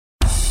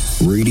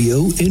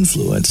Radio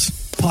Influence.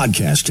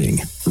 Podcasting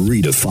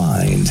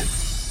redefined.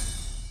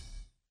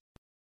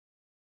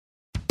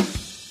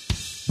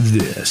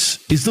 This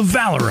is the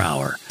Valor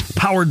Hour,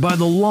 powered by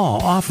the law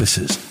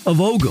offices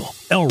of Ogle,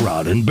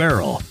 Elrod, and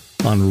Barrel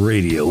on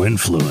Radio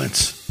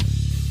Influence.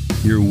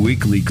 Your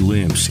weekly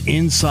glimpse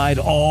inside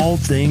all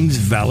things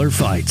Valor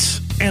fights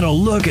and a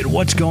look at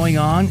what's going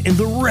on in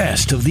the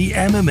rest of the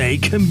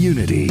MMA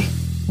community.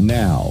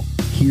 Now,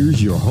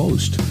 here's your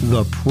host,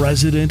 the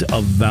president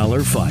of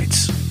Valor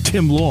Fights,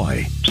 Tim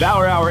Loy.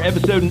 Valor Hour,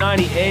 episode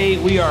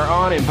 98. We are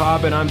on and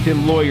popping. I'm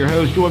Tim Loy, your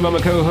host. Joined by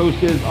my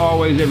co-host, as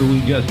always, every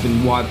week,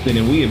 Justin Watson.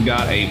 And we have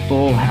got a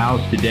full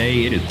house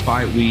today. It is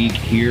fight week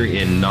here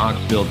in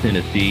Knoxville,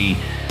 Tennessee.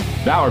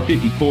 Valor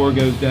 54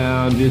 goes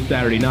down this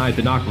Saturday night at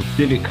the Knoxville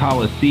Civic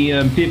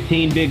Coliseum.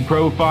 15 big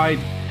pro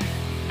fights,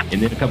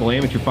 and then a couple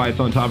amateur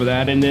fights on top of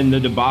that, and then the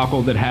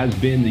debacle that has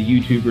been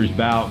the YouTubers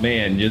bout.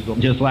 Man,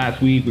 just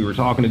last week we were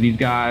talking to these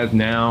guys.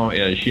 Now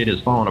shit is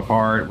falling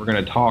apart. We're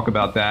going to talk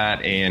about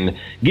that and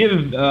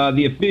give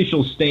the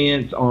official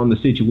stance on the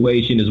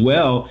situation, as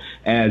well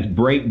as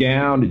break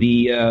down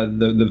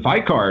the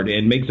fight card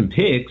and make some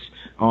picks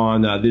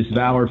on this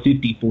Valor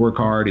 54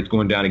 card. It's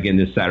going down again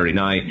this Saturday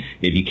night.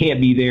 If you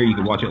can't be there, you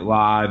can watch it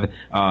live,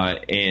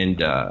 and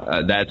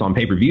that's on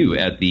pay-per-view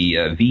at the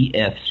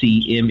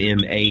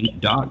VFCMMA.com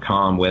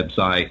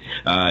website.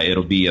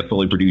 It'll be a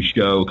fully produced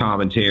show,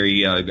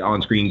 commentary,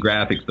 on-screen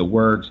graphics, the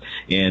works,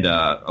 and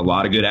a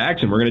lot of good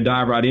action. We're going to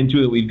dive right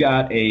into it. We've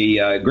got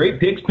a great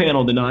picks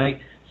panel tonight.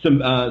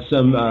 Some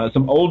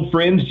old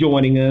friends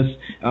joining us,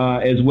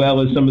 as well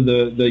as some of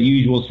the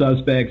usual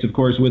suspects. Of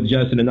course, with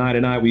Justin and I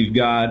tonight, we've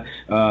got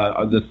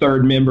the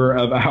third member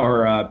of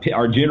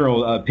our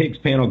general picks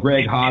panel,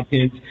 Greg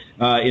Hopkins,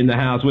 in the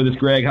house with us.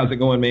 Greg, how's it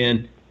going,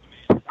 man?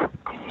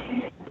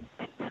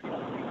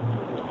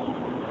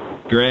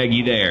 Greg,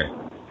 you there?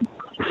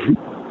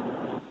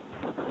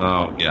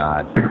 Oh,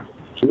 God.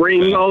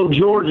 Ring old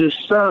Georgia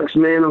sucks,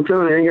 man. I'm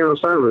telling you, I ain't got no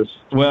service.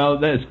 Well,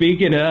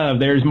 speaking of,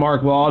 there's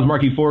Mark Laws,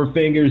 Marky Four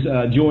Fingers,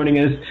 joining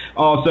us.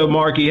 Also,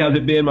 Marky, how's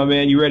it been, my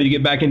man? You ready to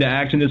get back into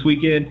action this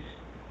weekend?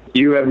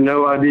 You have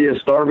no idea.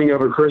 Starving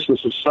over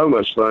Christmas was so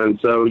much fun.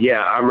 So,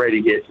 yeah, I'm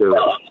ready to get to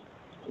it.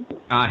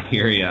 I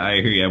hear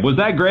you. Was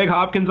that Greg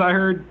Hopkins I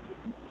heard?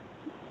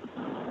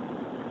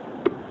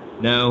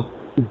 No?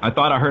 I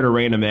thought I heard a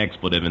random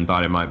expletive and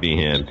thought it might be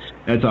him.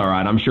 That's all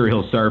right. I'm sure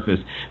he'll surface.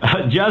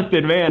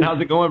 Justin, man,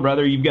 how's it going,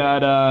 brother? You've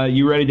got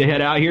you ready to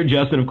head out here?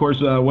 Justin, of course,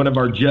 one of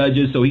our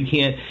judges, so he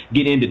can't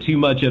get into too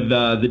much of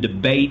the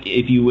debate,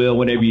 if you will,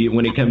 when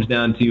it comes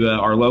down to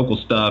our local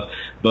stuff,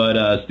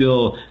 but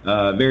still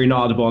very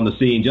knowledgeable on the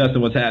scene. Justin,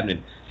 what's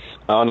happening?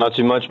 Not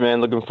too much, man.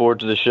 Looking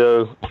forward to the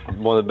show.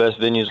 One of the best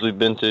venues we've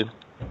been to.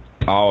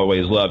 I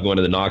always love going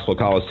to the Knoxville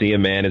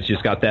Coliseum, man. It's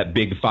just got that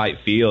big fight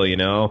feel, you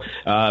know.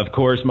 Of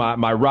course,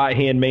 my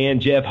right-hand man,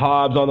 Jeff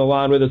Hobbs, on the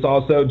line with us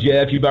also.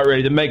 Jeff, you about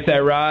ready to make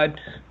that ride?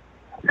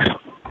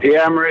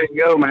 Yeah, I'm ready to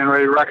go, man.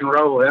 Ready to rock and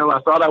roll. Hell,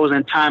 I thought I was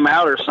in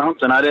timeout or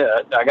something. I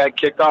got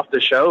kicked off the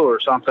show or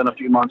something a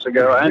few months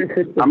ago.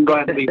 I'm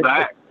glad to be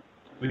back.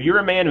 Well, you're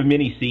a man of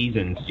many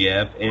seasons,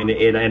 Jeff, and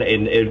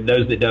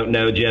those that don't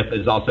know, Jeff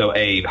is also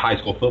a high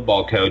school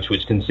football coach,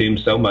 which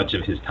consumes so much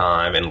of his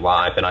time and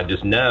life, and I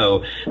just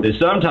know that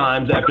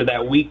sometimes after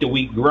that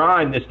week-to-week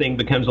grind, this thing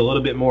becomes a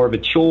little bit more of a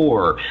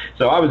chore.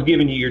 So I was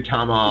giving you your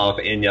time off,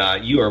 and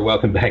you are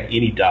welcome back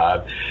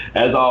anytime,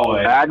 as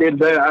always. I did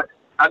better.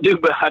 I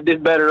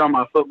did better on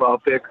my football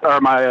pick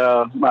or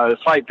my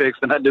fight picks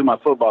than I do my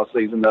football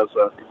season, though.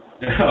 So.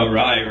 Oh,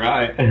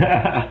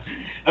 right.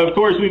 Of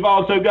course, we've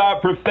also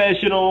got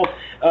professional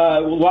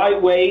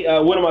lightweight,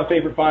 one of my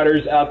favorite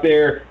fighters out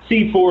there,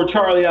 C4,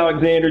 Charlie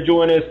Alexander,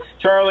 join us.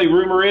 Charlie,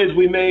 rumor is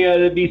we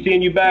may be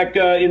seeing you back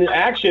in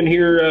action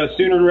here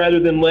sooner rather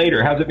than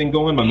later. How's it been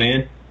going, my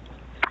man?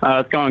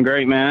 It's going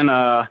great, man.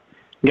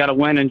 Got a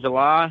win in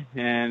July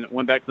and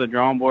went back to the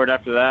drawing board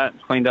after that,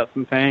 cleaned up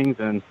some things,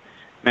 and,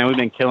 man, we've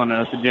been killing it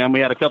at the gym. We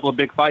had a couple of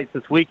big fights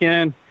this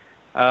weekend.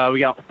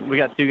 We got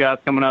two guys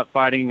coming up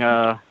fighting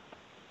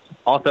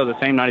also the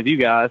same night as you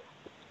guys.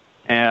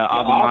 And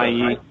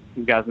Abu,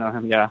 you guys know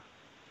him, yeah.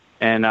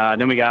 And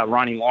then we got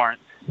Ronnie Lawrence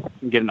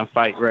getting a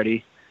fight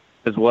ready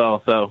as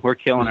well. So we're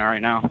killing it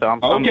right now. So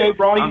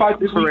Ronnie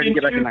fights this weekend, ready to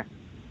get back in there.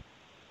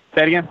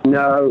 Say it again?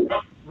 No,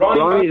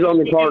 Ronnie's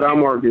on the card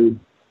I'm working.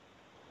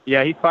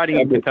 Yeah, he's fighting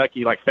in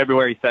Kentucky like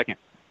February 2nd.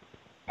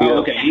 Oh,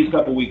 okay. He's a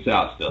couple weeks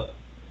out still.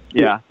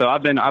 Yeah, so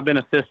I've been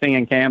assisting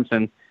in camps,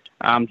 and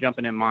I'm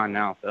jumping in mine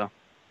now. So.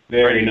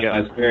 Very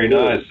nice.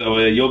 So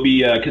you'll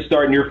be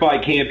starting your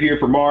fight camp here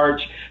for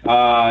March,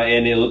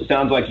 and it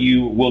sounds like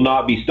you will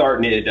not be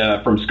starting it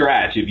from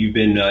scratch if you've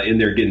been in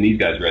there getting these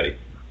guys ready.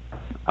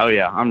 Oh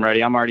yeah, I'm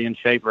ready. I'm already in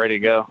shape, ready to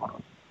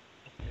go.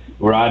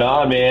 Right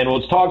on, man. Well,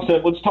 let's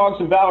talk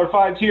some Valor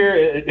fights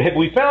here. Have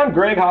we found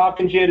Greg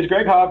Hopkins yet? Is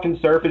Greg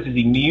Hopkins surface? Is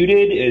he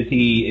muted? Is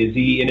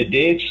he in a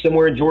ditch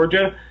somewhere in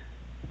Georgia?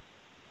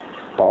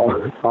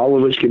 All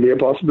of which could be a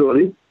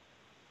possibility.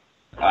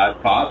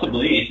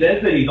 Possibly. It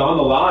says that he's on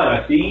the line.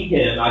 I see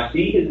him. I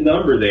see his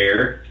number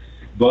there.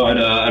 But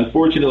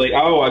unfortunately,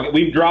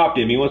 we've dropped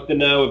him. He wants to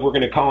know if we're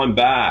going to call him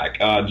back.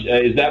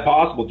 Is that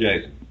possible,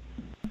 Jason?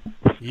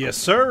 Yes,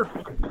 sir.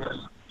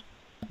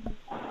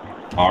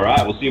 All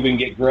right, we'll see if we can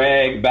get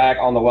Greg back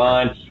on the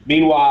line.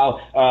 Meanwhile,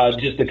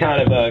 just to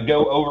kind of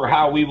go over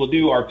how we will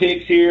do our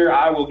picks here,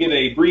 I will give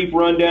a brief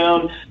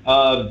rundown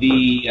of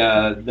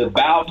the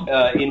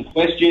bout in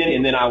question,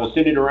 and then I will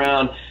send it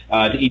around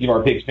to each of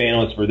our picks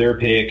panelists for their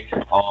pick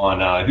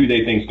on who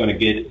they think is going to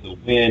get the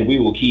win. We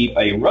will keep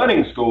a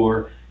running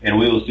score, and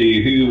we will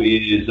see who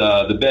is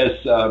the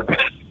best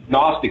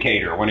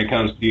prognosticator when it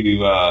comes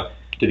to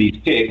these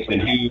picks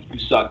and who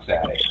sucks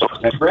at it.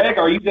 Now, Greg,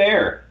 are you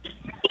there?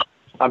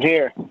 I'm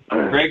here.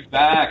 Greg's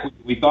back.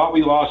 We thought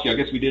we lost you. I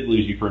guess we did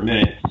lose you for a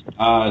minute.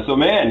 So,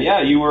 man, yeah,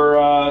 you were.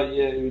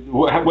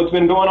 What's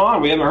been going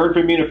on? We haven't heard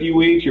from you in a few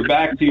weeks. You're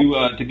back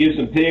to give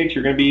some picks.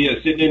 You're going to be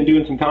sitting in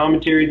doing some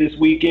commentary this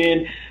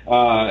weekend.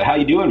 How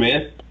you doing,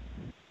 man?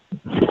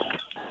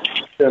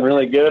 Doing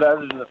really good.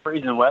 Other than the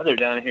freezing weather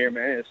down here,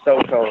 man, it's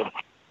so cold.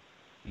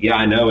 Yeah,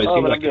 I know. It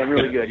seems but like I'm doing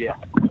really good. Yeah.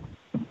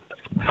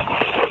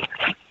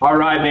 All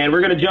right, man.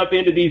 We're going to jump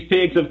into these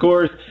picks, of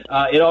course.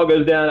 It all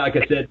goes down, like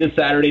I said, this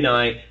Saturday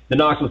night, the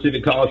Knoxville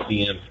Civic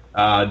Coliseum.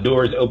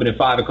 Doors open at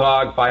 5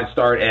 o'clock. Fights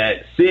start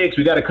at 6.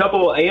 We got a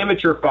couple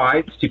amateur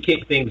fights to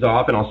kick things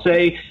off. And I'll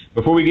say,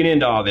 before we get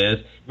into all this,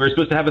 we were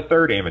supposed to have a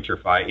third amateur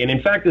fight. And,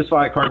 in fact, this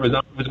fight card was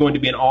going to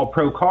be an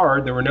all-pro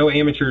card. There were no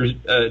amateurs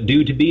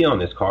due to be on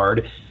this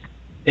card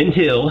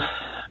until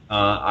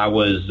I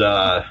was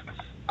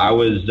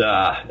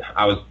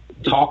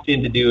talked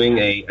into doing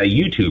a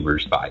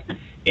YouTubers fight.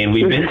 And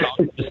we've been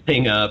talking this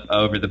thing up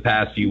over the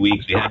past few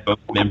weeks. We had both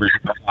members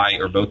of the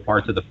fight, or both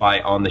parts of the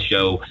fight, on the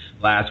show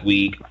last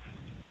week.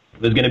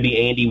 It was going to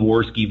be Andy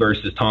Worski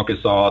versus Tonka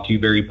Saw, two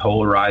very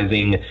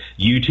polarizing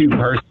YouTube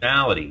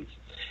personalities.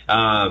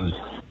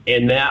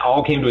 And that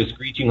all came to a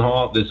screeching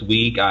halt this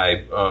week.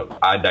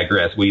 I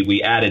digress.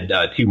 We added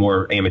 2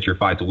 more amateur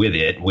fights with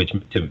it, which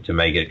to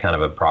make it kind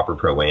of a proper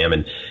pro-am.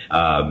 And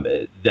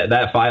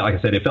that fight, like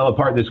I said, it fell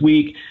apart this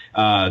week.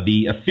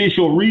 The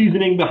official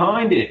reasoning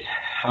behind it,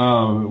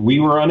 we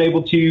were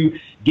unable to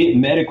get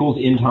medicals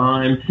in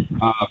time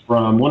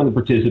from one of the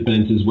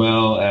participants, as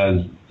well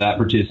as that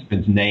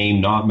participant's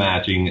name not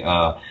matching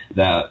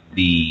the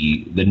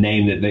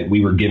name that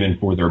we were given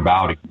for their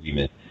bout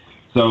agreement.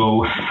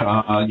 So,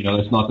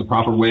 that's not the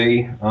proper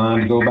way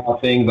to go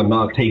about things. I'm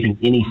not taking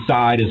any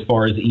side as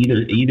far as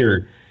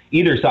either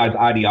side's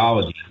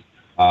ideology.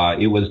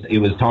 It was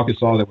Tonka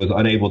Saw that was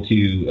unable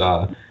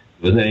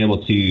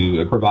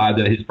to provide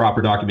his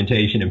proper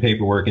documentation and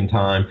paperwork in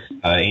time.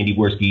 Andy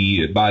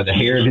Worski, by the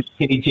hair of his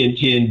skinny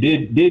chin,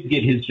 did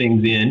get his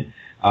things in,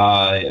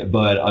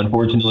 but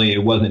unfortunately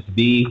it wasn't to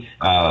be.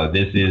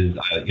 This is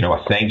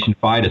a sanctioned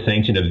fight, a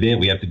sanctioned event.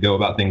 We have to go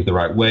about things the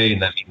right way,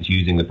 and that means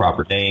using the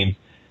proper names.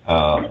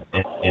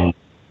 And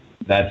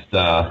that's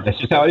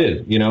just how it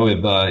is.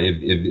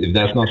 If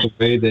that's not the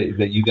way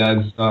that you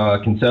guys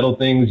can settle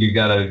things, you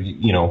gotta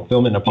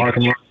film it in a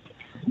parking lot,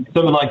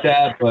 something like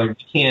that. But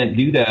you can't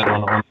do that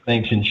on a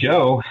sanctioned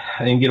show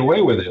and get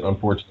away with it,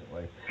 unfortunately.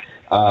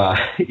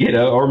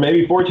 Or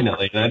maybe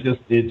fortunately.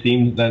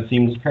 That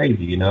seems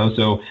crazy.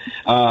 So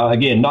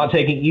again, not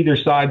taking either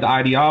side's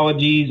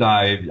ideologies.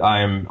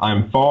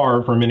 I'm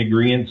far from in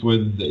agreement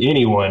with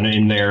anyone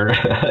in their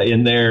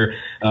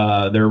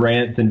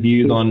rants and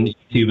views on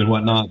YouTube and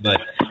whatnot.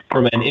 But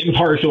from an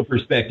impartial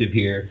perspective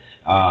here,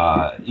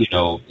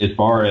 as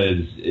far as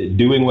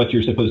doing what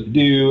you're supposed to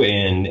do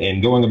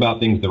and going about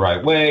things the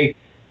right way,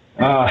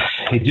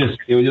 it just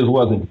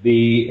wasn't to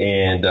be.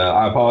 And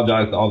I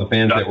apologize to all the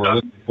fans that were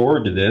looking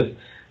forward to this,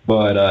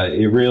 but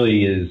it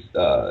really is,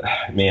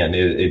 man.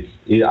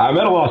 I'm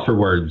at a loss for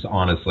words,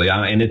 honestly,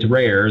 and it's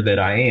rare that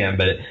I am,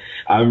 but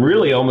I'm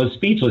really almost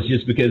speechless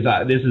just because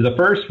this is a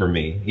first for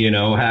me.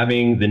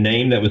 Having the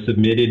name that was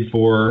submitted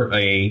for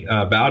a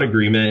bout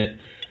agreement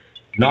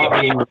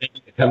not being the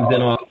name that comes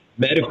in on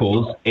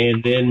medicals,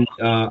 and then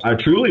I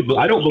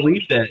don't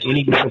believe that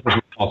any medicals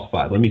are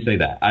falsified. Let me say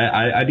that.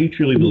 I do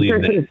truly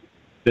believe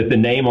that the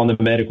name on the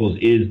medicals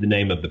is the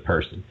name of the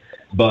person.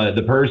 But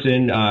the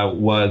person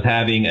was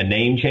having a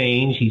name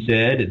change, he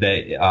said,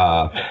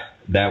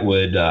 that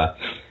would,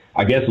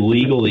 I guess,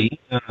 legally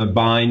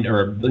bind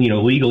or,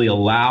 legally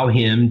allow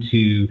him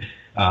to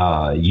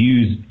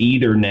use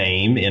either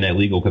name in a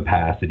legal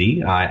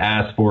capacity. I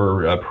asked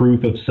for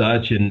proof of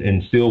such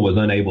and still was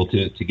unable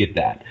to get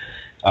that.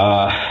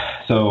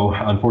 So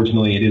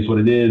unfortunately it is what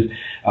it is.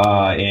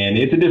 And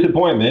it's a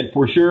disappointment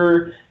for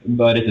sure,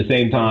 but at the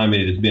same time,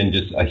 it has been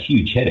just a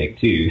huge headache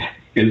too.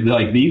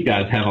 Because these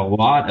guys have a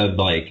lot of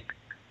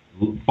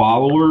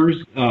followers,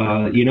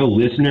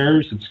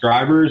 listeners,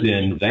 subscribers,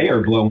 and they are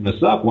blowing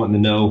us up wanting to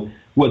know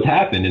what's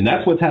happened. And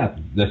that's what's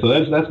happened. So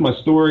that's my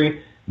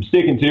story. I'm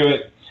sticking to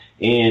it.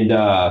 And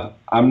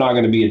I'm not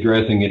going to be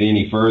addressing it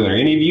any further.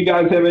 Any of you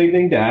guys have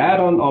anything to add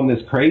on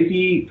this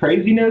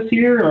craziness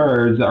here,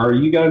 or are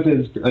you guys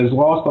as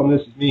lost on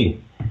this as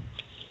me?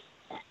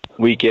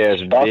 Weak ass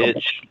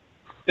bitch.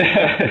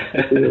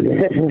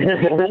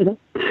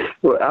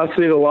 Well, I've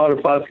seen a lot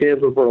of fights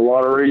canceled for a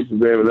lot of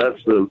reasons, man, but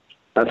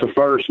that's a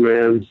first,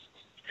 man.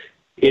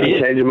 It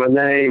is. Changing my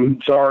name.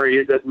 Sorry,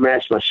 it doesn't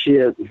match my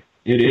shit.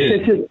 It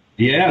is.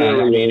 Yeah,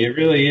 I mean, it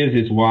really is.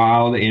 It's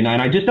wild, and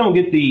I just don't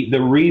get the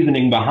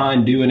reasoning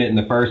behind doing it in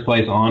the first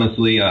place.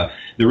 Honestly,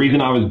 the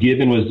reason I was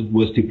given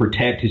was to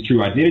protect his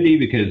true identity,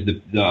 because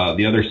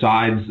the other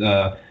side's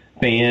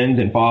fans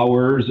and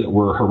followers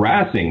were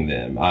harassing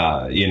them.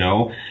 And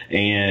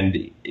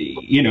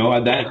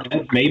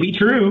that may be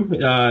true.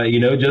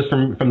 Just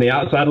from the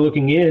outside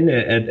looking in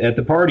at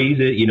the parties,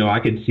 I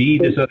could see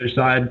this other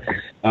side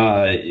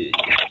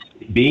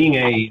being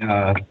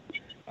a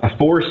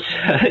force,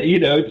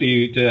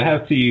 to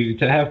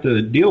have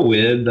to deal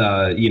with,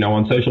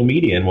 on social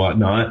media and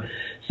whatnot.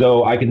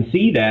 So I can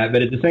see that,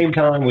 but at the same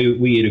time,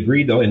 we had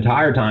agreed the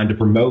entire time to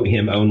promote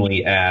him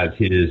only as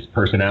his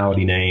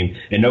personality name.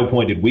 At no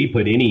point did we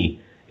put any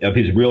of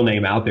his real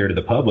name out there to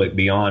the public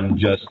beyond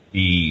just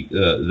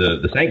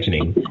the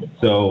sanctioning.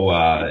 So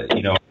I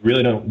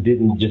just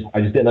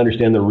didn't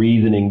understand the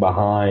reasoning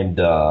behind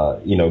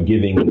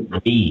giving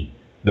me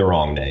the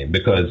wrong name,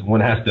 because one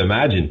has to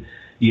imagine,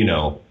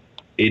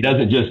 it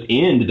doesn't just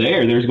end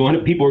there.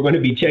 People are going to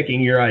be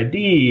checking your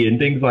ID and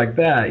things like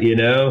that.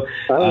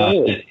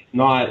 It's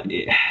not.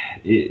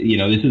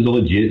 This is a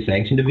legit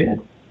sanctioned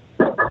event.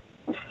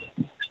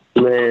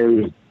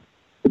 Man,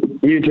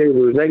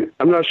 YouTubers,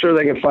 I'm not sure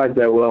they can fight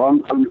that well.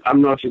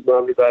 I'm not too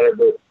bummed about it,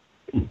 but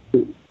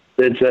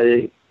it's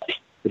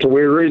a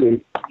weird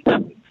reason.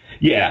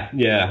 Yeah.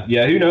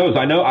 Who knows?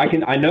 I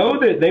know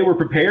that they were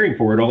preparing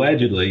for it,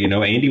 allegedly.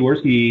 Andy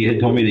Worski had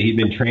told me that he'd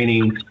been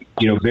training,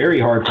 very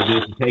hard for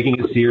this, taking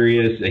it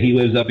serious. He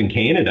lives up in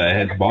Canada,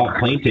 has bought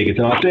plane tickets,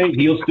 and I'll say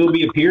he'll still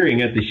be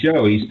appearing at the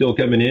show. He's still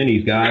coming in.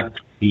 He's got,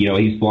 he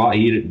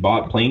had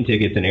bought plane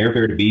tickets and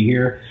airfare to be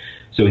here,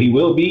 so he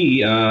will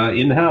be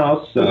in the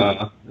house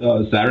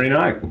Saturday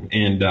night.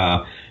 And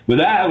with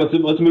that,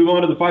 let's move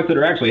on to the fights that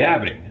are actually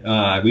happening.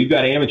 We've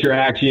got amateur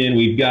action.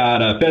 We've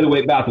got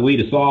featherweight about to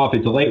lead us off.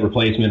 It's a late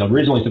replacement.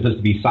 Originally supposed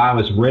to be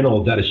Silas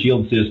Reynolds out of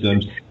Shield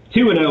Systems.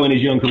 2-0 in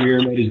his young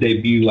career, made his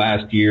debut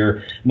last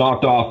year,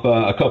 knocked off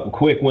a couple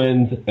quick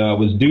wins,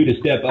 was due to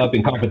step up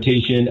in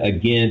competition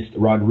against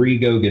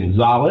Rodrigo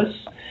Gonzalez.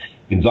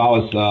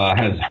 Gonzalez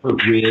has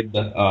hurt rib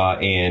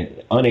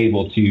and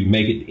unable to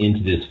make it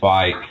into this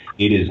fight.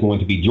 It is going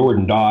to be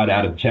Jordan Dodd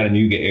out of the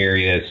Chattanooga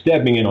area,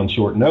 stepping in on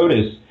short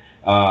notice.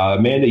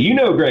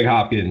 Greg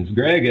Hopkins.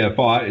 Greg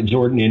fought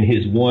Jordan in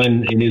his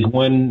one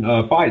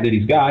fight that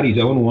he's got. He's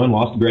 0-1,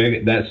 lost to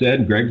Greg. That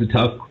said, Greg's a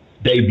tough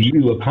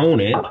debut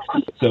opponent,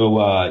 so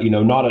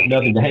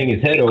nothing to hang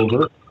his head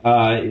over.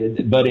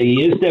 But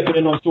he is stepping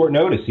in on short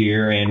notice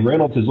here, and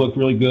Reynolds has looked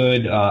really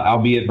good,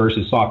 albeit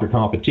versus softer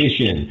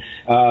competition.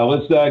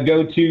 Let's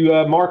go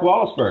to Mark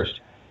Wallace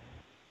first.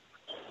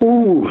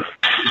 Ooh,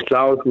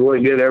 Silas is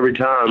really good every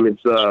time.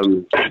 It's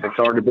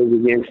hard to pick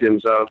against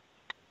him, so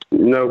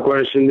no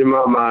question in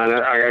my mind.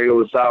 I got to go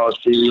with Silas.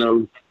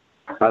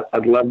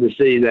 I'd love to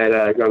see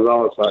that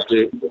Gonzalez fight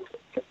too.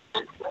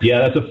 Yeah,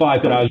 that's a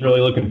fight that I was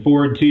really looking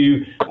forward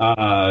to.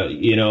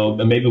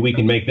 Maybe we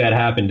can make that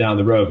happen down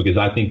the road, because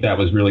I think that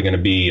was really going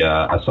to be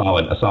a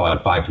solid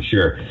fight for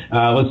sure.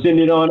 Let's send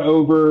it on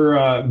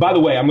over. By the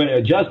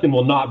way, Justin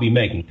will not be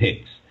making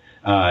picks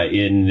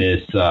in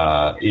this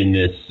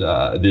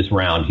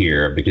round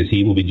here, because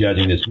he will be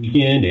judging this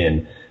weekend,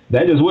 and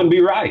that just wouldn't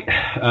be right.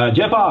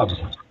 Jeff Hobbs.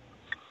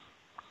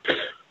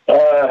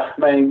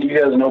 Man, you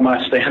guys know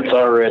my stance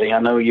already. I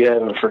know you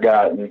haven't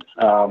forgotten.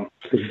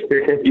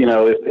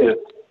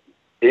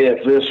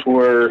 If this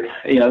were,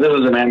 this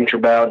is an amateur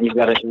bout and you've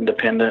got an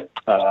independent,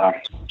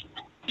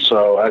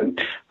 so I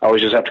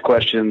always just have to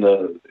question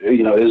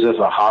is this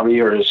a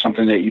hobby or is it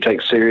something that you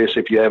take serious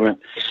if you haven't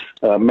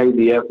made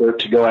the effort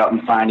to go out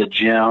and find a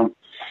gym,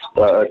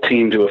 a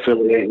team to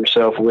affiliate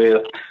yourself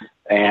with?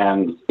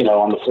 And,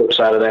 on the flip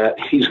side of that,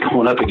 he's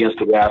going up against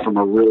a guy from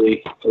a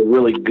really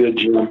good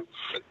gym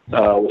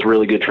with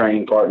really good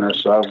training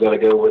partners. So I've got to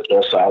go with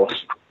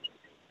Silas.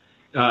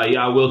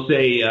 I will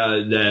say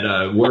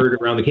that word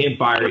around the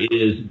campfire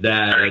is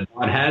that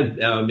Dodd has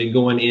been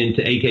going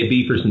into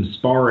AKB for some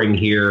sparring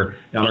here.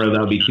 I don't know if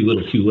that'll be too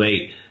little too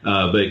late,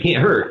 but it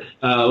can't hurt.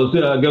 Let's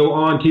go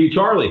on to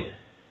Charlie.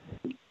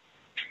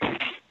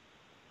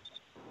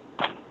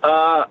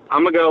 I'm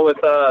going to go with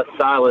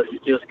Silas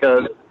just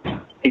because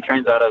he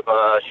trains out of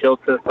Shield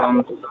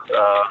Systems.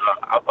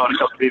 I fought a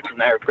couple people from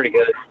there, pretty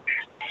good.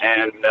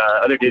 And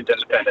other dudes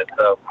independent,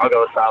 so I'll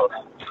go with Silas.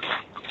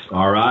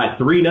 All right,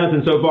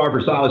 3-0 so far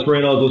for Silas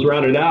Reynolds. Let's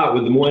round it out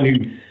with the one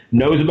who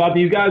knows about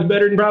these guys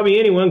better than probably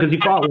anyone, because he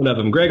fought one of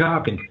them, Greg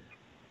Hopkins.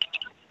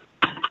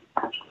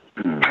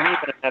 I'm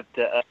going to have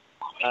to,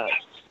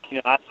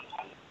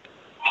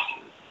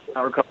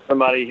 I recall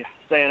somebody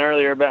saying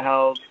earlier about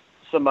how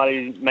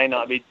somebody may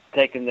not be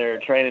taking their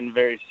training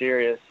very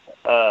serious.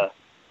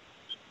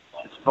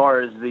 As far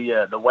as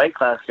the weight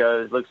class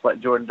goes, it looks like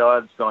Jordan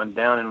Dodd's going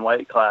down in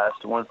weight class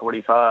to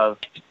 145.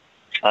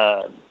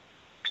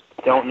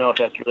 Don't know if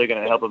that's really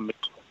going to help him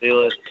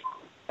feel it,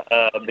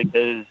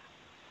 because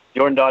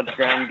Jordan Dodd's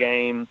ground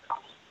game,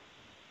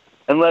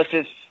 unless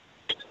it's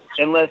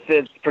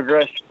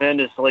progressed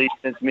tremendously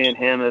since me and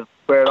him have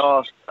squared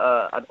off,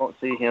 I don't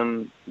see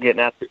him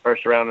getting out the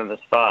first round in the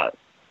spot.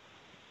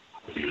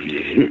 So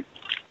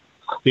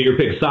your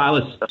pick,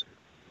 Silas?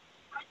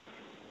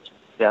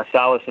 Yeah,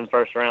 Silas in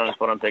first round is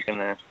what I'm picking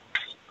there.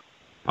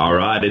 All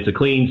right, it's a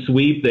clean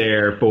sweep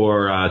there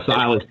for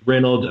Silas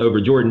Reynolds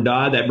over Jordan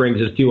Dodd. That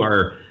brings us to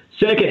our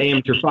second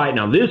amateur fight.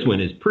 Now this one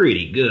is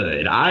pretty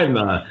good.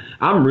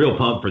 I'm real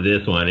pumped for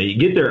this one. You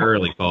get there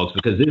early, folks,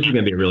 because this is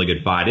going to be a really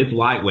good fight. It's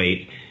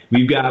lightweight.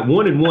 We've got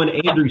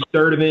 1-1 Andrew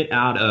Sturdivant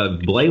out of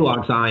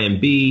Blaylock's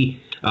IMB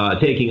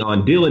taking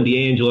on Dylan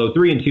D'Angelo,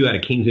 3-2 out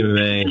of Kings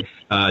MMA.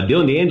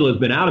 Dylan D'Angelo's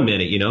been out a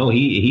minute. You know,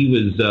 he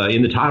was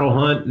in the title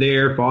hunt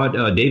there, fought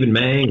David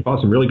Mang,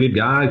 fought some really good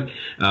guys,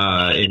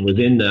 and was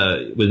in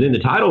the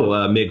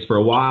title mix for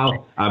a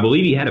while. I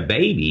believe he had a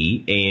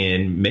baby,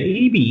 and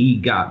maybe he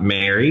got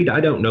married. I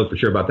don't know for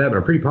sure about that, but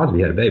I'm pretty positive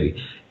he had a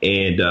baby.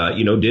 And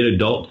did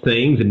adult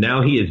things, and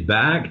now he is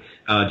back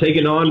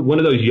taking on one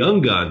of those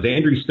young guns,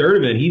 Andrew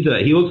Sturdivant.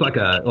 He looks like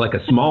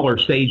a smaller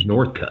Sage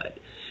Northcutt.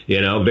 You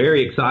know,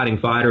 very exciting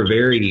fighter,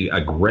 very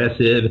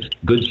aggressive,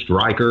 good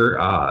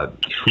striker.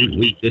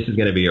 This is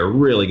going to be a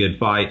really good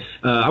fight.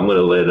 I'm going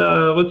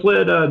to let's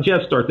let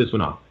Jeff start this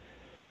one off.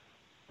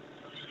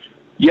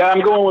 Yeah,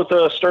 I'm going with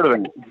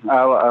Sturdivant.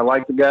 I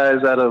like the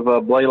guys out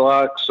of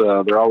Blaylock's.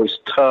 They're always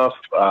tough.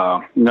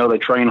 They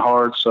train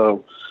hard,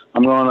 so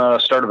I'm going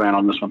Sturdivant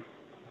on this one.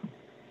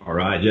 All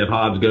right, Jeff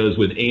Hobbs goes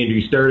with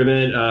Andrew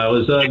Sturdivant.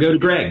 Let's go to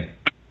Greg.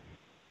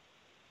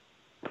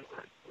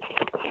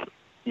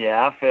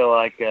 Yeah, I feel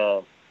like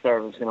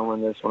Sturdivant's going to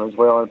win this one as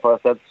well, and plus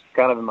that's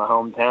kind of in my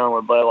hometown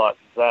where Blaylock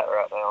is at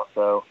right now,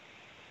 so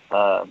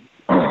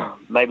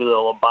maybe a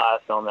little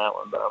biased on that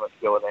one, but I'm going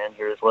to go with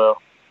Andrew as well.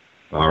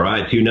 All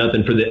right,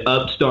 2-0 for the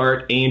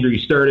upstart Andrew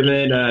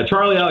Sturdivant.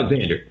 Charlie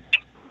Alexander.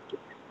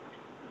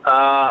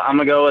 I'm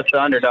going to go with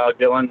the underdog,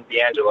 Dylan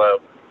D'Angelo.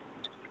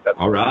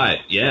 All right,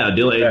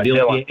 Dylan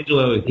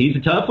D'Angelo. He's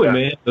a tough one,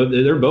 man.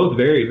 They're both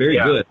very, very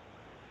good.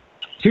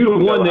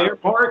 2-1 there,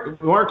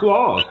 Mark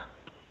Laws.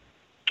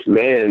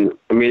 Man,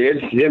 I mean,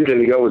 it's tempting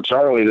to go with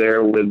Charlie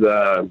there with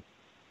going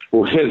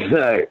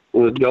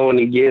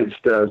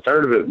against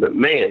Sturdivant, but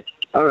man,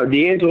 I don't know,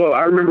 D'Angelo.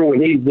 I remember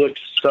when he looked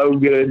so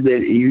good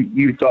that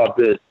you thought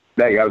that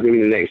guy was going to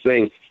be the next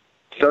thing.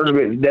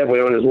 Sturdivant's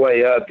definitely on his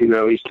way up. You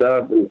know, he's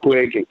tough and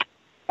quick. And,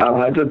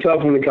 it's a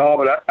tough one to call,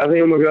 but I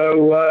think I'm going to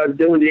go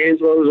Dylan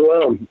D'Angelo as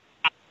well.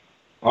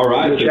 All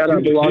right, shout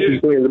out to Lawson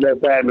Quinn, the best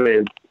bad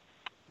man.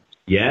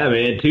 Yeah,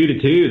 man,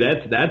 2-2.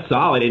 That's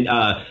solid, and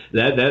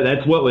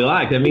that's what we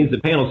like. That means the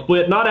panel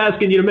split. Not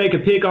asking you to make a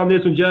pick on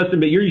this one, Justin,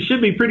 but you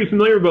should be pretty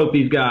familiar with both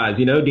these guys.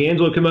 You know,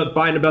 D'Angelo come up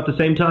fighting about the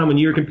same time when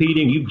you were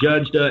competing. You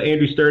judged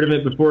Andrew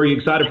Sturdivant before. Are you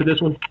excited for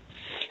this one?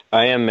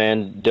 I am,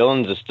 man.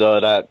 Dylan's a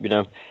stud. I've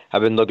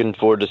been looking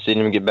forward to seeing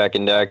him get back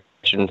into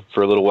action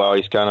for a little while.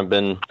 He's kind of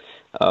been,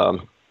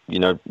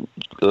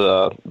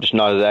 just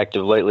not as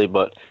active lately,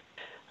 but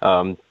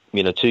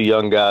two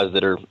young guys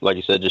that are, like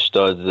you said, just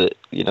studs.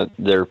 That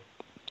they're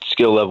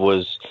skill level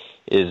is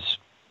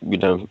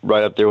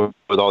right up there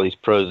with all these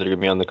pros that are going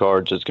to be on the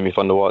card, so it's going to be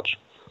fun to watch.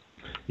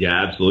 Yeah,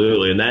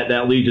 absolutely, and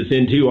that leads us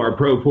into our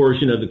pro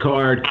portion of the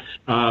card.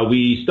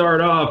 We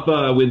start off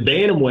with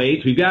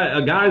bantamweights. We've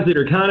got guys that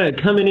are kind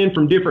of coming in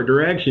from different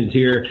directions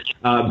here.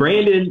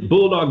 Brandon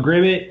Bulldog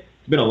Grimmett.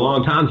 It's been a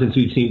long time since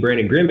we've seen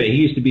Brandon Grimmett. He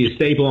used to be a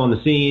staple on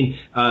the scene.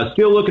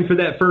 Still looking for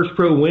that first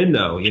pro win,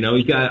 though.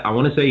 He's got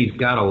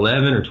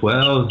 11 or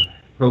 12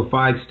 pro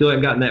fights. Still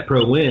haven't gotten that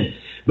pro win.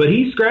 But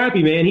he's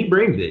scrappy, man. He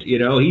brings it.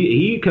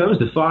 He comes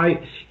to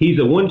fight. He's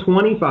a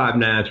 125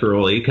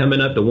 natural. He's coming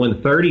up to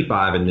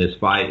 135 in this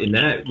fight, and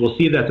that we'll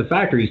see if that's a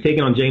factor. He's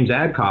taking on James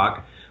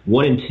Adcock,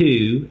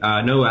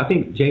 1-2. No, I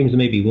think James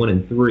may be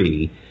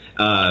 1-3.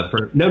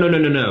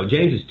 No.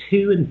 James is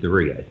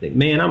 2-3. I think.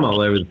 Man, I'm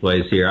all over the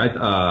place here.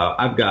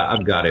 I've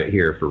got it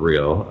here for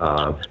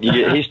real.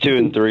 He's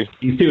 2-3.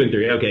 He's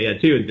 2-3. Okay, yeah,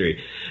 2-3.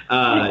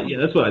 Yeah,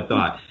 that's what I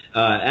thought.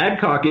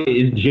 Adcock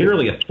is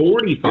generally a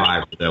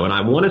 45 though, and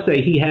I want to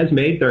say he has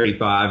made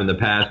 35 in the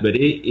past, but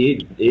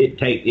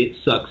it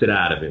sucks it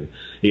out of him,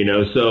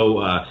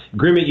 So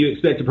Grimmett, you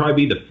expect to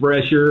probably be the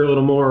fresher, a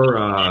little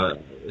more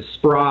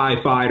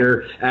spry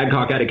fighter.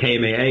 Adcock out of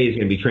KMAA is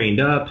going to be trained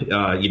up. He's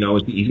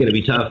going to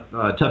be tough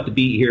to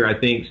beat here, I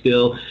think.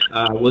 Still,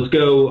 let's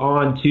go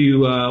on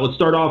to let's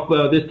start off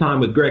this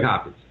time with Greg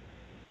Hopkins.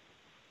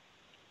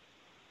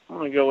 I'm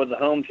going to go with the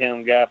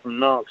hometown guy from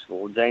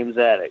Knoxville, James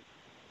Adcock.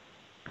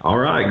 All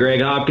right,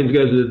 Greg Hopkins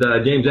goes with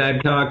James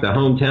Adcock, the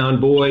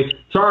hometown boy.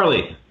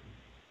 Charlie.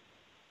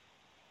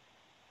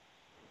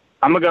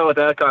 I'm going to go with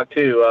Adcock,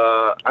 too.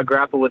 I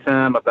grappled with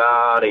him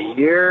about a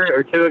year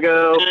or two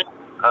ago.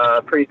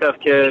 Pretty tough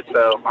kid,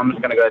 so I'm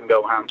just going to go ahead and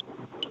go with him.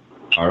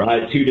 All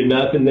right,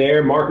 2-0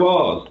 there. Mark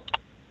Laws.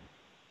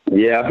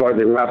 Yeah, I thought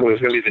the grappling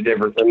was going to be the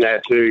difference in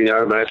that, too.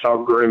 I saw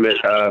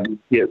Grimmett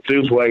get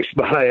suplexed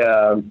by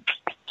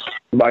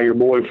by your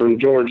boy from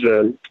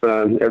Georgia,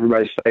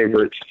 everybody's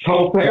favorite.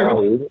 Cole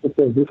Farrell.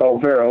 Cole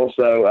Farrell.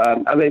 So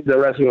I think the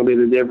wrestling will be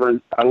the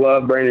difference. I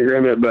love Brandon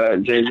Grimmett,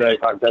 but James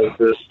Adcock takes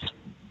this.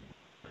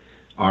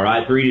 All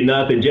right,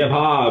 3-0. Jeff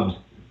Hobbs.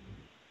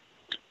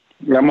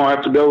 Yeah, I'm going to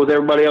have to go with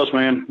everybody else,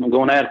 man. I'm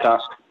going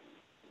Adcock.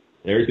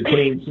 There's the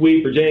clean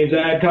sweep for James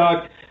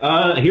Adcock.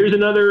 Here's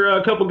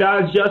another couple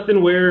guys,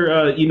 Justin,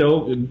 where,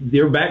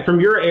 they're back from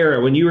your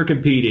era when you were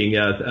competing.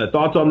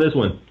 Thoughts on this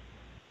one?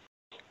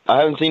 I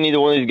haven't seen either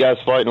one of these guys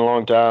fight in a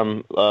long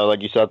time.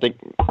 Like you said, I think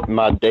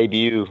my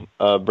debut,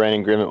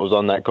 Brandon Grimmett, was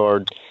on that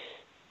card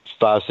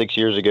 5-6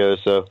 years ago.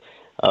 So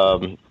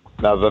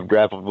I've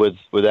grappled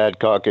with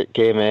Adcock at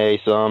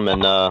KMA some,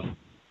 and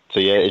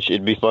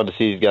it'd be fun to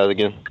see these guys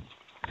again.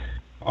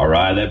 All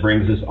right, that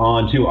brings us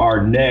on to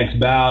our next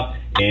bout,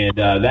 and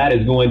that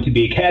is going to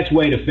be a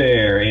catchweight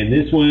affair, and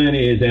this one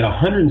is at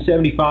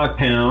 175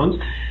 pounds.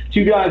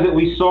 Two guys that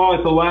we saw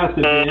at the last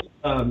event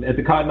at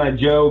the Cotton Eye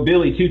Joe,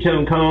 Billy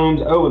Two-Tone Combs,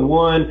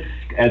 0-1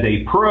 as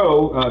a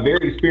pro,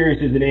 very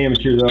experienced as an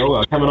amateur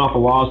though, coming off a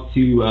loss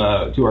to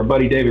our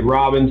buddy David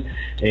Robbins,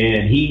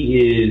 and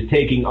he is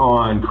taking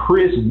on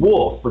Chris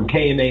Wolf from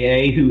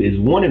KMAA, who is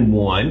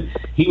 1-1.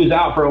 He was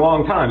out for a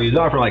long time. He was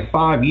out for like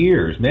 5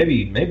 years,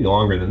 maybe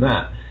longer than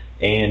that.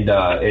 And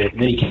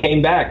then he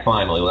came back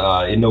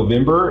finally in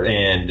November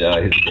and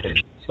has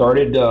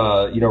started,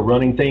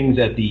 running things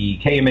at the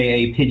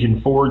KMAA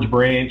Pigeon Forge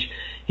branch.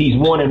 He's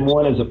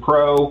 1-1 as a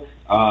pro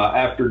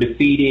after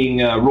defeating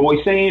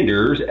Roy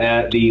Sanders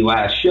at the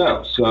last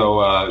show.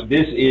 So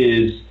this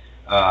is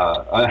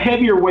a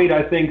heavier weight,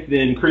 I think,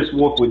 than Chris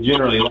Wolf would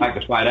generally like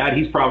to fight at.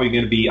 He's probably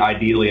going to be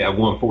ideally at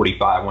 145,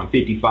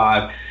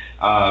 155,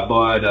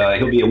 but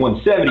he'll be at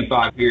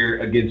 175 here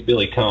against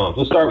Billy Combs.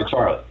 Let's start with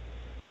Charlie.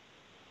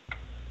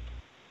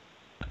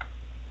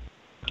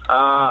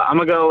 I'm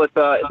going to go with,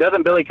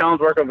 doesn't Billy Combs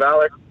work with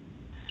Valor?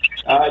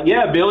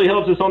 Yeah, Billy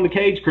helps us on the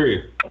cage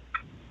crew.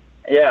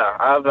 Yeah,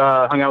 I've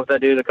hung out with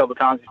that dude a couple of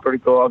times. He's pretty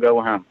cool. I'll go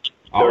with him.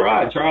 All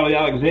right, Charlie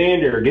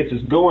Alexander gets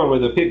us going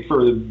with a pick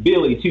for the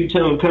Billy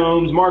Two-Tone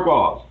Combs. Mark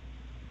Walls.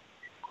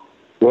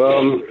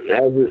 Well,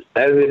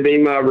 as it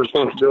being my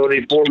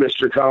responsibility for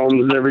Mr.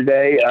 Combs every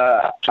day,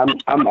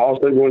 I'm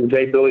also going to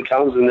take Billy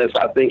Combs in this.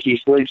 I think he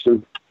sleeps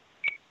him.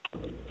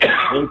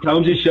 And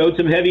Combs has showed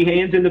some heavy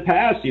hands in the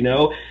past,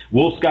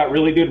 Wolf's got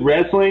really good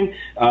wrestling,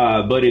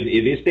 but if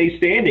it stays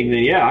standing,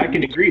 then yeah, I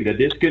can agree that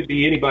this could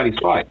be anybody's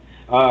fight.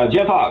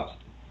 Jeff Hobbs.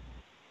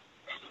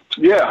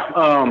 Yeah,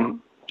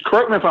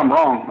 correct me if I'm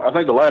wrong. I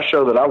think the last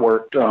show that I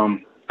worked,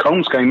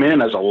 Combs came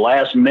in as a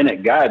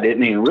last-minute guy,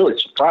 didn't he? And really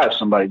surprised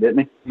somebody,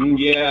 didn't he?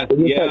 Yeah.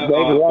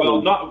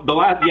 Well, not the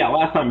last. Yeah,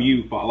 last time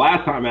you fought.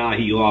 Last time out,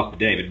 he lost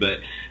to David. But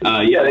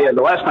yeah.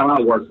 The last time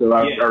I worked,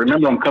 I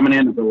remember him coming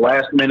in at the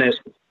last minute.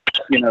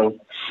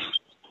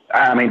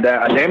 I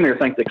damn near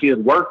think the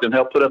kid worked and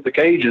helped put up the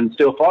cage and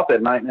still fought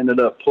that night and ended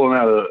up pulling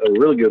out a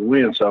really good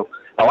win. So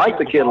I like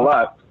the kid a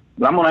lot,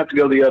 but I'm going to have to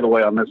go the other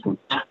way on this one.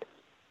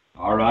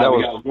 All right,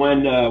 we got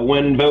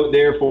one vote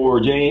there for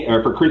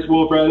Chris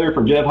Wolf,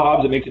 from Jeff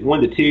Hobbs. It makes it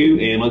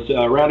 1-2, and let's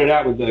round it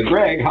out with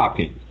Greg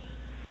Hopkins.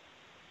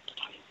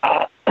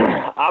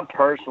 I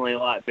personally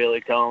like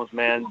Billy Combs,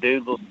 man.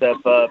 Dude will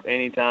step up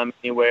anytime,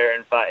 anywhere,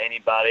 and fight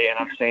anybody, and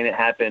I've seen it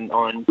happen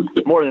on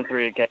more than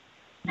 3 occasions.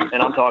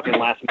 And I'm talking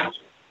last match.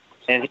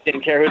 And he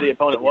didn't care who the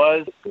opponent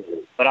was,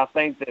 but I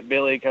think that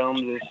Billy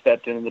Combs has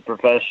stepped into the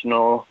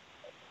professional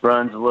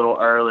runs a little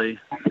early,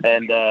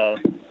 and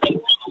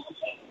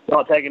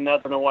not taking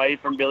nothing away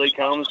from Billy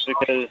Combs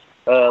because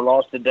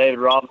loss to David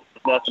Robbins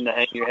is nothing to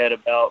hang your head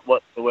about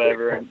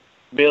whatsoever. And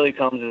Billy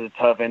Combs is a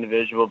tough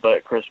individual,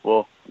 but Chris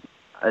Wolf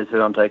is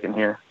who I'm taking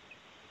here.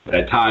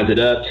 That ties it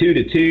up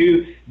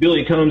 2-2.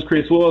 Billy Combs,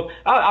 Chris Wolf.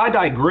 I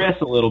digress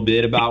a little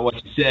bit about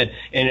what you said,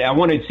 and I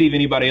wanted to see if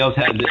anybody else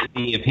has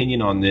any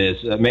opinion on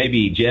this,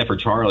 maybe Jeff or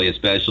Charlie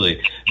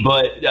especially.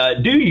 But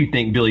do you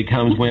think Billy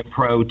Combs went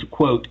pro,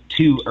 quote,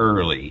 too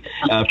early?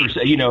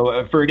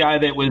 For a guy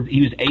that was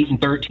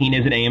 8-13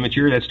 as an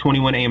amateur, that's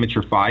 21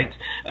 amateur fights,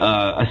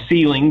 a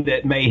ceiling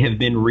that may have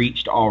been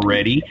reached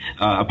already,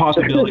 a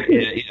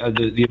possibility,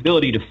 the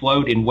ability to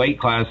float in weight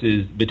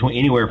classes between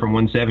anywhere from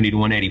 170 to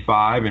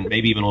 185, and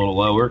maybe even a little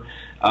lower.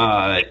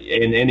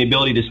 And the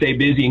ability to stay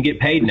busy and get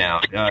paid now.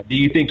 Do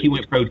you think he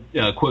went pro,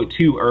 quote,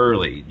 too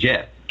early?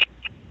 Jeff?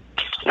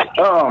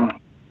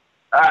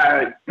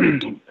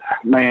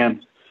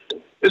 Man,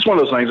 it's one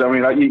of those things. I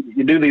mean,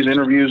 you do these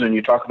interviews and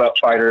you talk about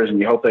fighters and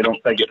you hope they don't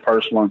take it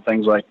personal and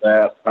things like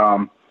that.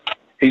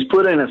 He's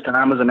put in his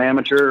time as an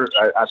amateur.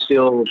 I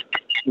still,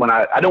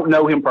 I don't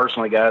know him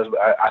personally, guys, but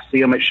I see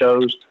him at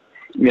shows.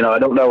 I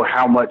don't know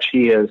how much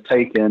he has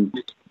taken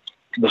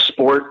the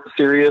sport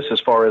serious as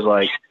far as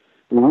like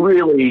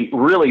really,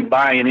 really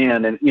buying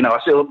in. And,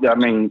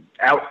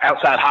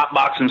 outside hot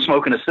boxing,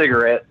 smoking a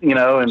cigarette,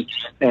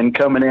 and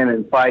coming in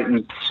and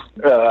fighting.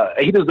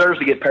 He deserves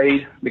to get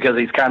paid because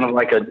he's kind of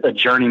like a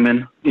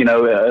journeyman,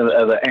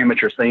 of the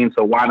amateur scene.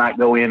 So why not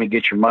go in and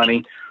get your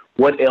money?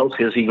 What else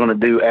is he going to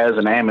do as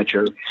an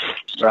amateur?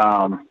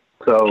 So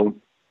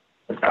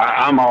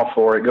I'm all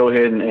for it. Go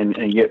ahead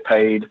and get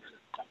paid.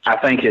 I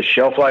think his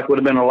shelf life would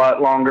have been a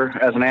lot longer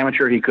as an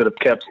amateur. He could have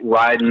kept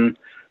riding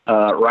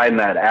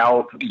that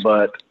out,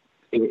 but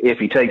if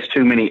he takes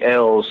too many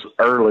L's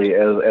early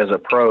as a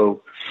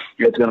pro,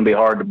 it's going to be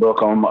hard to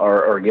book him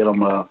or get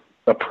him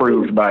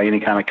approved by any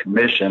kind of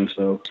commission.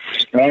 So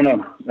I don't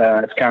know.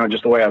 It's kind of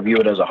just the way I view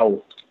it as a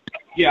whole.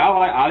 Yeah,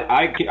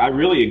 I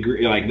really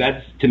agree. Like,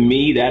 that's, to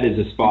me, that is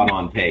a spot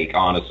on take,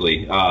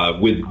 honestly,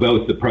 with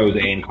both the pros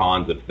and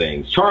cons of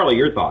things. Charlie,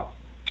 your thoughts?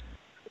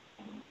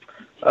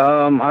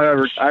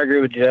 I agree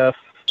with Jeff.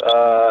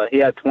 He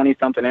had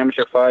 20-something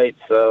amateur fights,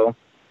 so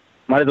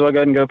might as well go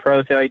ahead and go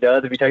pro, see how he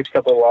does. If he takes a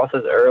couple of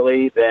losses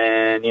early,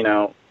 then,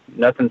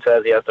 nothing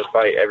says he has to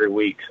fight every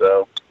week.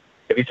 So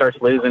if he starts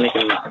losing, he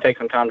can take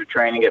some time to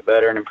train and get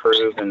better and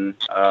improve, and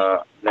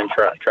then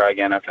try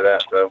again after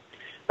that. So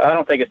I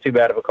don't think it's too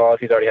bad of a call if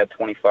he's already had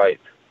 20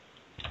 fights.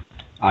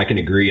 I can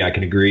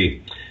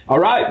agree. All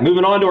right,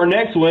 moving on to our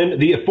next one.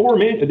 This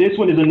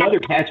one is another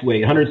catch weight,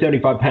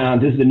 175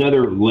 pounds. This is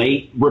another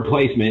late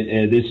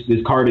replacement.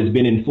 This card has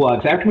been in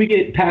flux. After we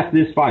get past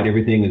this fight,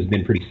 everything has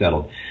been pretty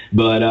settled.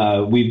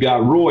 But we've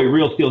got Roy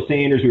Real Steel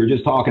Sanders. We were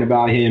just talking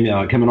about him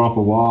coming off a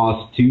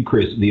loss to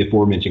the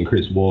aforementioned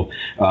Chris Wolf.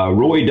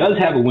 Roy does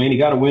have a win. He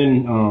got a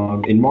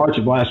win in March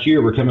of last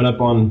year. We're coming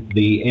up on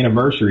the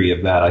anniversary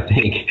of that, I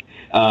think.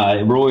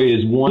 Roy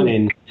is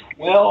 1-12,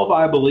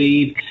 I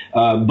believe.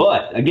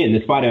 But, again,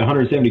 this fight at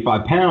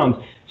 175 pounds,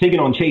 taking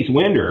on Chase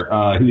Winder,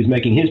 who's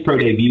making his pro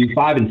debut,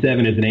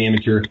 5-7 as an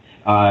amateur,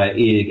 out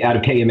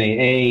of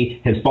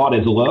KMAA, has fought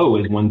as low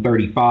as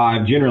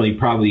 135, generally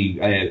probably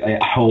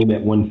at home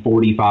at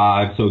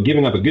 145, so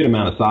giving up a good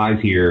amount of size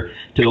here.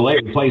 To the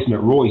late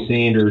replacement, Roy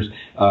Sanders.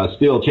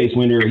 Still, Chase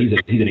Winder, he's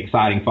an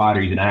exciting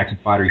fighter. He's an active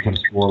fighter. He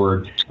comes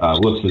forward,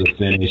 looks for the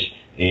finish.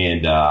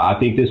 And I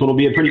think this one will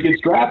be a pretty good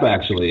scrap,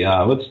 actually.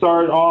 Let's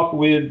start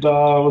with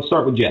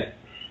Jeff.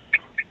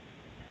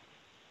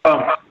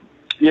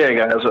 Yeah,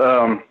 guys.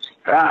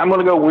 I'm going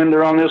to go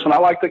Winder on this one. I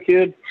like the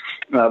kid.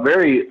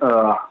 Very,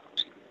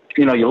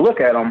 you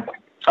look at him,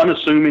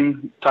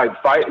 unassuming type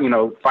fight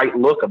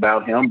look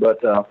about him.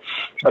 But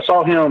I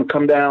saw him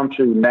come down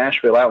to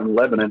Nashville out in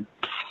Lebanon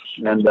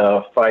and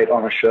fight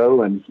on a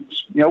show, and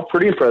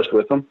pretty impressed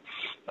with him.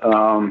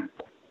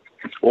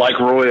 Like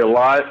Roy a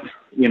lot.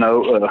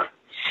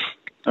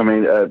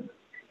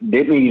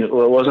 Didn't he?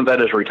 Wasn't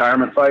that his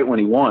retirement fight when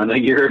he won a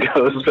year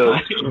ago? So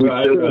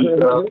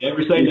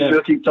we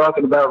still keep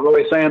talking about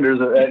Roy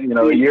Sanders, a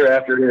year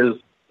after his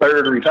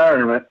third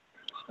retirement.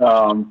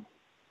 But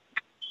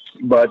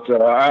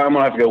I'm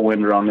gonna have to go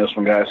Winder on this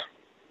one, guys.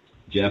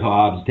 Jeff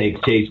Hobbs takes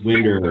Chase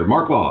Winder.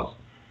 Mark Laws.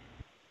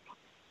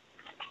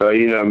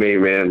 You know me,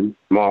 man.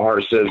 My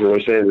heart says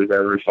Roy Sanders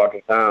every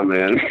fucking time,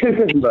 man.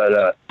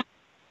 But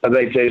I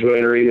think Chase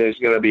Winder is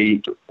going to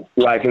be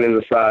lacking in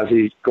the size.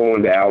 He's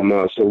going to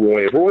outmuscle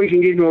Roy. If Roy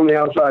can get him on the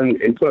outside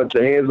and put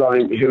the hands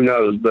on him, who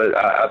knows? But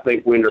I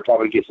think Winder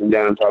probably gets him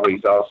down, probably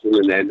exhausts him,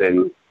 and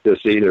then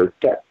just either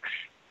get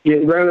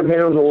ground and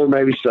pounds or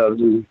maybe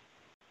subs him.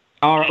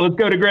 All right, let's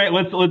go to Greg.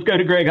 Let's go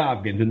to Greg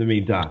Hopkins in the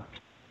meantime.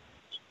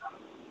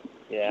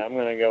 Yeah, I'm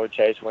going to go with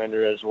Chase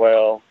Winder as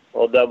well. A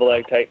little double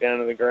leg takedown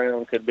to the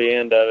ground could be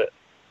end of it.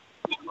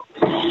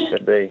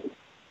 Could be.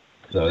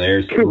 So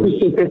there's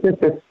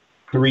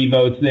three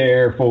votes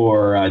there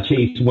for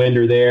Chase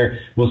Winder there.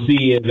 We'll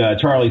see if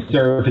Charlie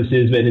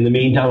surfaces, but in the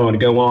meantime, I want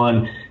to go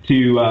on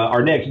to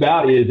our next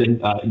bout is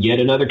yet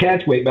another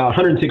catchweight bout,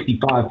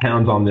 165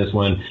 pounds on this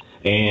one.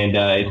 And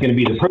it's going to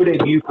be the pro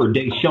debut for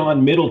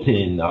Deshaun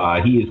Middleton.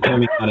 He is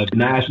coming out of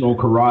National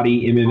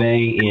Karate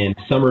MMA in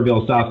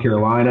Summerville, South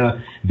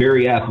Carolina.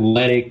 Very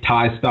athletic,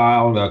 Thai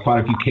style, quite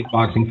a few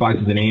kickboxing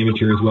fights as an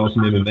amateur, as well as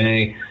some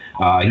MMA.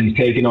 He's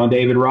taken on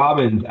David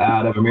Robbins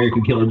out of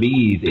American Killer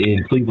Bees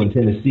in Cleveland,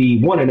 Tennessee.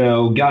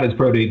 1-0, got his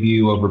pro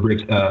debut over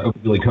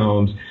Billy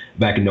Combs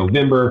back in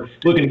November.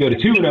 Looking to go to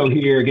 2-0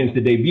 here against the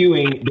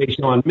debuting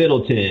Deshaun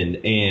Middleton.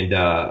 And,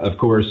 of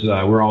course,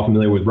 we're all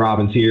familiar with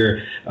Robbins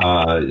here.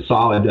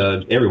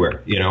 Solid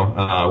everywhere,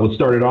 Let's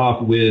start it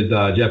off with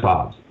Jeff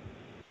Hobbs.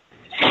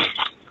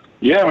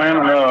 Yeah,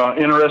 man.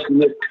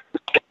 Interesting.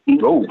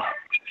 Oh,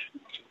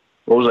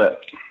 what was that?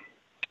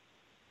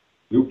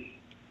 Oop,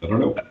 I don't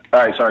know. All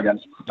right, sorry, guys.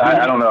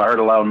 I don't know. I heard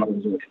a loud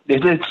noise.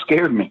 It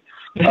scared me.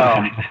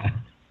 Yeah,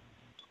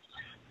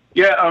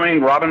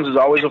 Robbins is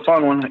always a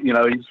fun one.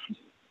 He's,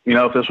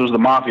 if this was the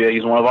Mafia,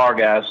 he's one of our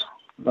guys,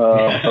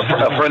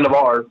 a friend of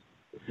ours.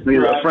 He's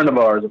a friend of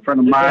ours, a friend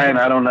of mine.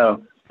 I don't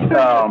know.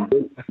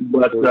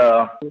 But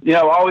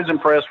always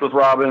impressed with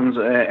Robbins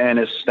and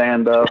his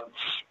stand-up.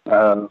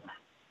 I'm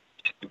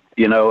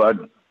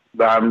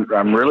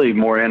really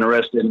more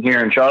interested in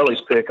hearing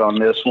Charlie's pick on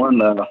this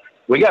one.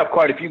 We got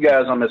quite a few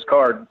guys on this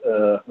card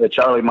that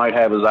Charlie might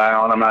have his eye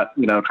on. I'm not,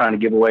 trying to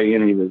give away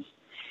any of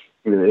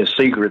his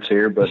secrets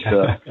here, but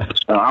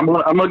I'm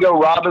gonna go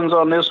Robbins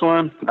on this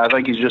one. I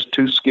think he's just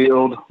too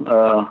skilled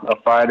a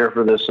fighter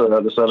for this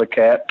other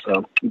cat.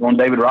 So I'm going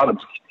David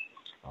Robbins.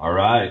 All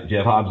right,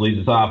 Jeff Hobbs leads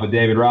us off with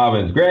David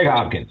Robbins. Greg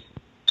Hopkins.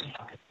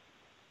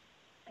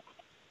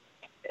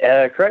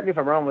 Correct me if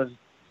I'm wrong.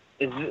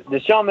 Is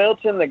Deshaun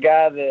Middleton the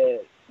guy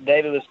that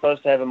David was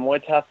supposed to have a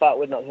Muay Thai fight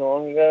with not too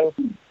long ago.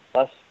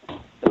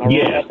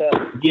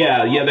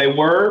 Yeah, they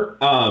were.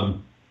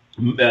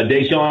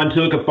 Deshaun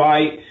took a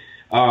fight,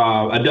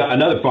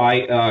 another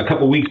fight a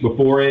couple weeks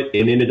before it,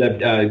 and ended up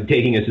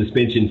taking a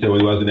suspension, so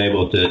he wasn't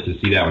able to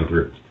see that one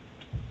through.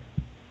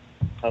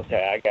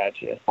 Okay, I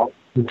got you.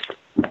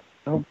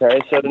 Okay,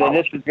 so then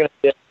this is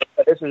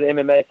an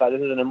MMA fight.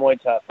 This is a Muay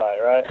Thai fight,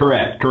 right?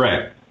 Correct.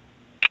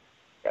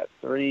 Got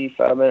 3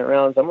 5-minute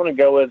rounds. I'm going to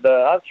go with.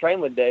 I've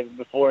trained with David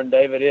before, and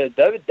David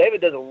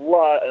does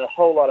a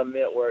whole lot of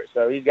mitt work,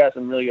 so he's got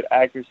some really good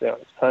accuracy on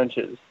his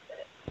punches,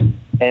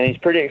 and he's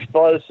pretty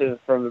explosive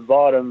from the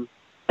bottom,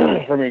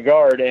 from your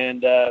guard.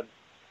 And I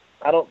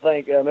don't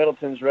think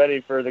Middleton's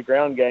ready for the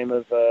ground game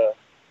of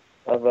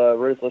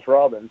Ruthless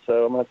Robin,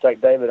 so I'm going to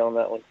take David on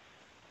that one.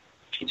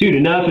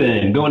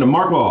 2-0, going to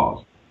Mark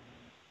Walls.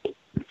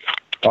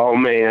 Oh,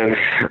 man.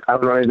 I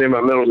don't know anything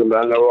about Middleton, but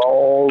I know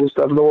all the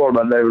stuff in the world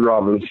about David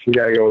Robbins. You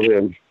got to go with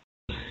him.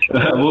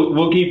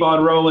 We'll keep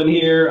on rolling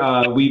here.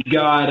 We've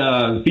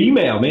got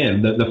female,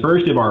 man, the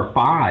first of our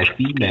 5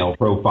 female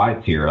pro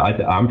fights here.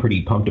 I'm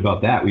pretty pumped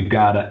about that. We've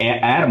got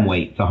atom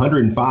weights,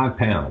 105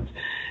 pounds.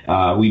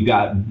 We've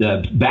got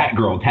the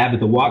Batgirl,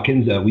 Tabitha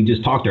Watkins. We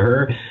just talked to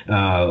her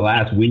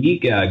last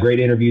week. Great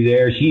interview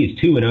there. She is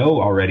 2-0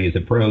 already as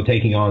a pro,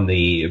 taking on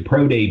the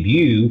pro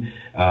debut,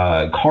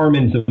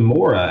 Carmen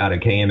Zamora out of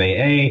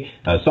KMAA.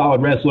 A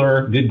solid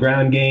wrestler, good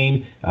ground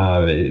game,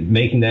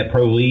 making that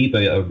pro leap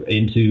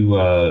into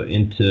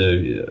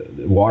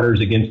waters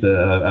against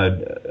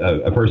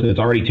a person that's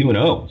already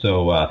 2-0.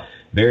 So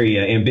very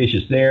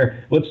ambitious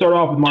there. Let's start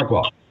off with Mark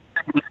Law.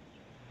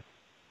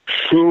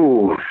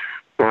 Ooh.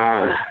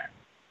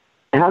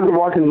 How did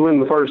Watkins win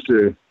the first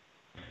 2?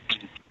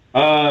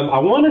 I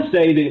want to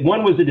say that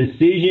one was a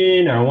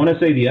decision, or I want to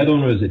say the other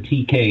one was a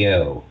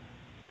TKO.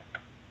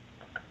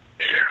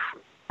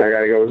 I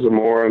got to go with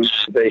Zamora.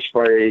 They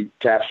sprayed,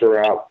 taps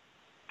her out,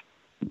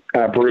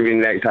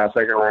 proving necktie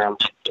second round.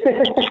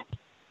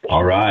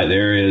 All right,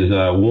 there is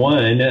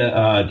one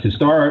to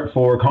start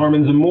for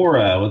Carmen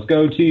Zamora. Let's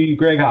go to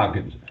Greg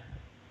Hopkins.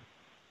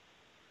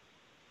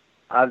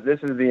 This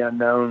is the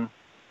unknown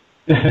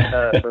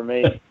for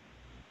me.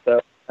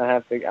 So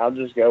I'll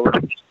just go with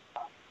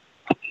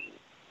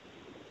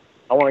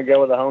I want to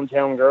go with a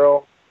hometown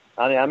girl.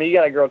 I mean, you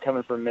got a girl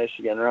coming from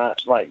Michigan, right?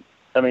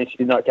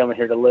 She's not coming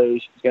here to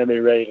lose. She's going to be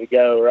ready to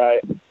go,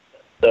 right?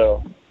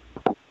 So,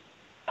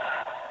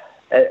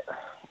 like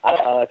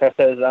I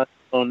said,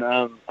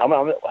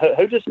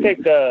 who just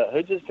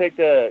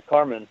picked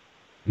Carmen?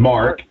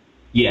 Mark.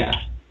 Yeah.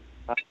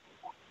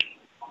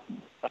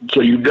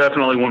 So you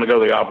definitely want to go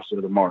the opposite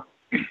of the Mark.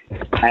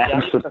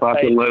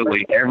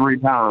 Absolutely, every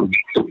time.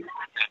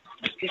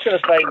 He's going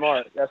to fade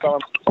Mark. That's all.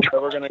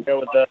 So we're going to go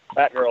with the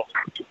Batgirl.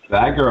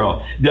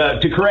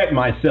 To correct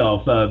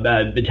myself,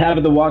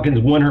 Tabitha Watkins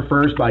won her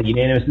first by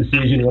unanimous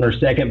decision, won her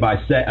second by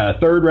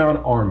third round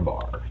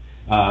armbar.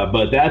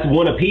 But that's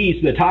one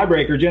apiece. The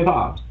tiebreaker, Jeff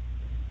Hobbs.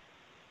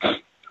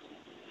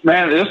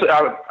 Man,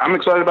 I'm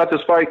excited about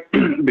this fight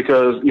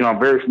because, I'm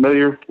very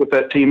familiar with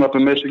that team up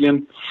in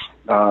Michigan.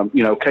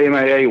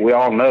 KMAA, we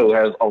all know,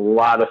 has a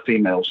lot of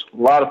females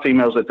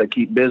that they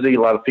keep busy,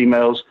 a lot of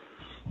females,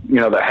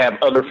 that have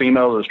other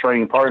females as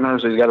training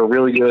partners. He's got a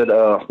really good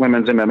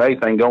women's MMA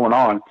thing going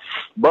on.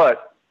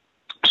 But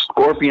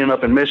Scorpion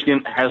up in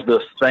Michigan has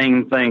the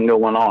same thing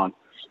going on.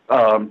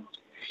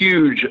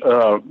 Huge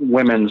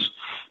women's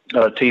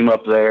team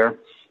up there.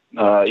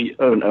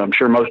 I'm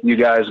sure most of you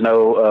guys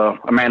know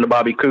Amanda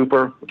Bobby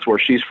Cooper. That's where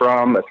she's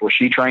from. That's where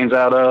she trains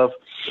out of.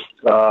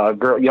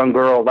 Young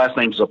girl, last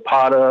name's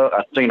Zapata.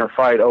 I've seen her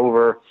fight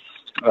over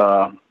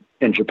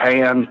in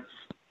Japan.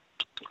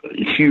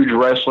 Huge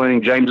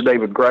wrestling. James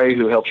David Gray,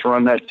 who helps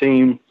run that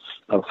team,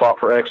 fought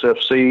for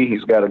XFC.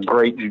 He's got a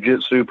great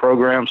jiu-jitsu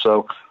program.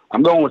 So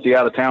I'm going with the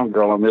out-of-town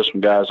girl on this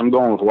one, guys. I'm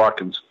going with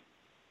Watkins.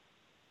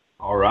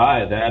 All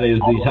right, that is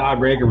the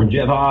tiebreaker from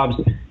Jeff Hobbs.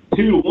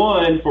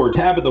 2-1 for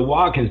Tabitha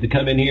Watkins to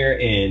come in here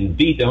and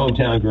beat the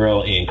hometown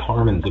girl in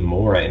Carmen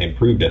Zamora and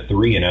improve to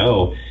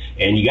 3-0.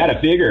 And you got to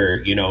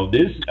figure,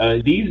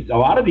 a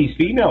lot of these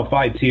female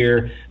fights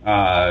here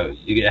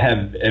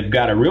have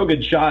got a real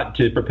good shot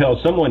to propel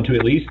someone to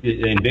at least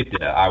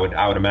Invicta. I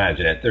would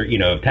imagine.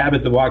 If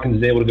Tabitha Watkins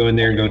is able to go in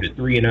there and go to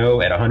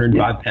 3-0 at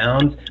 105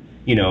 pounds,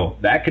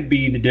 that could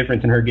be the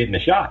difference in her getting a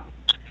shot.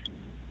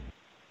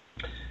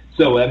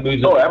 So that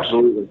moves.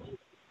 Absolutely.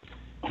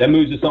 That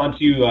moves us on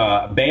to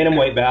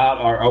bantamweight bout,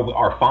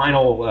 our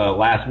final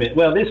last minute.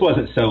 Well, this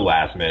wasn't so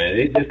last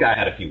minute. This guy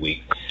had a few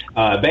weeks.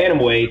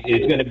 Bantamweight,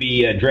 it's going to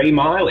be Dre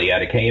Miley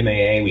out of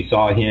KMAA. We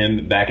saw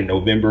him back in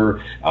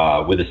November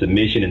with a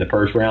submission in the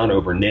first round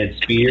over Ned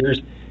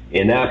Spears.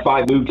 And that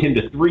fight moved him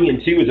to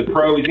 3-2 as a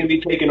pro. He's going to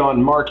be taking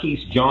on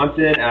Marquise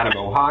Johnson out of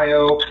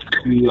Ohio,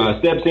 who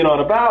steps in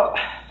on about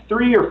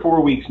 3 or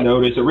 4 weeks'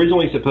 notice.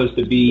 Originally supposed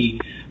to be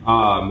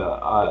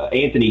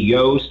Anthony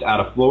Yost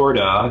out of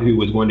Florida, who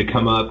was going to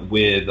come up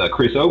with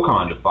Chris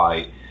Ocon to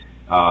fight.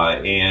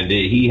 And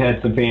he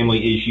had some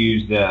family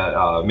issues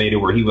that made it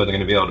where he wasn't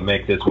going to be able to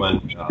make this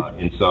one.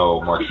 And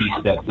so Marquise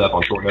steps up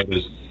on short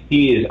notice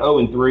He is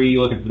 0-3,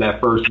 looking for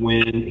that first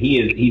win.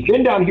 He's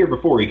been down here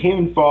before. He came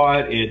and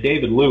fought at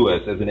David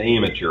Lewis as an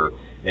amateur.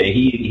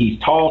 He's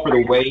tall for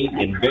the weight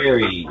and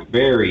very,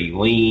 very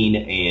lean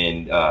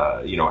and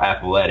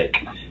athletic.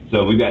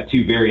 So we've got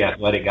two very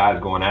athletic guys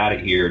going at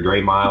it here,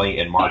 Dre Miley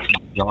and Mark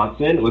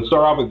Johnson. Let's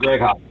start off with Greg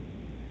Hopkins.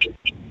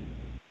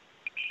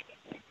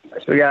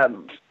 So we got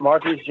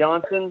Marcus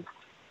Johnson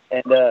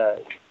and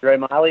Dre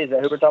Miley. Is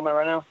that who we're talking about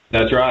right now?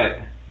 That's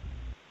right.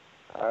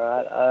 All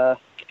right.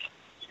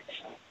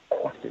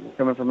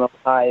 Coming from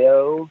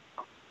Ohio.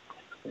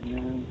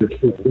 And then,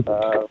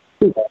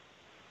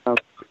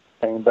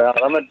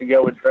 I'm going to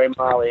go with Dre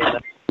Miley.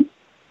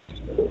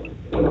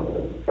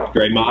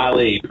 Dre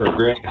Miley for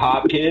Greg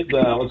Hopkins.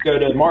 Let's go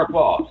to Mark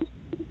Voss.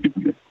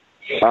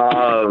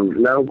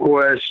 No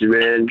question,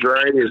 man.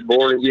 Dre is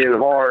born again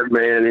hard,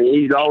 man, and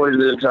he's always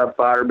been a tough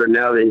fighter. But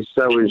now that he's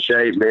so in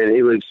shape, man,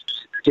 he looks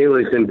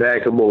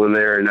impeccable in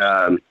there.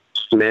 And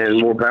man,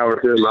 more power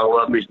to him. I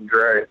love me some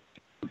Dre.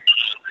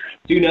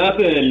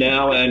 2-0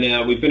 now,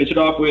 and we finish it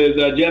off with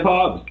Jeff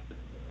Hobbs.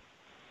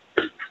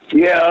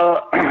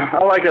 Yeah,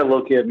 I like that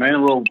little kid, man. A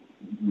little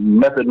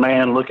method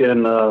man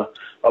looking. I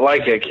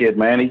like that kid,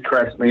 man. He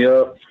cracks me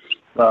up.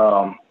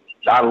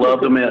 I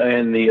loved him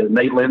in the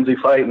Nate Lindsay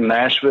fight in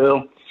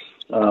Nashville.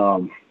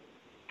 I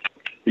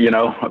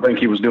think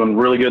he was doing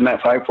really good in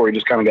that fight before he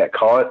just kind of got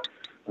caught.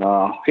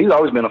 He's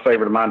always been a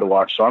favorite of mine to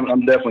watch, so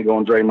I'm definitely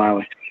going Dre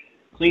Miley.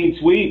 Clean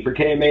sweep for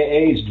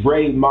KMAA's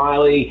Dre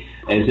Miley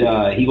as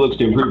he looks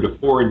to improve to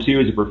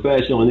 4-2 as a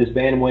professional in this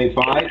bantamweight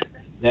fight.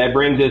 That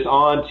brings us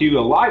on to a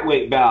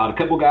lightweight bout. A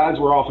couple guys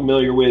we're all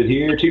familiar with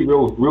here. Two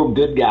real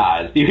good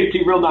guys. Two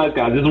real nice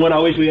guys. This is one I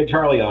wish we had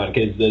Charlie on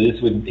because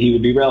he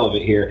would be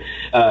relevant here.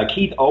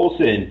 Keith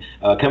Olson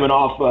coming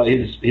off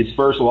his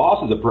first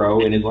loss as a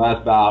pro in his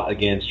last bout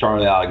against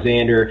Charlie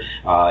Alexander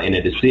in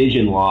a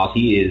decision loss.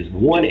 He is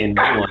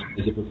 1-1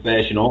 as a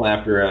professional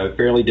after a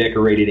fairly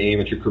decorated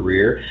amateur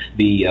career.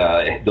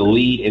 The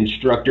lead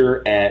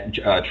instructor at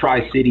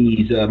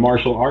Tri-Cities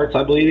Martial Arts,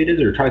 I believe it is,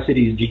 or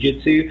Tri-Cities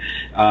Jiu-Jitsu.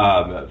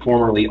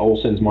 Formerly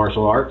Olson's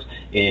Martial Arts,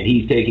 and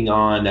he's taking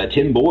on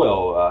Tim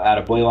Boyle out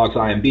of Blaylock's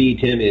IMB.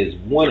 Tim is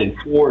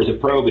 1-4 as a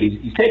pro, but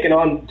he's taking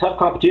on tough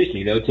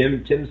competition.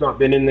 Tim's not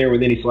been in there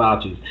with any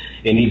slouches,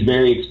 and he's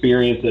very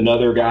experienced.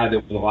 Another guy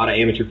that with a lot of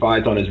amateur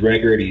fights on his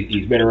record.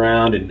 He's been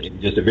around,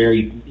 and just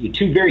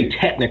two very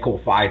technical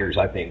fighters,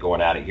 I think,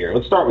 going at it here.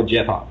 Let's start with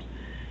Jeff Hobbs.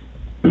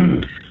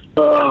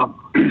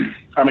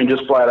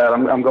 Just flat out,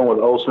 I'm going with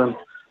Olson.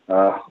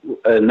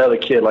 Another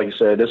kid, like you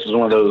said, this is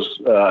one of those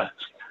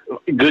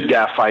good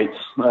guy fights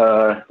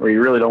where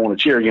you really don't want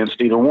to cheer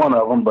against either one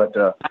of them. But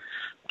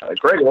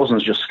Greg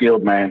Olson's just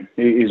skilled, man.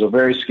 He's a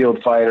very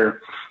skilled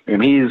fighter,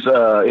 and his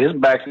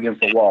back's against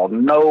the wall.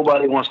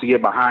 Nobody wants to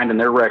get behind in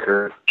their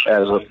record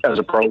as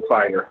a pro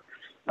fighter.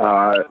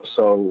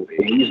 So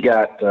he's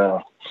got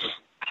a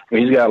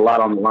lot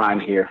on the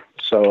line here.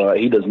 So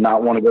he does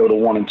not want to go to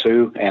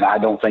 1-2, and I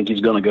don't think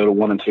he's going to go to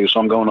 1-2. So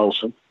I'm going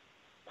Olson.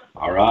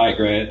 All right,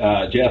 great.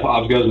 Jeff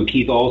Hobbs goes with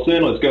Keith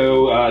Olson. Let's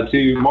go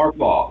to Mark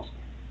Voss.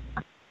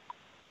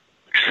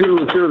 Two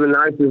of the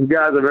nicest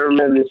guys I've ever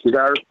met in this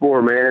entire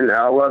sport, man.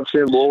 I love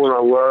Tim Boyle and I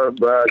love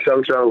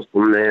Coach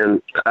Olson,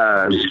 man.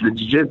 The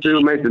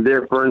jiu-jitsu makes a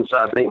difference.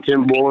 I think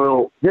Tim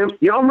Boyle.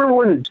 Y'all remember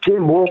when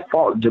Tim Boyle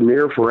fought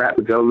Damir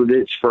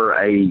Farapakovic for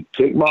a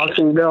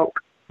kickboxing belt?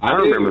 I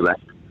remember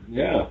that.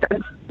 Yeah.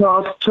 That's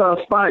a tough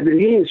fight, but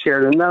he ain't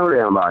scared to know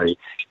anybody.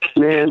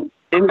 Man,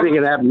 anything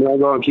can happen. I'll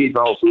go and Keith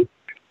Olson.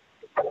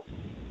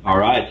 All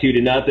right,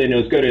 2-0.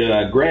 Let's go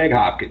to Greg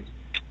Hopkins.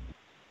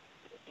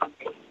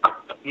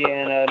 Yeah,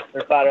 and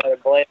another fighter out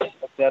of Blair,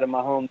 out of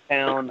my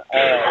hometown.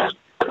 My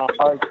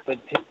heart's with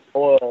Tim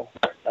Boyle,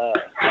 but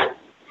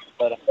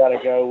I got to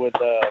go with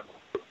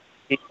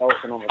Keith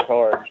Olson on the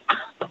card.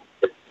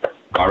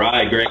 All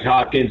right, Greg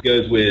Hopkins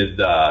goes with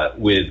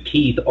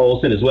Keith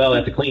Olson as well.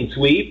 That's a clean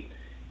sweep.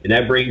 And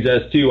that brings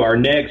us to our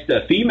next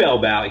female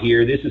bout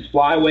here. This is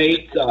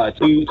flyweight.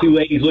 Two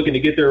ladies looking to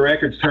get their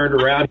records turned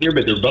around here,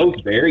 but they're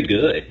both very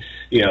good.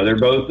 They're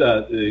both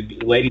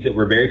ladies that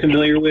we're very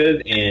familiar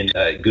with and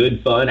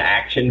good, fun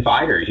action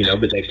fighters,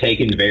 but they've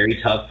taken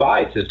very tough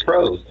fights as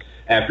pros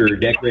after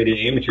decorated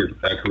amateur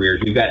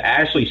careers. We've got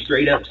Ashley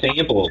Straight Up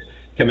Samples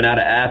coming out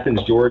of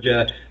Athens,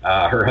 Georgia.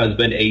 Her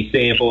husband, Ace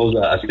Samples,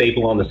 a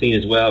staple on the scene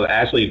as well.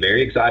 Ashley,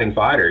 very exciting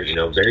fighter,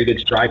 very good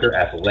striker,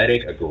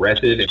 athletic,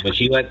 aggressive, and when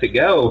she lets it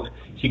go,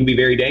 she can be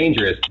very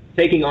dangerous.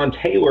 Taking on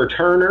Taylor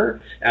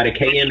Turner out of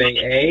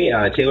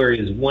KMAA. Taylor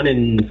is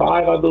 1-5,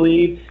 I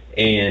believe.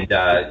 And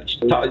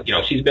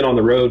she's been on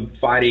the road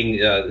fighting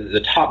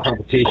the top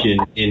competition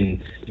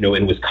in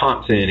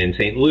Wisconsin and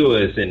St.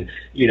 Louis, and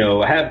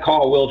have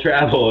call will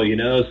travel.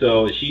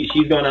 So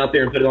she's gone out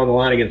there and put it on the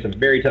line against some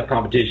very tough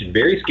competition.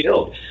 Very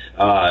skilled.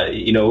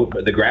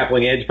 The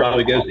grappling edge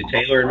probably goes to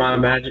Taylor in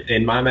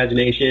my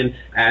imagination.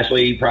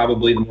 Ashley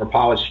probably the more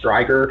polished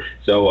striker.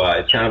 So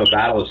it's kind of a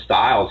battle of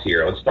styles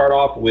here. Let's start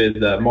off with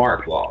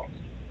Mark Law.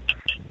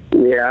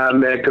 Yeah,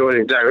 I'm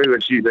echoing exactly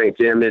what you think,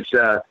 Tim. It's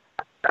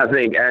I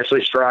think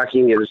Ashley's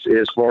striking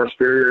is far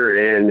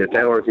superior, and if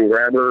Taylor can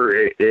grab her,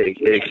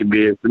 it could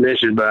be a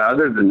submission. But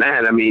other than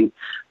that, I mean,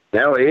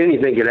 hell,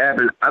 anything could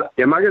happen.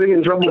 Am I going to get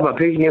in trouble by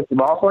picking up the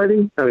boss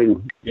lady? I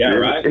mean, yeah,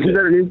 right.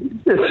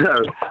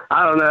 So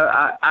I don't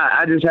know.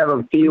 I just have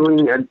a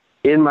feeling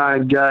in my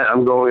gut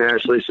I'm going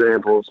Ashley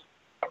Samples.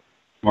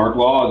 Mark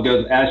Laws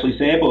goes Ashley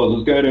Samples.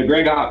 Let's go to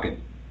Greg Hopkins.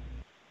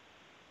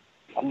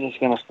 I'm just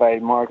going to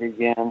fade Mark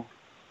again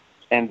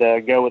and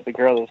go with the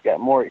girl that's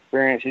got more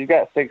experience. She's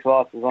got 6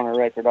 losses on her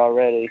record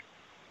already,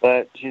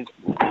 but she's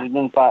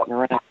been fighting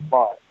around a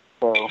lot.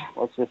 So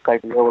let's just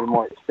take the girl with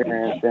more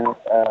experience. And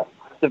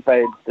just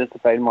a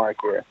fade Mark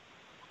here.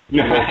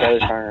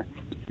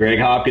 Greg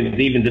Hopkins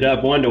evens it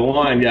up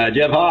 1-1.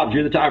 Jeff Hobbs,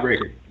 you're the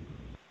tiebreaker.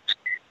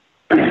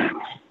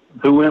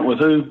 Who went with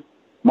who?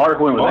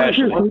 Mark went with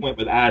Ashley. Mark went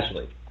with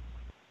Ashley.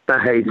 I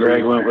hate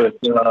Greg went with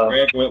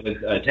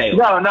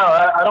Taylor. No,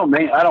 I don't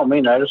mean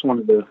that. I just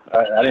wanted to.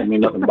 I didn't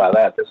mean nothing by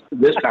that.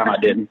 This time I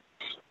didn't.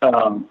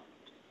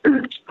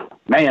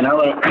 Man,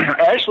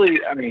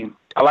 Ashley. I mean,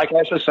 I like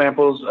Ashley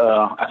Samples.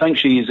 I think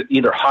she's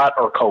either hot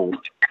or cold.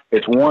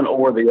 It's one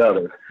or the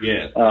other.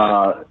 Yeah.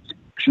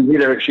 She's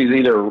either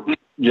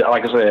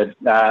like I said.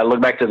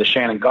 Look back to the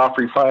Shannon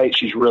Godfrey fight.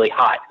 She's really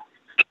hot.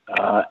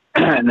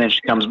 And then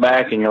she comes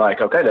back, and you're like,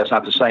 okay, that's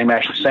not the same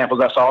Ashley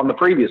Samples I saw in the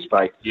previous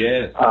fight.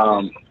 Yeah.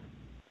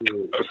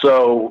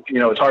 So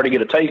it's hard to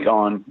get a take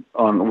on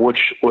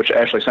which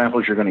Ashley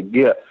Samples you're going to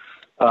get.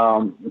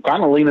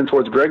 Kind of leaning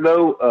towards Greg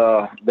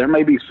though. There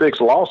may be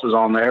 6 losses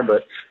on there,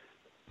 but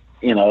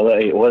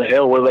what the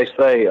hell? What do they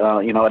say?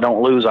 I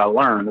don't lose, I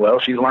learn. Well,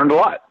 she's learned a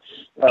lot.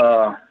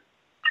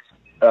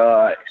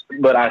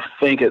 But I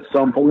think at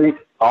some point,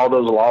 all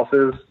those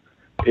losses.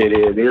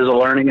 It is a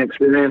learning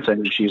experience,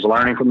 and she's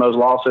learning from those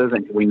losses,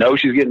 and we know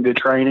she's getting good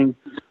training,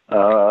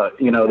 there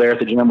at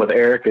the gym with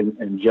Eric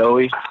and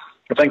Joey.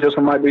 I think this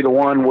one might be the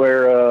one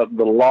where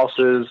the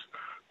losses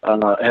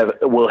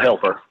will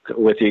help her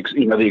with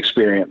the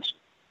experience.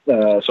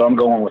 So I'm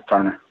going with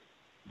Turner.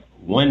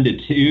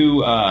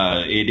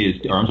 1-2. It is,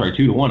 or I'm sorry,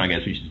 2-1. I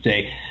guess we should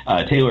say.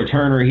 Taylor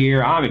Turner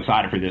here. I'm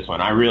excited for this one.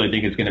 I really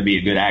think it's going to be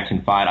a good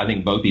action fight. I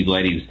think both these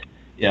ladies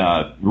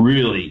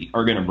really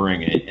are going to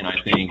bring it, and I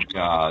think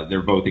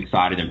they're both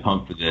excited and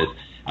pumped for this.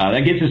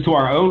 That gets us to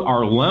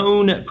our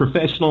lone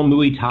professional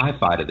Muay Thai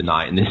fight of the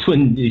night, and this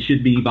one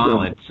should be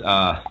violent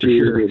for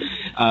sure.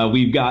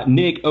 We've got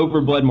Nick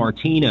Overblood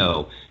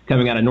Martino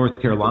coming out of North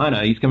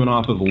Carolina. He's coming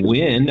off of a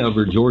win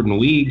over Jordan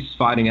Weeks,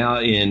 fighting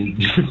out in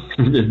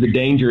the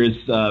dangerous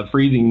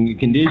freezing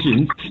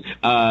conditions.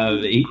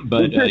 He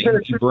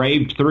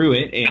braved through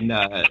it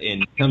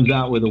and comes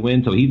out with a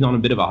win. So he's on a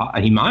bit of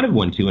he might have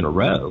won 2 in a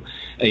row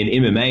in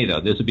MMA though.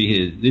 This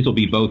will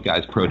be both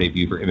guys' pro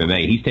debut for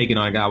MMA. He's taking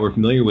on a guy we're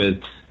familiar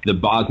with, the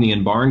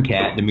Bosnian barn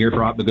cat, Damir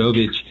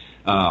Farabgovic.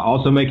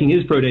 Also making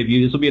his pro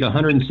debut. This will be at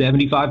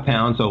 175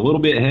 pounds, so a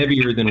little bit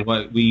heavier than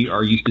what we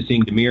are used to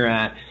seeing Damir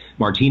at.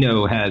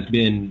 Martino has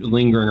been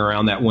lingering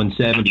around that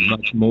 170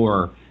 much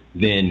more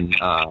than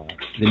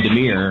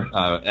Damir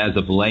as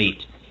of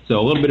late. So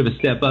a little bit of a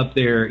step up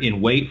there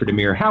in weight for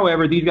Damir.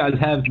 However, these guys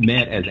have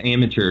met as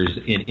amateurs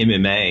in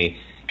MMA.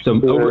 So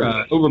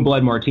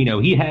Overblood Martino,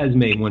 he has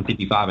made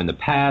 155 in the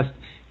past.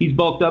 He's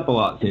bulked up a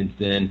lot since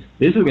then.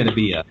 This is going to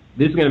be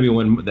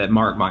one that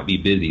Mark might be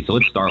busy. So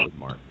let's start with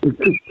Mark.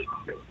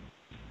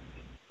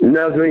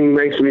 Nothing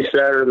makes me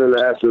sadder than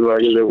to ask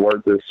somebody to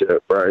work this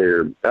shit right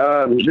here.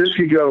 This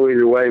could go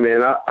either way,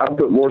 man. I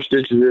put more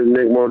stitches in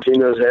Nick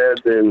Martino's head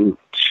than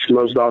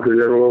most doctors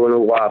ever will in a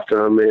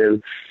lifetime,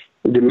 man.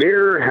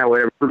 Damir,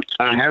 however,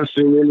 I have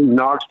seen him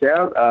knocked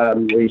out.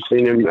 We've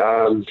seen him who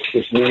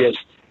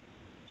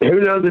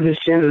knows if his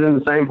chin is in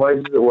the same place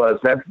as it was?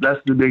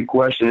 That's the big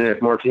question. And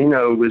if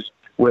Martino was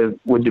with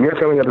Damir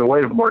coming up in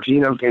weight, if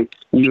Martino can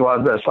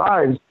utilize that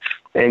size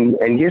and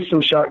get some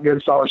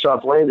good solid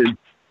shots landed,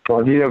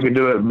 Martino could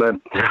do it. But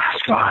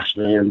gosh,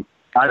 man,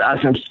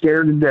 I'm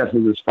scared to death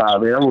of this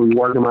fight, man. I'm gonna be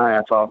working my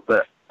ass off,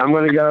 but I'm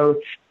gonna go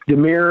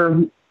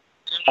Damir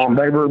on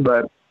paper,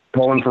 but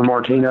pulling for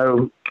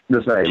Martino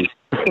the same.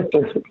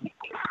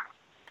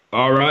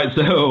 All right,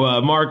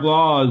 so Mark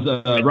Laws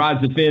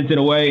rides the fence in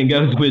a way and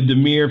goes with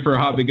Damir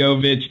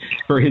Farabgovic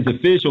for his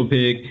official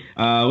pick.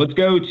 Let's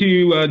go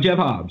to Jeff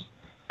Hobbs.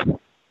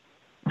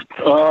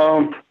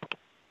 I'm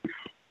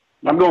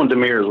going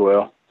Damir as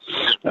well.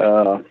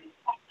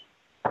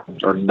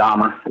 Or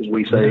Dahmer, as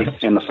we say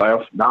in the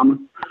South. Dahmer.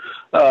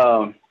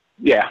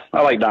 Yeah,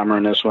 I like Dahmer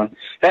in this one.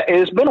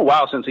 It's been a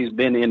while since he's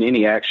been in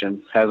any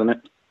action, hasn't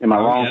it? Am I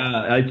wrong?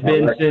 Yeah, it's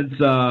been since,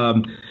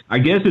 I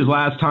guess his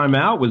last time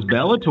out was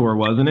Bellator,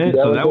 wasn't it?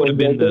 So that would have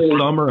been the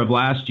summer of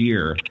last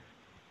year.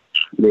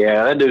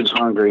 Yeah, that dude's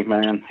hungry,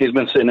 man. He's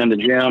been sitting in the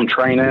gym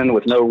training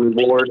with no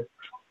reward.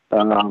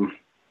 I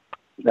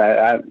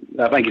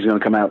think he's going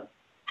to come out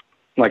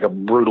like a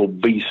brutal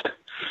beast.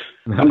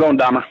 I'm going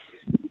Dahmer.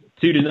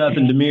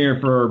 2-0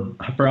 Damir for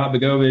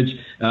Farabgovic.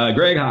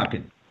 Greg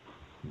Hopkins.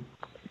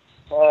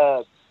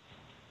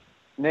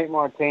 Nick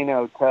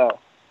Martino, tough.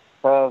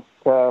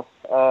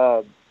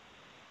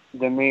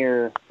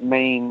 Damir,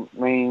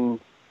 mean,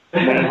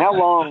 I mean, how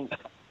long?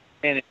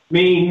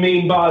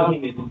 Mean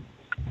Bosnian.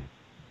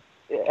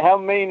 How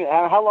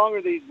long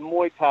are these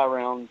Muay Thai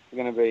rounds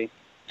going to be?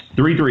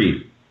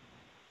 3-3.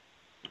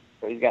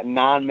 So he's got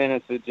 9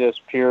 minutes of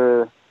just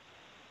pure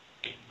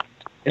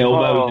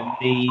elbows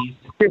and knees.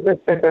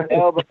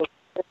 Elbows.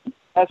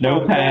 That's no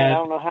what I'm saying. pad. I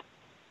don't know how to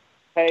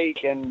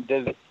take. And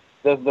does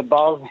the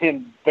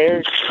Bosnian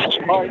Bear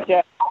hard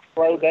cat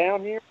slow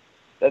down here?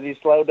 Does he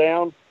slow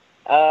down?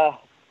 I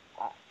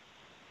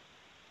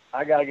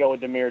got to go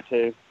with Demir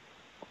too.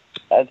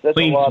 That's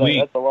Clean a lot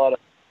sweep. of. That's a lot of.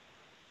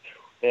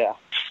 Yeah.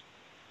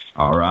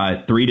 All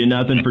right,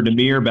 3-0 for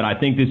Demir, but I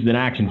think this is an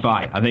action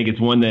fight. I think it's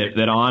one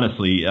that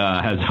honestly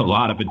has a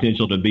lot of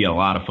potential to be a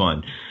lot of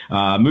fun.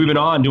 Moving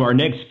on to our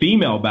next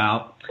female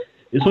bout.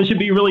 This one should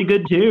be really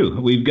good too.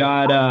 We've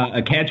got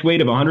a catch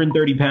weight of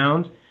 130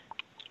 pounds,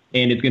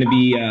 and it's going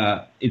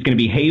to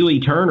be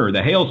Haley Turner,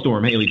 the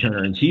Hailstorm Haley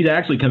Turner, and she's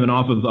actually coming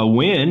off of a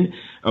win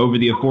over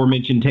the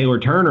aforementioned Taylor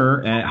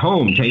Turner at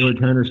home. Taylor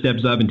Turner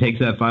steps up and takes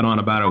that fight on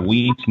about a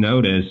week's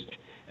notice.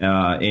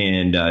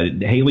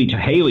 And Haley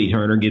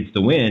Turner gets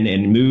the win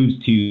and moves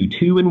to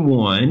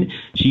 2-1.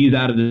 She's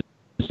out of the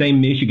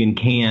same Michigan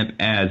camp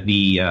as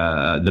the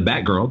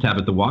Batgirl,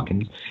 Tabitha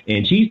Watkins,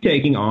 and she's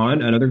taking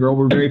on another girl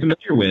we're very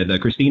familiar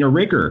with, Christina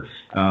Ricker.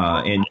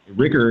 And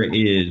Ricker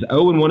is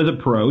 0-1 as a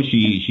pro.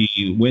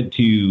 She went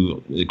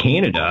to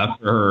Canada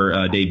for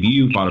her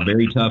debut, fought a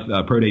very tough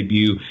pro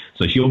debut,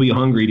 so she'll be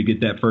hungry to get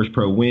that first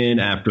pro win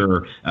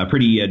after a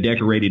pretty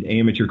decorated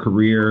amateur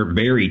career.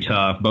 Very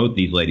tough. Both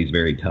these ladies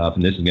very tough,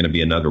 and this is going to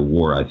be another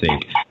war, I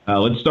think.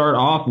 Let's start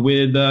off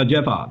with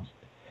Jeff Hobbs.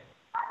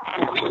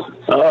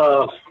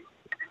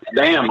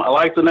 Damn, I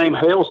like the name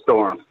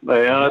Hailstorm.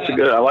 Yeah, that's a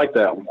good. I like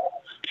that one.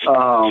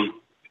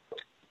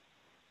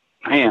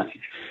 Man,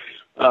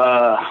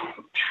 I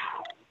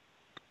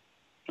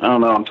don't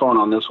know. I'm torn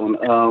on this one.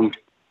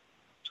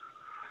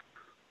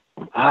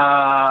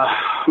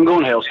 I'm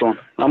going Hailstorm.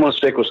 I'm going to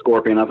stick with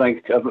Scorpion. I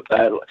think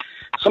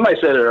somebody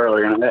said it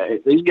earlier.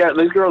 These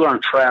girls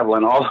aren't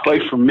traveling all the way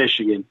from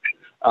Michigan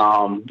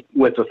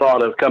with the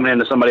thought of coming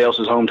into somebody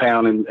else's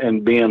hometown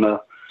and being a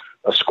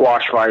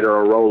squash fight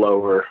or a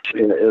rollover.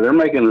 They're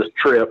making this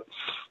trip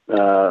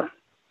to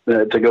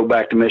go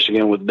back to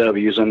Michigan with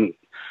W's, and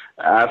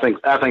I think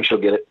she'll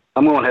get it.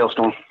 I'm going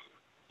Hailstorm.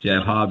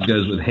 Jeff Hobbs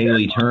goes with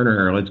Haley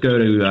Turner. Let's go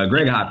to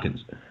Greg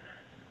Hopkins.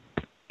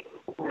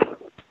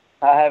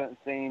 I haven't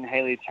seen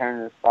Haley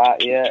Turner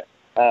fight yet.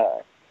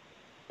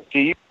 Do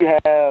you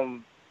have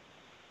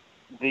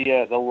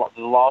the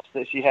loss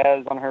that she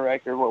has on her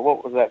record?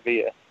 What was that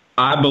via?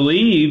 I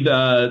believe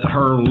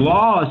her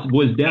loss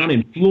was down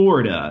in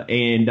Florida,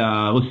 and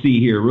let's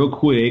see here real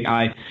quick.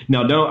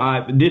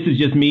 This is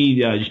just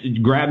me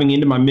grabbing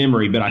into my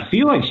memory, but I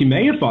feel like she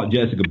may have fought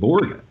Jessica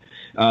Borga,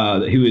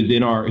 who is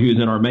in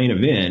our main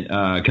event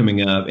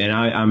coming up, and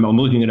I'm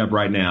looking it up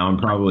right now. I'm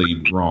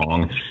probably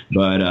wrong,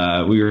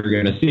 but we are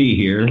going to see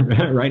here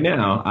right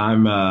now.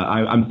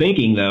 I'm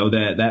thinking though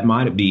that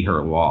might be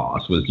her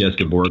loss was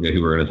Jessica Borga,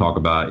 who we're going to talk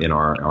about in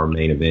our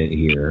main event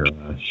here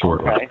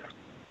shortly. Okay.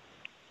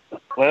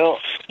 Well,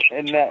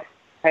 in that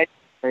case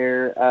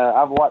there,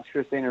 I've watched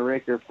Christina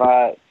Ricker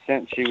fight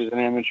since she was an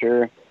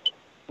amateur,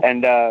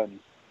 and I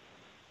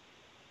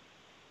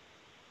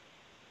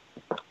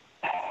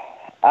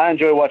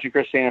enjoy watching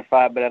Christina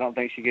fight, but I don't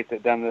think she gets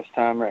it done this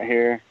time right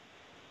here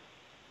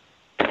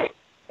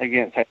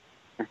against Haley.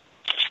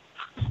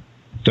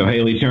 So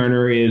Haley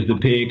Turner is the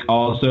pick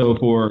also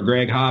for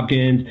Greg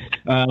Hopkins.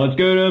 Let's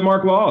go to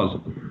Mark Laws.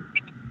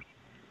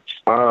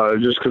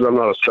 Just because I'm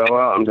not a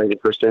sellout, I'm taking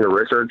Christina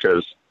Ricker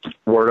because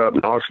word up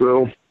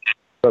Knoxville.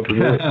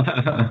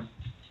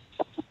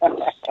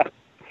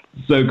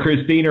 So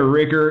Christina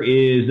Ricker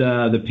is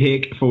the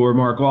pick for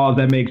Mark Laws.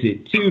 That makes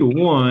it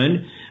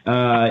 2-1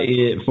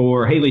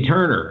 for Haley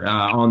Turner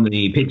on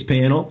the picks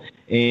panel.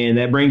 And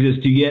that brings us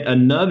to yet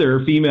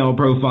another female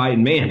pro fight.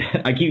 And man,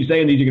 I keep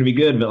saying these are going to be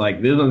good, but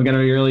like this one's going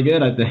to be really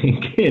good, I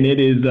think. And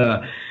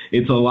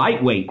it's a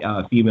lightweight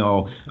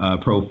female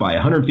pro fight,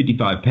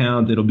 155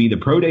 pounds. It'll be the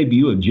pro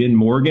debut of Jen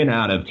Morgan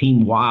out of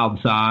Team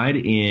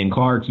Wildside in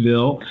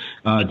Clarksville,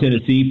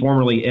 Tennessee,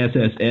 formerly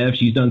SSF.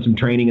 She's done some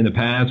training in the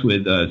past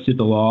with Sith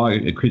the Law,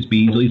 Chris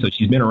Beasley, so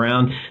she's been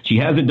around. She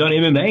hasn't done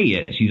MMA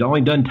yet. She's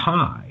only done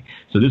Thai.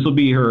 So this will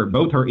be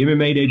both her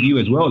MMA debut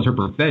as well as her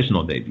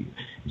professional debut.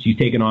 She's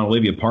taken on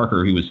Olivia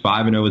Parker, who was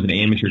 5-0 as an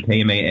amateur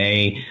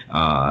KMAA.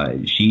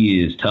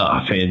 She is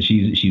tough, and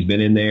she's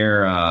been in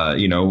there.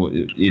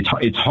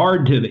 It's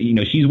hard to,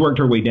 she's worked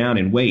her way down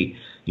in weight.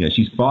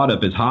 She's fought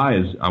up as high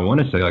as, I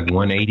want to say, like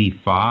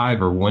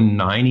 185 or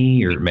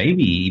 190 or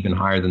maybe even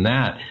higher than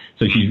that.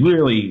 So she's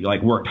really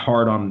worked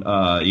hard on,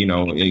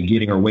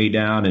 getting her weight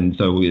down. And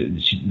so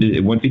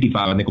 155,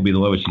 I think, will be the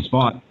lowest she's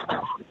fought.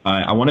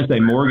 I want to say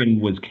Morgan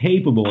was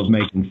capable of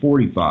making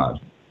 45.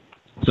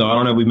 So I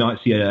don't know if we might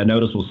see a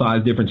noticeable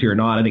size difference here or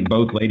not. I think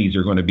both ladies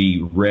are going to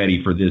be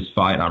ready for this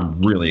fight.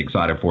 I'm really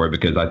excited for it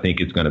because I think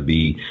it's going to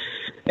be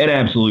an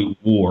absolute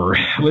war.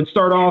 Let's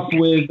start off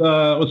with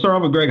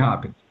Greg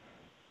Hopkins.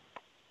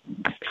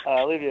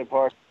 Olivia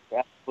Parker,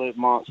 absolute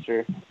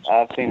monster.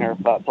 I've seen her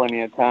fight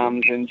plenty of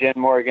times, and Jen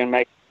Morgan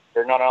makes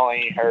her not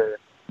only her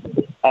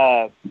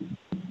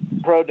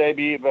pro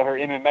debut, but her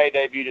MMA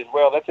debut as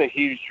well. That's a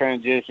huge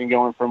transition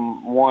going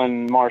from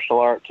one martial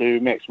art to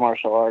mixed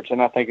martial arts,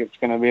 and I think it's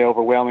going to be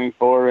overwhelming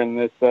for her in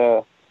this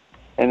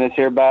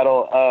here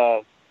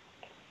battle.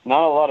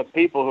 Not a lot of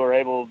people who are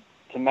able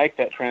to make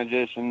that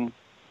transition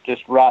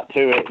just right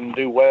to it and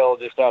do well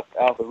just off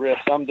the rip.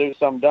 Some do,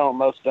 some don't,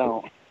 most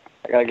don't.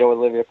 I got to go with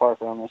Olivia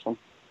Parker on this one.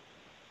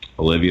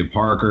 Olivia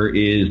Parker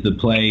is the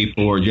play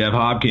for Jeff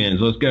Hopkins.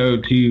 Let's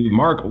go to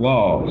Mark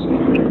Laws.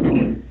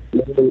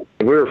 If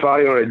we were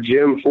fighting on a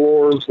gym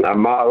floor, I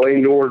might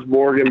lean towards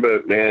Morgan,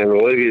 but, man,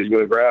 Olivia's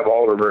going to grab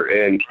hold of her.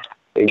 And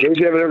in case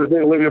you haven't ever seen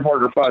Olivia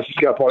Parker fight, she's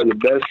got probably the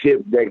best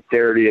hip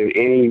dexterity of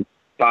any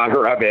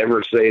fighter I've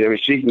ever seen. I mean,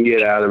 she can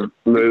get out of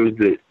moves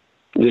that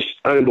just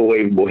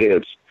unbelievable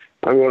hits.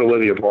 I'm going to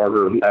Olivia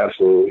Parker,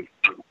 absolutely.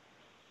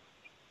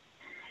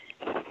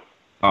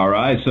 All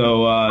right,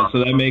 so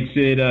that makes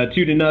it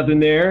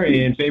 2-0 there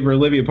in favor of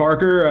Olivia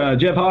Parker.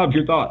 Jeff Hobbs,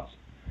 your thoughts?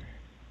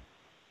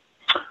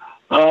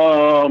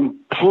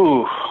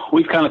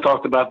 We've kind of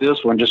talked about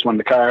this one just when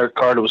the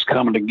card was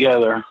coming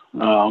together.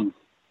 Again,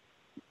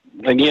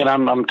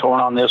 I'm torn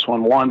on this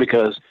one. One,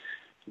 because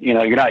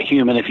you're not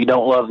human if you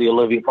don't love the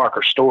Olivia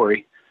Parker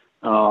story.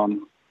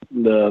 And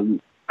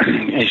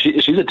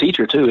she's a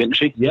teacher too, isn't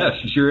she? Yes,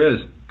 she sure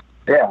is.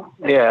 Yeah.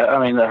 I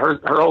mean, her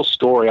whole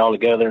story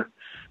altogether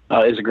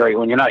is a great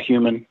one. You're not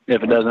human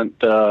if it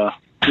doesn't,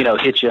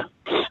 hit you.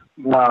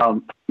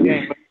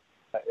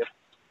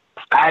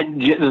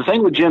 The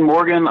thing with Jen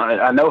Morgan,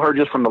 I know her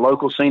just from the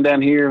local scene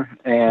down here,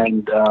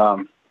 and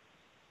her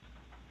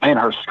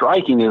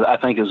striking I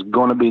think is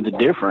going to be the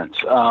difference.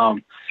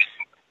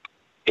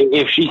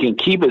 If she can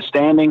keep it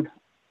standing,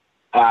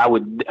 I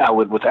would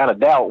without a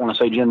doubt want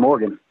to say Jen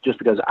Morgan, just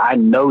because I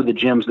know the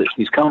gyms that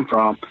she's come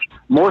from.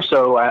 More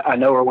so, I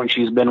know her when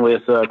she's been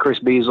with Chris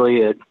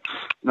Beasley at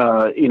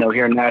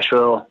here in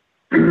Nashville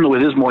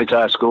with his Muay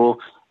Thai school.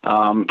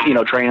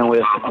 Training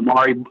with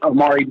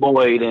Amari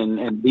Boyd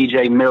and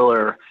DJ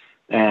Miller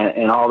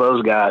and all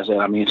those guys. And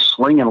I mean,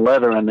 slinging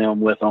leather in them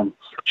with them.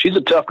 She's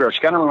a tough girl.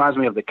 She kind of reminds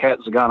me of the Kat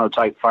Zagano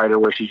type fighter,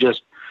 where she's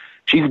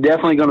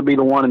definitely going to be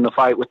the one in the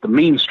fight with the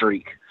mean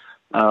streak.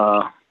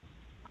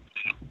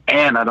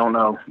 And I don't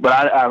know,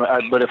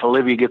 but if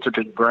Olivia gets her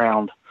to the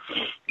ground,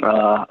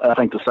 I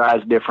think the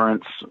size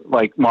difference,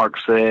 like Mark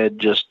said,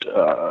 just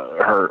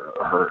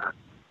her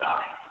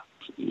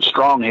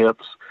strong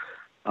hips.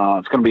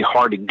 It's going to be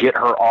hard to get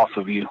her off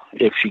of you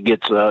if she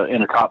gets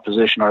in a top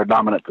position or a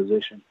dominant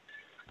position.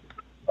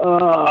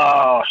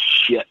 Oh,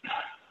 shit.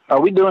 Are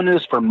we doing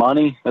this for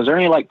money? Is there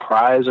any,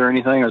 prize or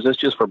anything, or is this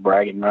just for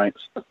bragging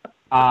rights?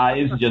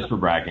 It's just for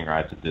bragging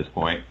rights at this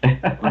point.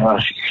 Oh,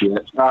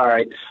 shit. All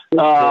right.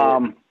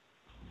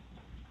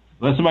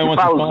 Unless somebody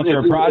wants to sponsor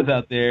a prize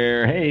out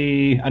there,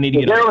 hey, I need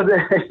to get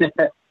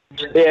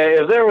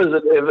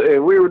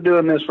if we were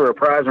doing this for a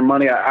prize or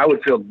money, I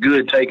would feel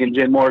good taking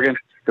Jen Morgan,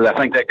 because I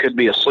think that could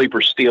be a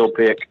sleeper steal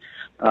pick.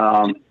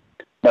 But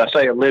I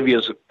say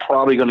Olivia's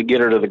probably going to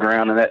get her to the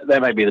ground, and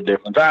that may be the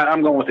difference.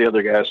 I'm going with the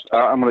other guys.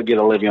 I'm going to get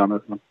Olivia on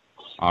this one.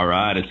 All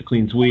right, it's a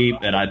clean sweep,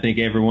 and I think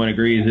everyone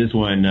agrees this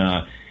one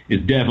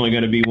is definitely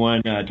going to be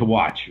one to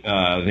watch.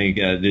 I think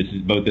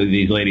both of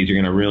these ladies are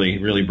going to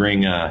really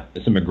bring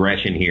some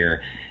aggression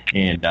here,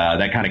 and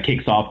that kind of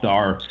kicks off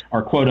our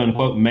quote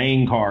unquote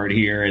main card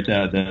here at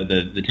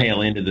the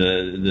tail end of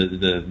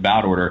the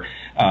bout order.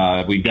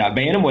 We've got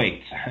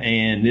bantamweights,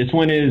 and this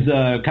one is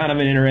kind of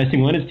an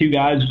interesting one. It's two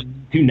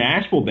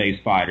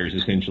Nashville-based fighters,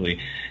 essentially,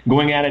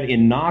 going at it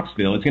in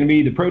Knoxville. It's going to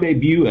be the pro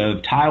debut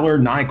of Tyler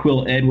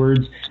Nyquil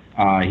Edwards.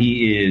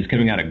 He is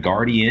coming out of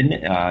Guardian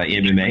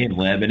MMA in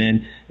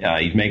Lebanon.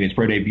 He's making his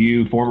pro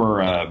debut,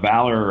 former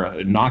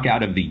Valor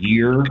Knockout of the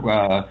Year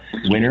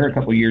winner a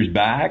couple years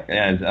back,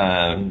 as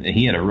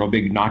he had a real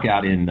big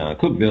knockout in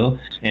Cookeville.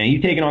 And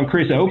he's taking on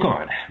Chris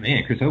Ocon.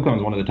 Man, Chris Ocon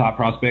is one of the top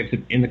prospects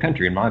in the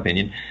country, in my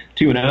opinion.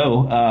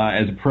 2-0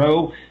 as a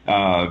pro.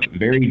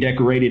 Very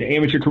decorated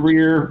amateur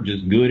career,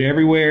 just good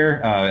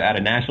everywhere out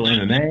of Nashville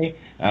MMA.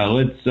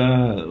 Let's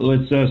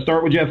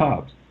start with Jeff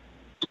Hobbs.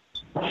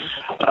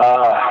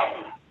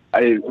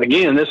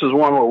 Again, this is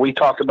one where we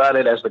talked about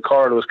it as the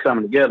card was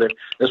coming together.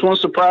 This one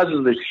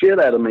surprises the shit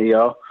out of me,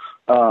 y'all.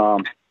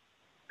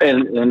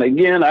 And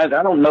again, I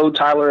don't know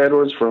Tyler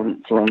Edwards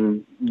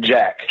from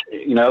Jack,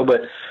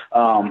 but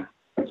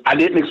I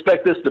didn't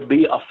expect this to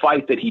be a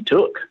fight that he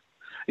took,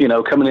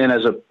 coming in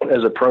as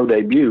a pro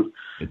debut.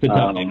 It's a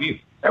tough debut.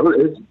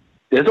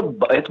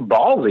 It's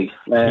ballsy,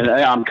 and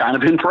I'm kind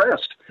of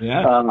impressed.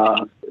 Yeah.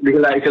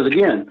 Because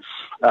again,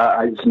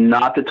 it's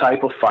not the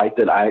type of fight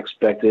that I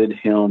expected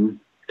him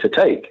to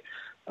take.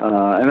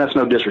 And that's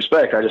no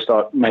disrespect. I just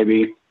thought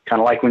maybe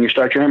kind of like when you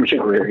start your amateur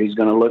career, he's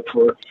going to look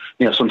for,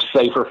 some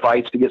safer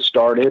fights to get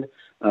started,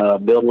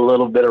 build a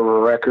little bit of a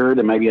record,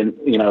 and maybe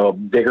a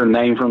bigger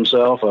name for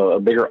himself, a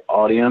bigger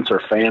audience or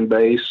fan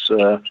base,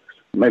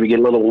 maybe get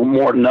a little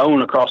more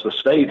known across the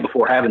state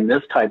before having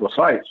this type of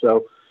fight.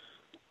 So,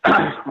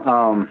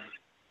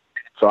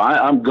 So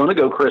I'm going to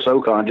go Chris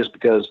Ocon just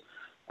because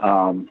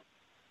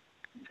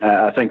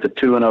I think the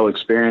 2-0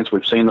 experience.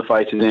 We've seen the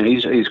fights he's in.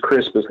 He's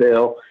crisp as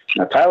hell.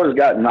 Now Tyler's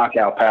got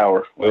knockout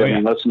power. Oh, yeah. I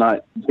mean, let's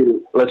not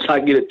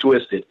get it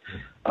twisted.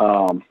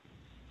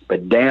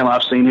 But damn,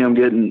 I've seen him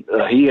getting.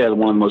 He has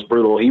one of the most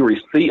brutal. He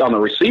on the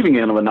receiving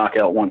end of a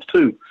knockout once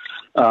too,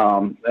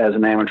 as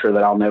an amateur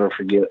that I'll never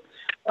forget.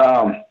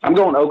 I'm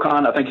going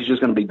Ocon. I think he's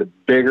just going to be the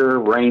bigger,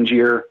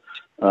 rangier,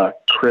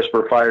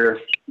 crisper fighter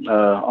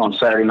on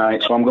Saturday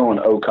night. So I'm going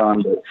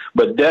Ocon.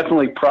 But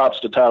definitely props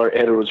to Tyler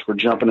Edwards for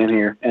jumping in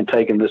here and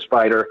taking this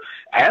fighter,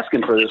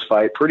 asking for this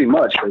fight pretty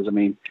much. Because, I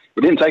mean,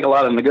 it didn't take a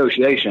lot of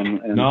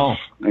negotiation. And, No.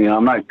 You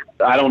know,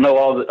 I don't know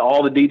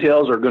all the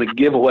details or going to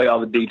give away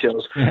all the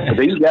details. But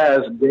these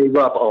guys gave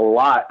up a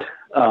lot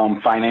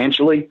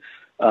financially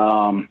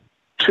to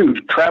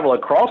travel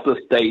across the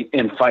state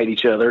and fight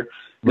each other.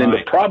 Then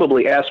to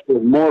probably ask for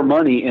more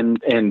money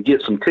and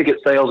get some ticket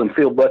sales and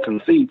fill butts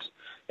and seats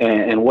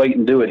and wait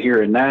and do it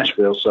here in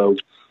Nashville. So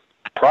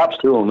props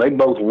to them. They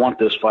both want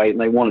this fight and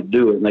they want to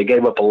do it, and they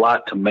gave up a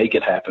lot to make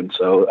it happen.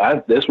 So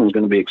this one's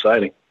going to be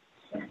exciting.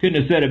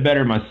 Couldn't have said it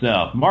better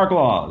myself. Mark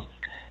Laws.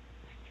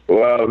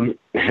 Well,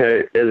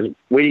 as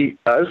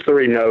us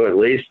three know at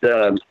least,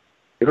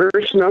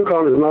 Christian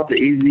Ocon is not the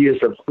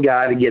easiest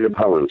guy to get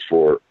opponents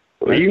for.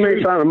 Well, you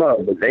may sign him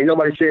up, but ain't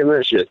nobody seeing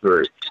that shit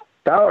through.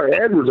 Tyler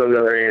Edwards, on the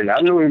other hand,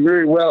 I know him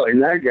very well,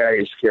 and that guy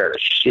is scared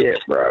of shit,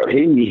 bro.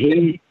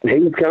 He's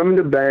coming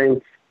to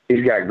bang.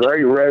 He's got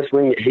great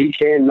wrestling. He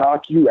can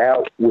knock you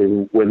out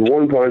with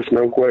one punch,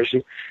 no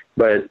question.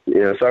 But, you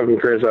know, talking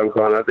Chris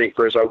Ocon, I think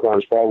Chris Ocon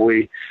is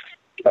probably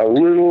a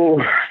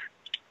little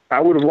 –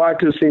 I would have liked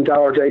to have seen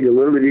Tyler take a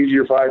little bit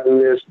easier fight than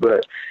this,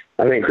 but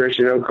I think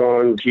Christian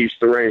Ocon keeps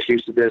the range,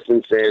 keeps the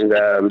distance, and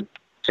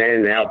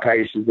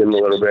outpaces him a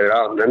little bit.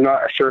 I'm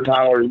not sure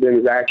Tyler's been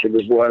as active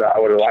as what I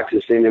would have liked to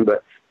have seen him,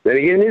 but then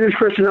again, neither is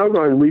Christian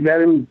Ocon. We've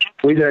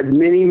had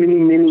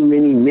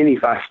many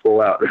fights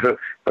pull out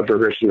after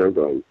Christian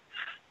Ocon.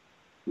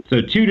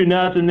 So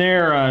 2-0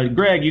 there.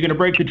 Greg, you going to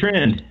break the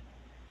trend?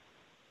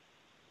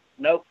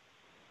 Nope.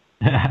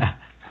 I'm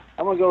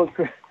gonna go with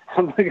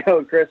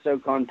Chris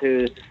Ocon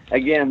too.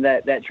 Again,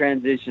 that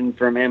transition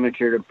from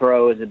amateur to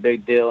pro is a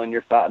big deal, and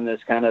you're fighting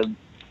this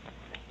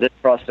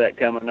prospect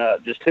coming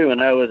up. Just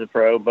 2-0 as a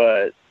pro,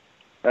 but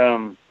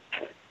if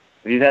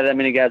you've had that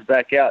many guys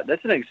back out,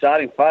 that's an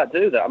exciting fight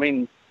too. Though I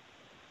mean,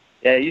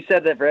 yeah, you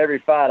said that for every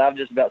fight. I've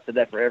just about said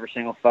that for every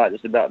single fight,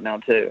 just about now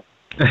too.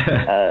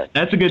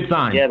 That's a good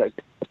sign. Yeah, but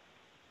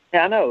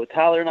I know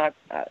Tyler.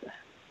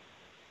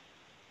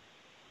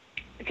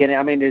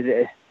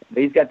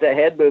 He's got that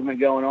head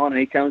movement going on, and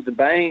he comes to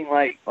bang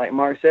like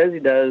Mark says he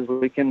does.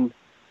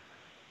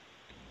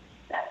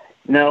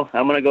 No,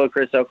 I'm gonna go with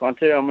Chris Ocon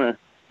too. I'm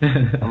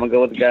gonna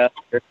go with the guy.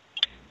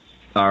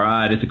 All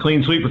right, it's a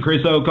clean sweep for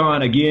Chris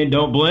Ocon. Again,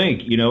 don't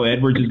blink. You know,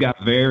 Edwards has got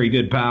very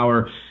good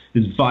power.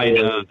 This fight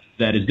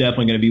that is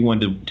definitely going to be one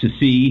to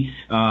see.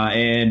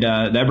 And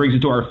that brings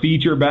us to our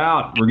feature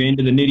bout. We're getting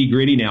to the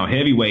nitty-gritty now.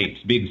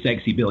 Heavyweights, big,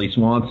 sexy Billy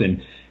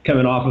Swanson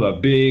coming off of a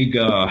big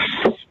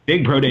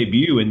pro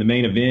debut in the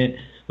main event.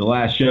 The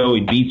last show,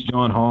 he beats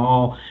John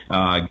Hall,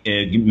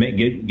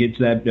 gets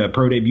that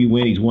pro debut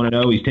win. He's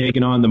 1-0. He's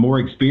taking on the more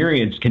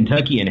experienced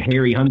Kentuckian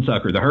Harry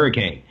Hunsucker, the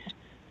Hurricane.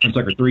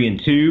 Hunsucker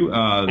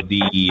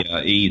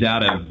 3-2. He's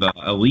out of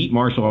Elite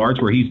Martial Arts,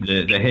 where he's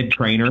the head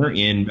trainer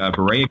in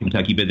Berea,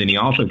 Kentucky, but then he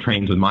also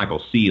trains with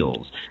Michael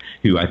Seals,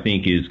 who I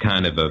think is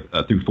kind of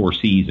through 4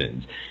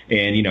 seasons.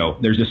 And, you know,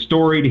 there's a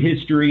storied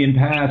history and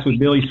past with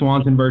Billy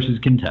Swanson versus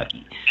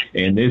Kentucky.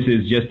 And this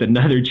is just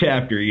another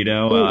chapter, you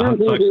know.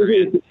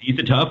 Hunsucker, he's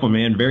a tough one,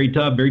 man. Very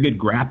tough, very good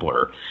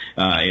grappler.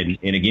 And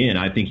again,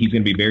 I think he's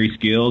going to be very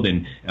skilled,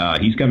 and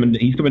he's coming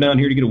down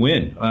here to get a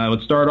win.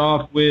 Let's start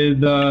off with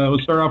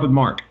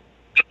Mark.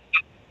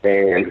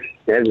 And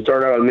you had to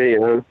start out with me,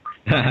 huh?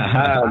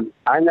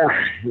 I know.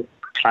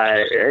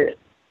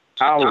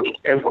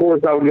 Of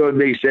course, I would go with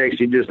Big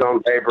Sexy just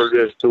on paper,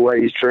 just the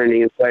way he's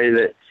training, and say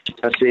that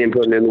I see him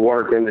putting in the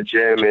work in the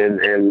gym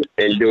and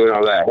doing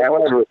all that.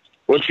 However,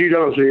 what you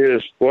don't see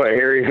is what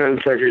Harry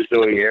Hunsucker is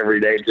doing every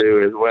day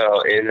too, as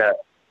well. And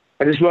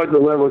I just like the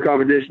level of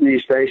competition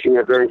he's facing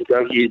up there in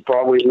Kentucky. He's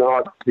probably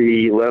not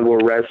the level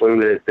of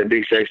wrestling that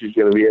Big Sexy is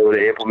going to be able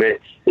to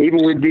implement.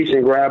 Even with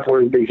decent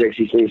grapplers, Big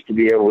Sexy seems to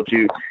be able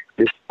to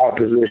just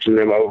out-position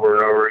them over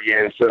and over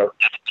again. So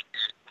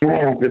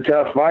it's a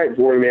tough fight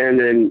for him, man,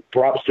 and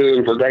props to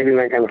him for taking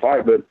that kind of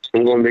fight, but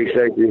I'm going Big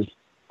Sexy.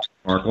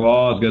 Mark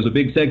Laws goes with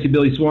Big Sexy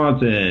Billy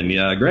Swanson.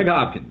 Greg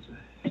Hopkins.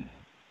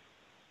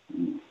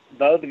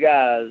 Both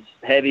guys,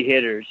 heavy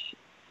hitters.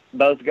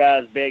 Both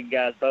guys, big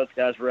guys. Both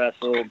guys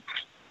wrestled.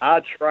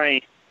 I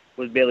trained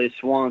with Billy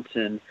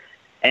Swanson,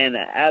 and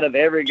out of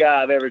every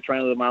guy I've ever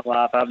trained with in my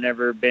life, I've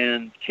never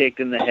been kicked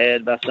in the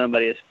head by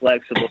somebody as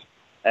flexible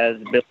as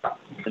Billy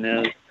Swanson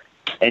is.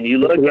 And you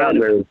look at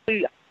him.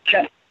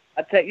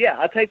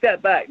 I take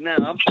that back. No,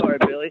 I'm sorry,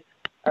 Billy.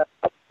 I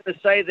was going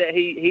to say that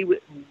he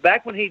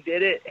back when he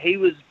did it, he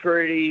was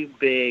pretty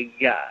big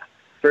guy,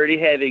 pretty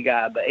heavy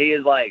guy, but he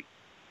is like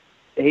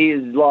he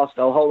has lost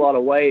a whole lot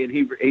of weight, and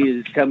he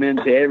has come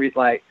into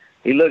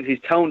he's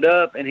toned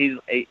up,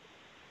 and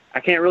I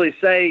can't really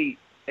say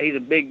he's a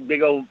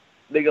big old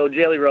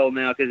jelly roll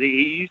now, because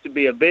he used to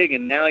be a big,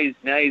 and now he's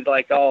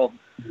like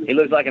he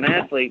looks like an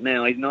athlete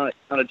now. He's not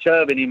a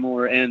chub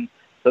anymore.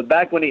 But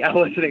back when I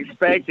wasn't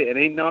expecting, and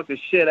he knocked the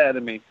shit out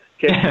of me,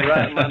 kicked me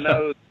right in my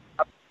nose.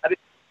 I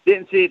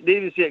didn't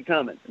even see it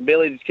coming.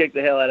 Billy just kicked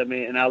the hell out of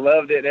me, and I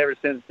loved it. Ever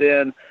since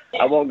then,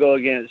 I won't go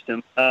against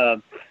him.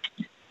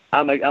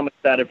 I'm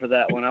excited for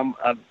that one. I'm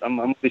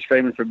gonna be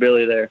screaming for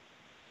Billy there.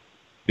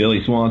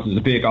 Billy Swanson's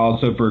a pick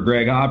also for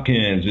Greg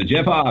Hopkins.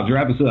 Jeff Hobbs,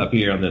 wrap us up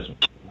here on this one.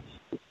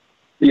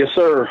 Yes,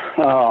 sir.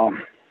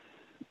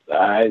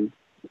 I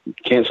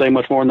can't say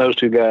much more than those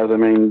two guys. I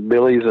mean,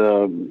 Billy's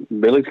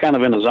kind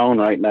of in the zone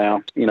right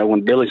now. You know,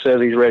 when Billy says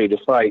he's ready to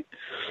fight,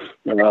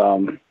 he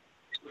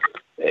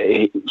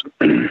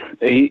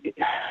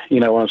you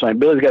know what I'm saying?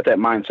 Billy's got that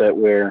mindset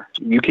where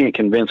you can't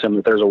convince him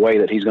that there's a way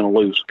that he's going to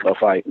lose a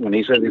fight. When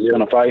he says he's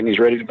going to fight and he's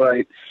ready to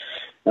fight,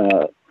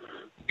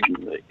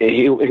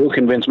 he'll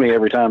convince me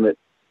every time that,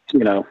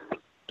 you know,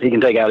 he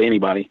can take out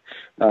anybody.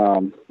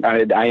 I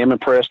am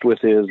impressed with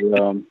his.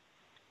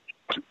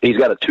 He's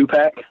got a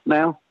 2-pack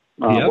now.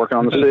 Working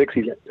on the 6.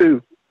 He's got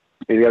 2.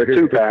 He's got a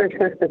 2-pack.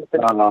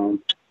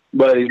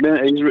 But he's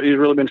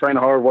really been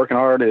training hard, working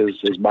hard.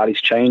 His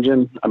body's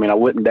changing. I mean, I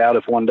wouldn't doubt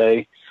if one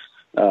day.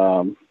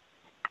 Well,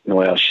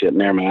 shit,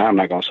 never mind. I'm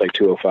not going to say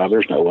 205.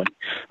 There's no way.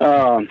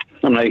 I'm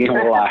not even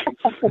going to lie.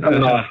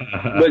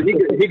 But he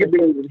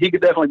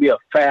could definitely be a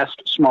fast,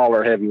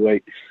 smaller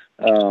heavyweight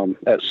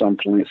at some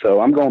point. So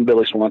I'm going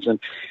Billy Swanson.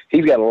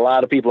 He's got a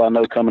lot of people I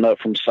know coming up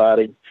from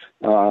Saudi.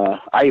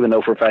 I even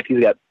know for a fact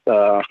he's got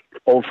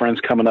old friends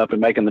coming up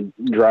and making the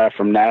drive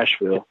from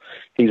Nashville.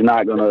 He's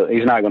not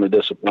gonna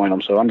disappoint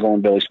them. So I'm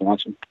going Billy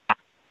Swanson.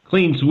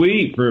 Clean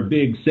sweep for a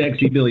big,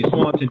 sexy Billy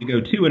Swanson to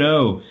go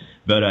 2-0.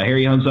 But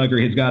Harry Hunsucker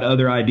has got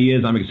other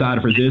ideas. I'm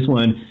excited for this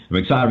one. I'm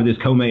excited for this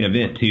co-main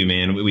event too,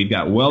 man. We've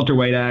got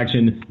welterweight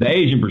action. The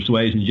Asian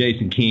persuasion,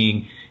 Jason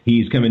King.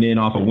 He's coming in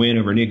off a win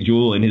over Nick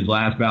Jewell in his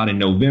last bout in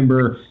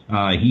November.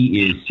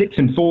 He is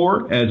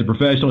 6-4 as a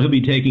professional. He'll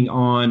be taking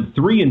on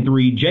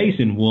 3-3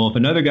 Jason Wolf,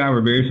 another guy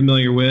we're very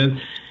familiar with.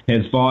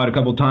 Has fought a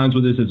couple times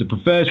with us as a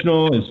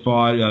professional. Has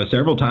fought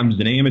several times as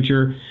an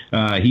amateur.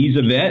 He's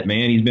a vet,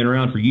 man. He's been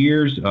around for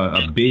years.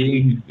 A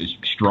big,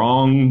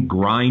 strong,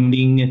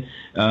 grinding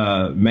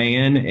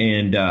man.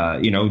 And,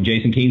 you know,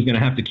 Jason King's going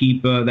to have to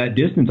keep that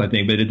distance, I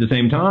think. But at the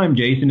same time,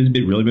 Jason has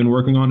really been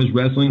working on his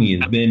wrestling. He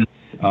has been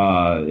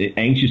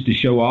anxious to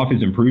show off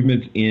his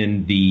improvements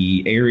in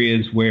the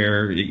areas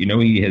where, you know,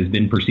 he has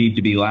been perceived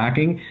to be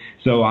lacking.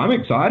 So I'm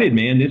excited,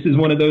 man. This is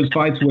one of those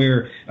fights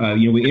where,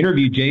 you know, we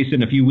interviewed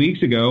Jason a few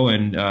weeks ago,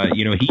 and,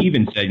 you know, he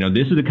even said, you know,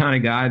 this is the kind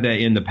of guy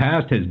that in the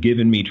past has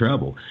given me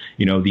trouble.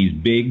 You know, these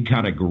big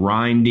kind of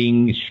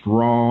grinding,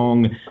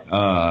 strong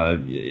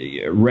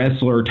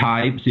wrestler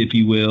types, if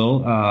you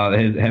will,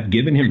 have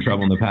given him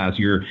trouble in the past.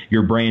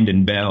 Your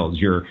Brandon Bells,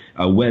 your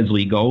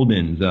Wesley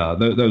Goldens,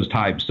 those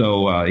types.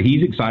 So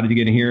he's excited to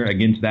get in here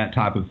against that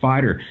type of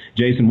fighter.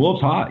 Jason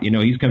Wolf's hot. You know,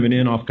 he's coming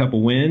in off a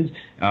couple wins.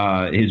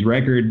 His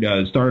record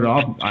started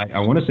off,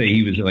 I want to say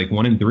he was like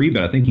 1-3,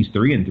 but I think he's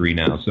 3-3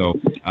 now. So,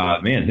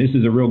 man, this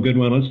is a real good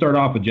one. Let's start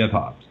off with Jeff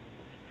Hobbs.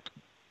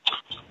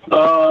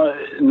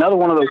 Another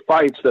one of those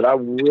fights that I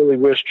really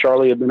wish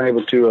Charlie had been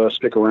able to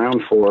stick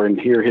around for and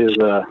hear his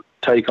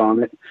take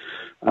on it.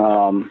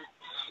 One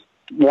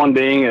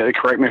being,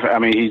 correct me if I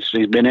mean he's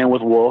been in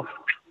with Wolf.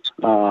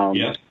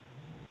 Yeah.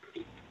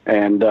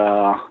 And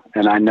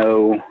I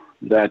know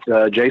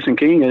that Jason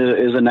King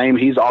is a name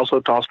he's also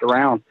tossed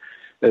around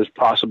as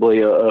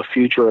possibly a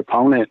future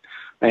opponent,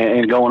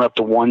 and going up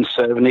to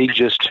 170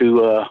 just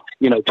to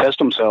you know, test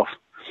himself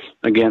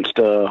against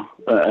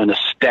an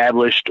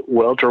established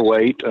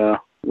welterweight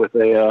with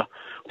a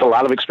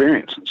lot of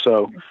experience.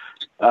 So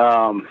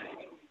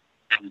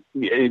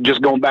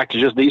just going back to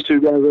just these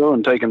two guys though,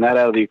 and taking that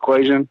out of the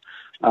equation,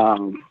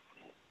 I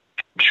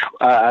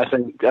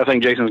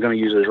think Jason's going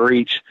to use his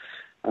reach.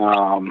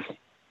 I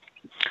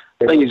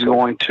think he's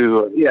going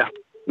to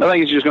I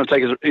think he's just going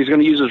to he's going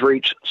to use his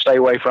reach, stay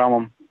away from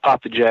him,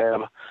 pop the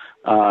jab.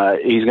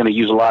 He's going to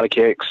use a lot of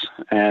kicks,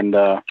 and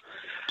I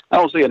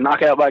don't see a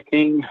knockout by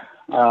King,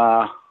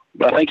 but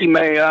I think he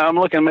may. I'm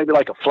looking maybe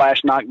like a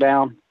flash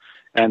knockdown,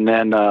 and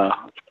then a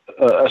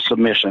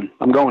submission.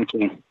 I'm going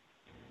King.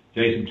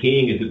 Jason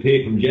King is the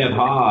pick from Jeff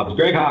Hobbs.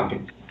 Greg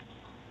Hopkins.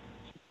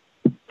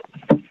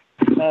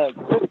 He's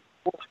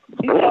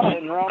out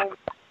in Rome,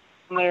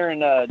 there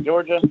in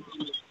Georgia.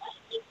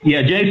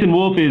 Yeah, Jason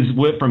Wolf is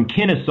from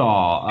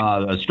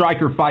Kennesaw, a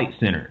Striker Fight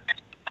Center.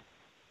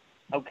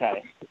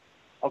 Okay,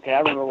 I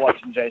remember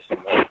watching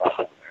Jason Wolf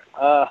fight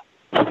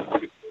there.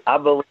 I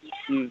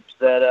believe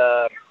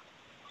that,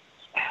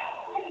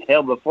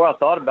 hell, before I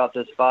thought about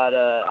this fight,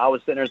 I was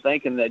sitting there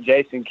thinking that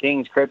Jason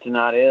King's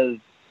kryptonite is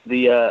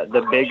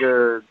the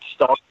bigger,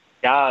 stocky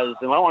guys.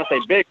 And I don't want to say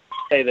big,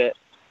 say that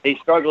he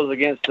struggles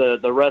against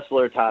the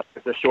wrestler type,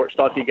 the short,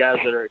 stocky guys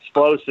that are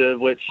explosive,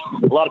 which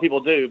a lot of people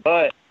do.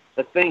 But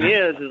the thing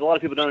is a lot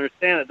of people don't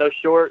understand that those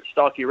short,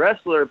 stocky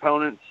wrestler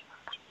opponents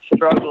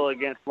struggle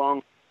against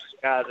long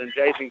guys, and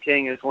Jason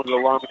King is one of the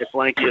longest,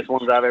 lankiest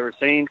ones I've ever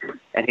seen,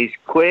 and he's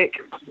quick,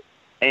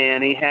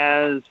 and he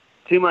has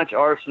too much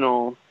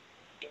arsenal,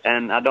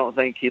 and I don't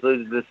think he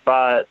loses this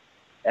fight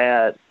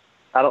at.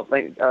 I don't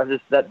think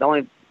just that the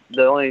only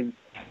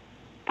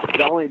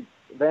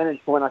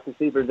vantage point I can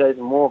see for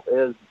Jason Wolf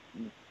is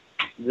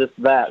just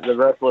that the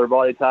wrestler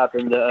body type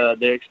and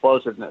the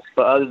explosiveness.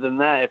 But other than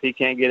that, if he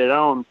can't get it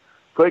on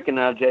quick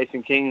enough,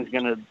 Jason King is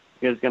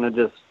gonna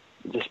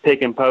just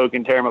pick and poke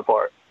and tear him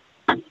apart.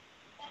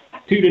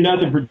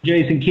 2-0 for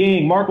Jason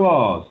King. Mark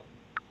Laws.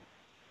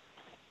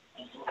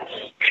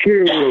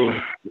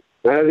 Phew.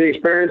 The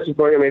experience is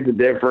going to make the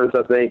difference.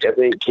 I think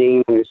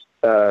King's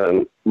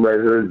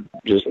record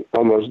just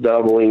almost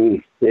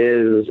doubling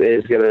is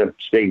going to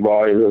speak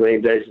volumes. I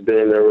think Jason's been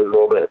in there with a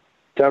little bit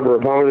tougher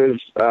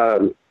opponents.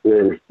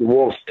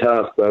 Wolf's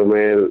tough though,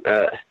 man.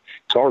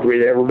 It's hard for me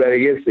to ever bet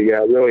against the guy,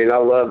 really. And I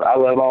love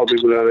all the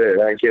people down there.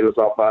 That kid is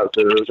all five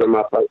centers. They're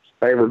my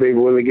favorite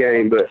people in the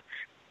game. But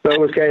so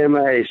was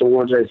KMA. So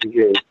one Jason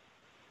King.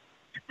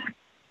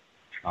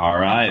 All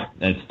right,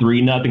 that's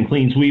 3-0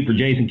 clean sweep for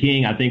Jason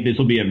King. I think this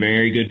will be a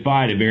very good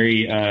fight, a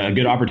very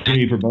good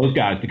opportunity for both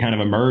guys to kind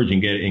of emerge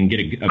and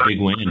get a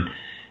big win.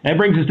 That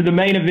brings us to the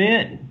main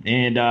event,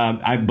 and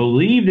I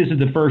believe this is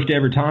the first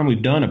ever time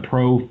we've done a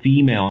pro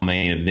female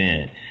main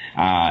event.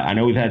 I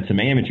know we've had some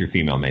amateur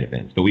female main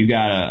events, but we've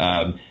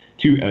got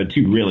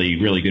two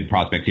really, really good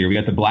prospects here. We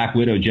got the Black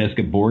Widow,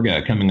 Jessica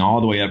Borga, coming all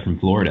the way up from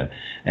Florida,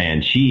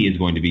 and she is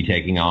going to be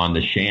taking on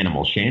the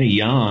Shanimal. Shanna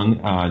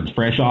Young,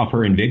 fresh off her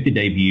Invicta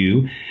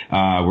debut,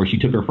 where she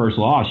took her first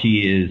loss. She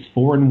is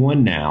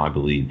 4-1 now, I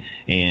believe,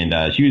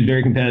 and she was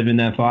very competitive in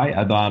that fight.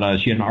 I thought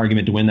she had an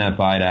argument to win that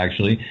fight,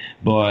 actually,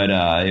 but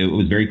it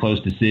was a very close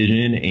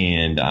decision,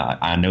 and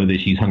I know that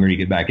she's hungry to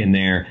get back in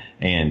there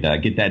and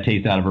get that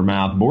taste out of her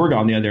mouth. Borga,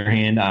 on the other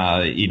hand,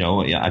 I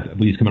believe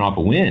he's coming off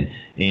a win,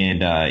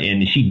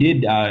 and she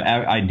did.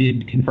 I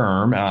did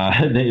confirm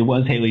that it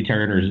was Haley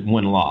Turner's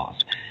one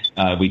loss.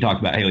 We talked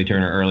about Haley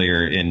Turner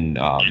earlier, and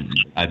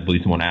I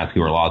believe someone asked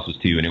who her loss was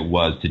to, and it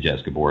was to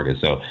Jessica Borga.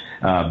 So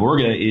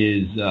Borga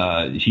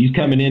is she's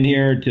coming in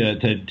here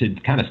to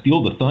kind of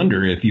steal the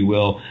thunder, if you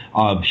will,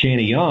 of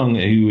Shanna Young,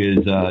 who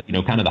is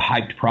kind of the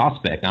hyped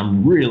prospect.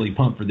 I'm really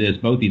pumped for this.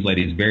 Both these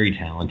ladies very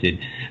talented.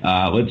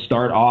 Let's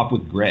start off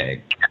with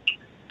Greg.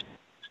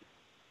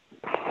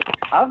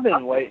 I've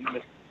been waiting.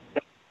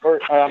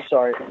 I'm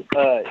sorry.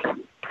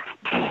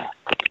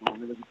 Let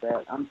me look at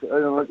that. I'm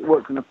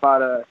working to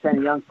fight a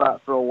Shanna Young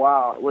fight for a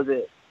while. Was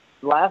it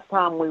last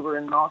time we were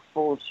in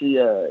Knoxville? She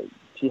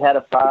had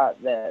a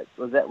fight that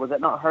was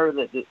that not her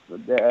that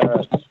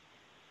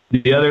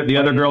the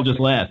other girl just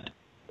left.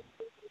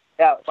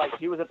 Yeah, like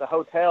she was at the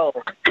hotel,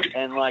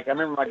 and like I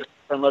remember my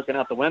girlfriend looking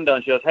out the window,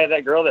 and she goes, "Hey,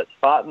 that girl that's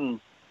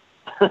fighting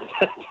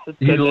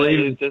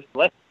today just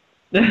left."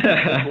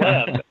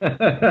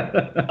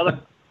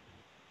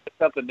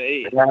 Something to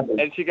eat,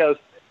 and she goes,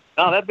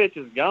 "No, that bitch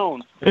is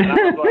gone." And I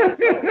was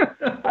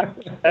like,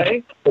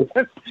 "Hey,"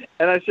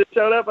 and I just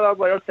showed up, and I was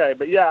like, "Okay,"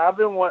 but yeah, I've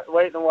been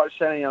waiting to watch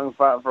Shanna Young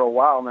fight for a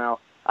while now.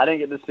 I didn't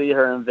get to see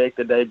her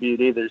Invicta debut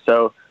either,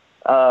 so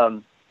I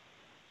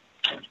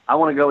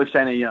want to go with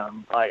Shanna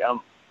Young. Like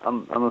I'm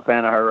a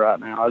fan of her right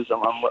now.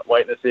 I'm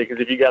waiting to see it,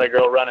 because if you got a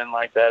girl running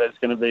like that, it's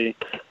going to be,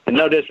 and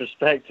no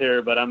disrespect to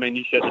her, but I mean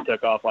you shouldn't have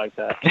took off like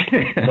that.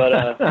 But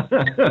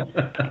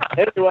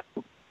anyway.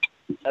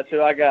 That's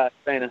who I got,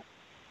 Shanna.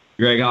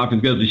 Greg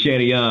Hopkins goes to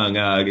Shanna Young.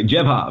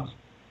 Jeff Hobbs.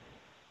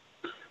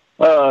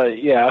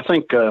 Yeah, I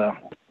think, I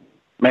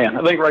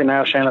think right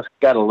now Shanna's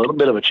got a little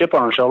bit of a chip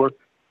on her shoulder,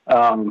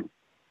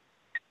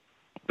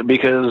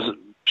 because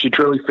she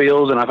truly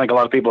feels, and I think a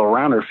lot of people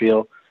around her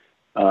feel,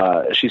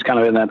 she's kind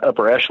of in that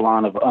upper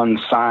echelon of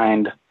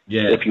unsigned,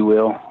 if you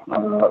will,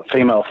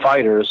 female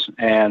fighters.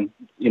 And,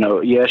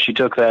 yes, she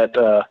took that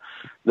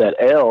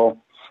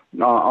L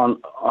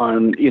on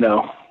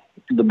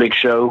the big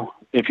show,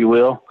 if you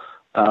will.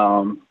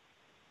 But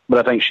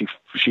I think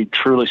she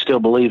truly still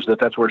believes that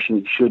that's where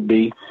she should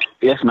be,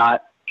 if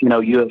not,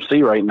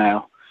 UFC right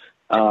now.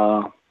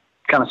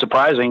 Kind of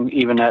surprising,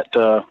 even at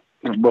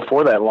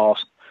before that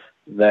loss,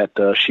 that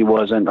she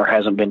wasn't or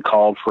hasn't been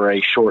called for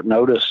a short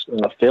notice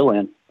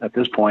fill-in at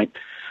this point.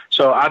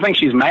 So I think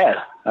she's mad.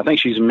 I think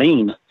she's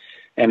mean.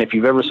 And if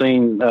you've ever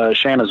seen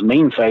Shanna's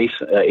mean face,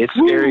 it's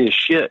scary as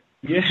shit.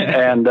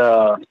 Yeah. And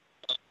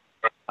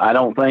I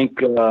don't think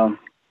she's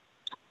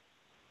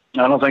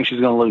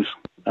going to lose.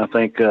 I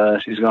think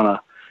she's going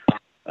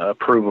to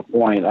prove a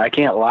point. I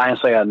can't lie and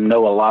say I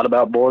know a lot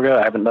about Borga.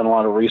 I haven't done a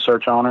lot of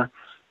research on her.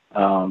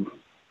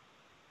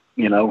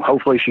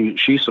 Hopefully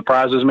she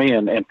surprises me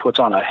and puts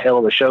on a hell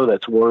of a show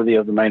that's worthy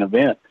of the main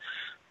event.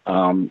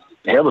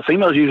 The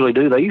females usually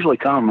do. They usually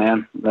come,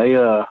 man.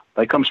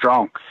 They come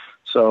strong.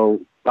 So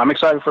I'm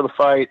excited for the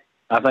fight.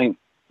 I think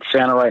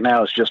Shanna right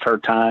now is just her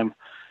time,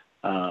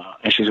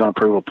 and she's going to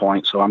prove a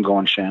point. So I'm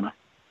going Shanna.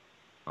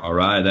 All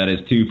right, that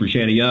is 2 for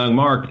Shanna Young.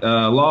 Mark,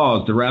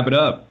 Laws, to wrap it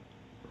up.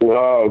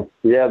 Oh,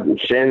 yeah,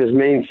 Shannon's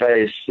mean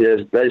face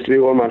is basically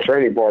one of my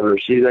training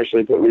partners. She's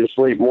actually put me to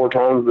sleep more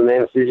times than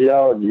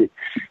anesthesiology.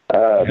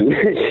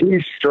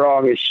 She's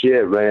strong as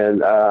shit,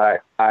 man.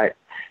 I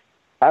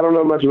don't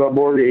know much about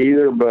Borgia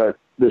either, but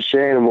the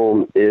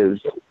Shanimal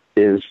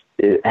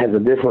it has a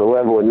different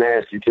level of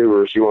nasty to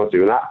her if she wants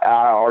to. And I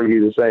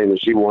argue the same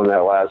that she won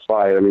that last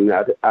fight. I mean,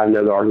 I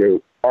know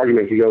the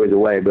argument could go either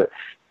way, but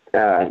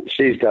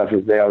she's tough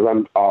as nails.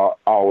 I'm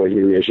always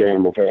going to be a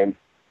Shanimal fan.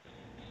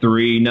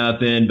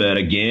 3-0, but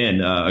again,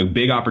 a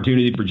big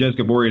opportunity for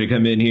Jessica Borgia to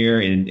come in here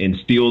and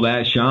steal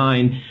that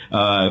shine.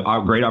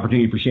 A great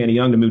opportunity for Shanna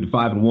Young to move to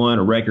 5-1,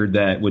 a record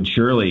that would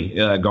surely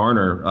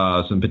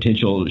garner some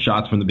potential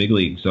shots from the big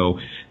league. So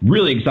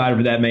really excited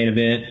for that main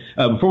event.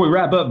 Before we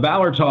wrap up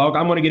Valor Talk,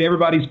 I'm going to get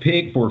everybody's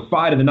pick for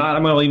fight of the night.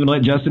 I'm going to even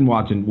let Justin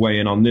Watson weigh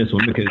in on this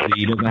one because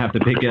he doesn't have to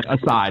pick a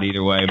side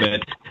either way.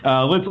 But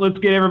let's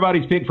get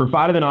everybody's pick for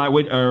fight of the night.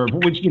 Which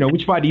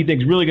fight do you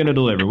think is really going to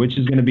deliver? Which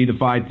is going to be the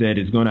fight that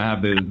is going to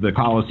have the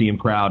Coliseum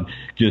crowd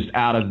just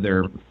out of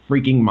their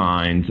freaking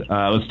minds?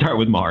 Let's start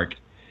with Mark.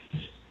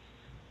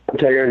 I'm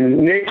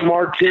taking Nick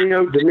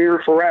Martino,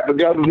 Damir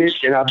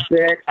Farapagovich, and I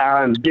bet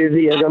I'm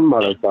busy as a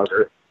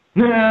motherfucker.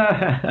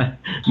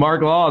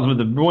 Mark Laws with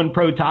the one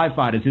pro Thai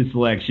fight as his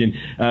selection.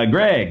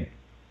 Greg.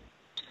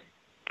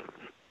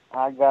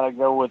 I got to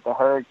go with the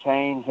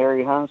Hurricane,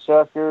 Harry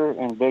Hunsucker,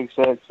 and Big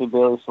Sexy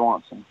Billy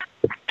Swanson.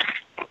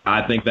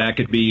 I think that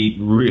could be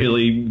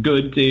really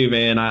good too,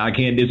 man. I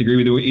can't disagree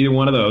with either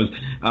one of those.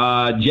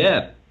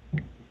 Jeff.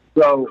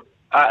 So,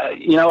 I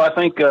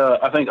think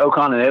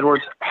Ocon and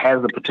Edwards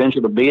has the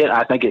potential to be it.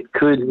 I think it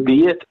could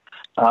be it,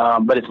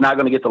 but it's not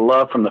going to get the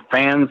love from the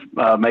fans,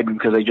 maybe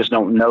because they just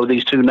don't know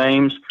these two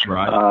names.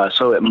 Right.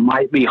 So it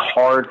might be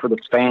hard for the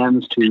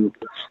fans to,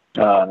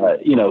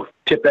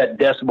 tip that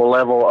decibel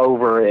level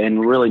over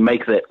and really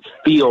make that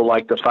feel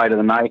like the fight of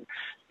the night.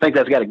 I think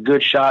that's got a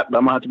good shot, but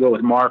I'm gonna have to go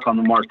with Mark on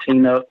the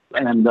Martino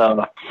and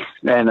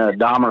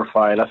Dahmer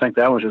fight. I think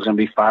that one's just gonna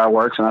be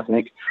fireworks, and I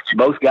think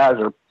both guys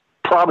are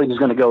probably just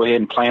gonna go ahead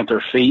and plant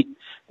their feet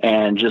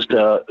and just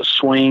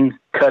swing,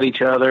 cut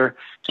each other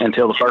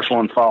until the first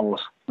one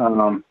falls.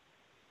 But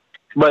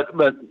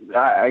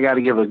I got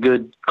to give a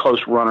good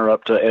close runner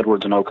up to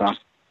Edwards and Ocon.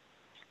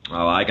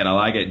 I like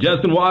it.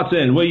 Justin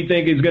Watson, what do you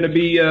think is going to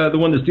be the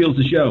one that steals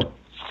the show?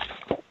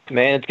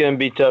 Man, it's going to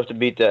be tough to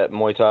beat that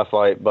Muay Thai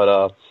fight,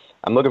 but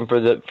I'm looking for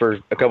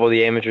a couple of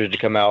the amateurs to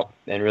come out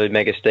and really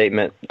make a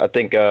statement. I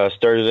think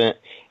Sturdivant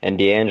and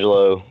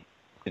D'Angelo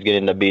is going to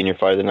end up being your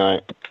fight of the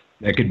night.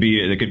 That could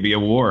be a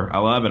war. I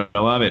love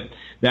it.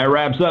 That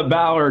wraps up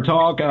Valor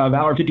Talk.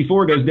 Valor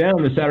 54 goes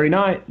down this Saturday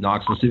night,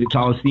 Knoxville Civic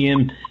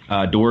Coliseum.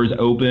 Doors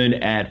open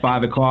at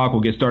 5 o'clock.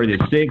 We'll get started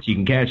at 6. You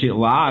can catch it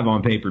live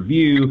on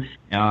pay-per-view,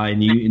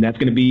 and that's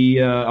going to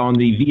be on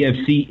the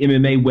VFC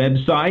MMA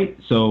website.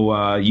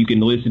 So you can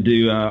listen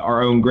to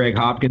our own Greg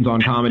Hopkins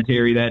on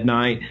commentary that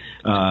night,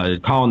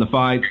 calling the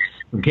fights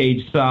from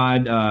cage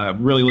side.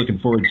 Really looking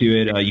forward to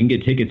it. You can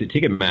get tickets at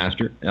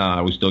Ticketmaster.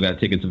 We still got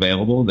tickets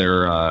available.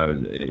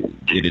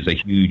 It is a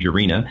huge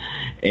arena,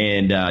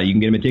 and you can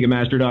get them at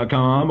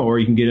Ticketmaster.com, or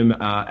you can get them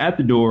at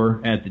the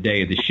door at the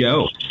day of the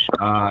show.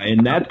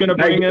 And that's going to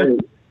bring us.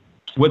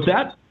 What's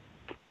that?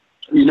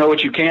 You know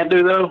what you can't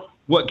do though?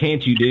 What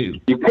can't you do?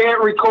 You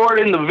can't record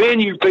in the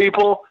venue,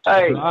 people.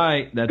 Hey,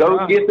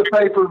 go get the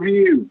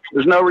pay-per-view.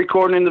 There's no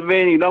recording in the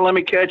venue. Don't let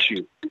me catch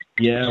you.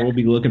 Yeah, we'll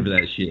be looking for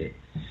that shit.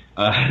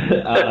 No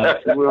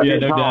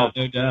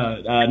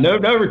doubt.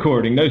 No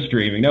recording, no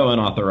streaming, no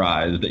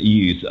unauthorized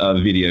use of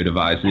video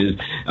devices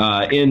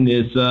in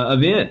this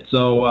event.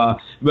 So,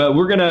 but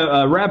we're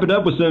gonna wrap it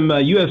up with some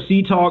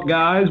UFC talk,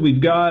 guys.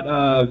 We've got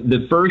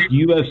the first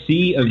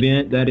UFC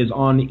event that is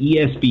on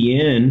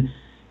ESPN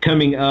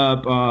coming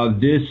up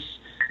this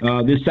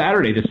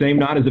Saturday, the same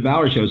night as the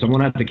Valor show. So I'm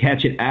going to have to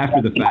catch it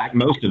after the fact.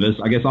 Most of us,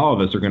 I guess all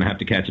of us, are going to have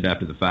to catch it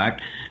after the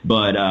fact.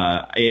 But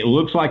it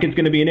looks like it's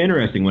going to be an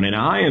interesting one. And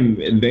I am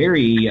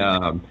very,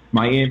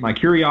 my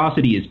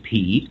curiosity is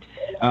piqued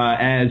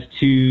as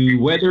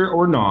to whether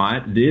or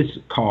not this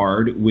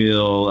card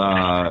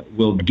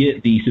will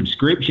get the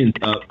subscriptions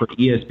up for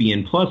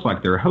ESPN Plus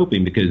like they're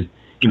hoping, because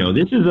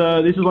this is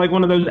like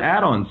one of those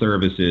add-on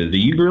services.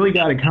 You've really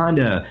got to kind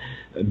of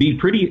be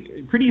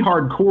pretty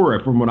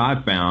hardcore, from what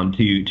I've found,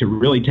 to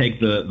really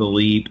take the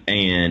leap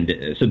and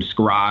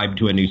subscribe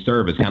to a new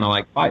service, kind of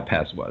like Fight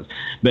Pass was.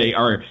 Did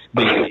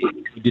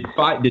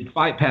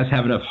Fight Pass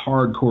have enough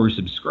hardcore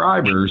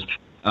subscribers,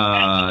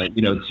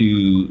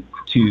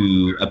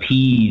 to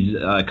appease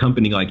a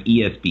company like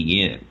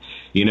ESPN?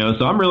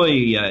 So I'm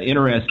really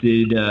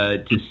interested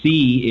to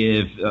see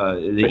if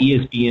the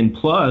ESPN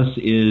Plus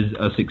is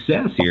a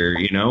success here.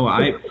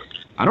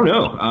 I don't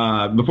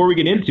know. Before we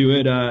get into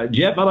it,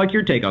 Jeff, I'd like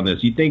your take on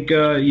this. You think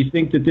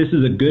that this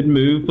is a good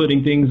move,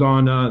 putting things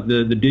on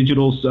the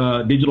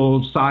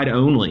digital side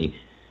only?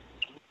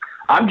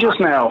 I'm just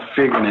now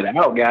figuring it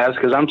out, guys,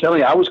 because I'm telling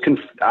you, I was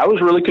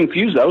really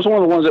confused. I was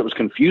one of the ones that was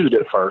confused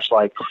at first.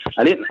 Like,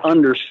 I didn't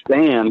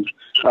understand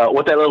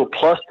what that little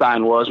plus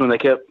sign was when they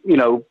kept,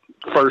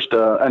 first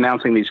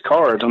announcing these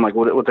cards. I'm like,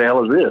 what the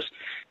hell is this?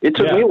 It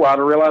took me a while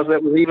to realize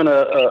that was even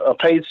a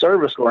paid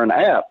service or an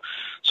app.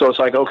 So it's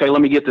like, okay,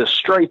 let me get this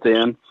straight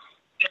then.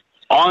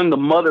 On the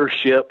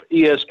mothership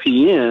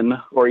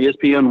ESPN or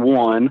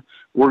ESPN1,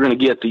 we're going to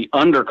get the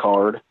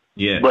undercard.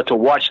 Yeah. But to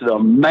watch the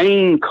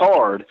main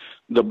card,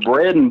 the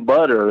bread and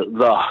butter,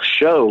 the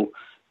show,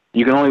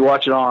 you can only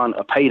watch it on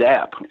a paid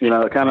app. You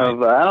know, kind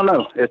of, I don't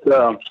know.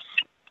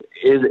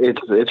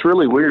 It's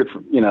really weird,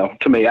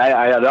 to me.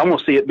 I'd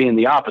almost see it being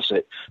the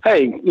opposite.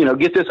 Hey,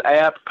 get this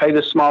app, pay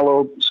this small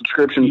little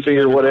subscription fee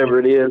or whatever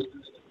it is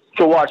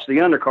to watch the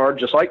undercard,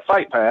 just like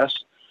Fight Pass.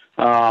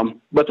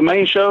 But the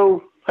main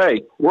show,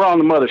 hey, we're on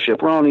the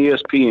mothership. We're on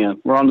ESPN.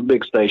 We're on the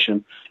big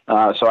station.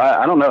 So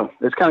I don't know.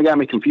 It's kind of got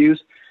me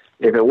confused.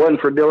 If it wasn't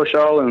for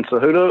Dillashaw and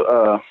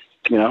Cejudo,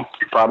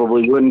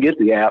 probably wouldn't get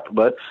the app.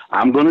 But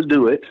I'm going to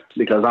do it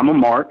because I'm a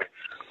mark.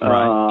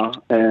 Right.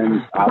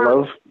 And I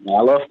love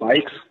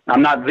fights.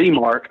 I'm not the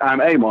mark. I'm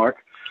a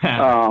mark.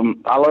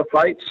 I love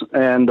fights,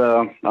 and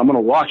I'm going to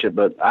watch it.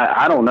 But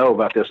I don't know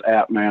about this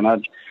app, man.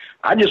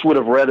 I just would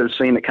have rather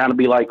seen it kind of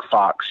be like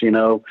Fox,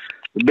 The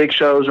big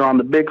shows are on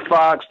the big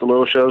Fox. The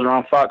little shows are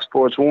on Fox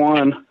Sports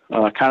 1.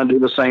 Kind of do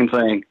the same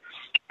thing.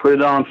 Put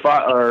it on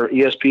Fox or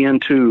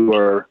ESPN2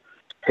 or,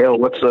 hell,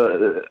 what's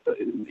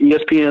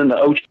ESPN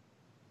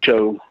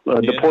Ocho,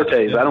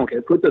 Deportes. I don't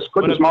care. Put the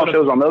small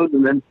shows on those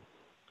and then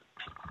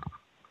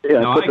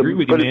I agree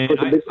with you, man. Put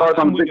the big stars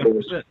on the big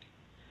shows.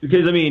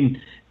 Because, I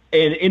mean,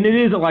 and it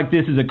isn't like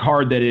this is a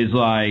card that is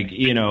like,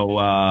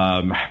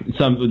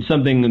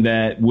 something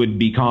that would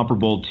be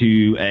comparable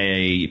to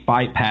a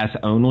Fight Pass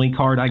only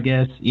card, I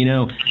guess.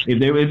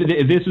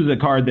 If this was a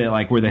card that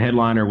like where the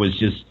headliner was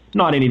just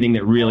not anything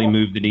that really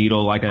moved the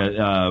needle, like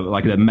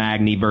the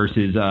Magny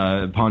versus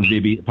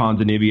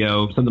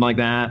Ponzinibbio, something like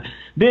that,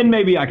 then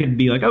maybe I could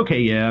be like, okay,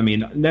 yeah, I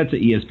mean, that's an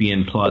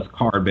ESPN Plus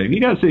card. But if you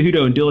got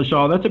Cejudo and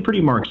Dillashaw, that's a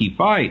pretty marquee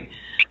fight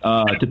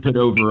to put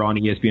over on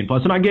ESPN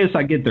Plus. And I guess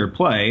I get their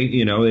play.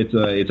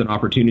 It's an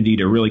opportunity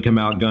to really come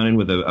out gunning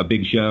with a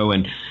big show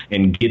and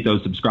get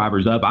those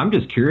subscribers up. I'm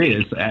just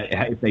curious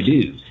if they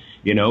do,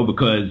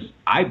 because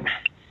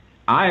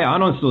I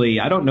honestly,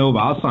 I don't know if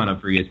I'll sign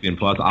up for ESPN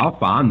Plus. I'll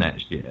find that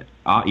shit.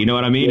 You know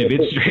what I mean? If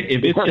it's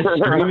just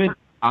streaming,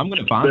 I'm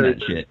going to find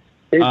that shit.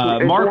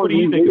 Mark, what do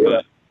you think about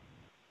it?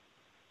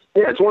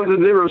 Yeah, it's one of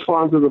the zeros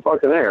flying through the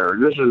fucking air.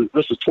 This is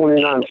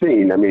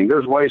 2019. I mean,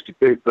 there's ways to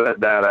pick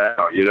that data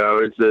out.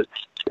 The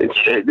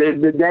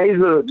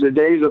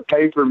days of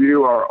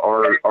pay-per-view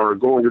are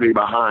going to be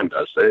behind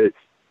us.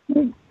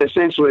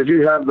 Essentially, if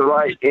you have the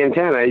right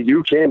antenna,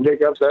 you can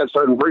pick up that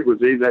certain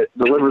frequency that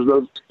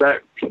delivers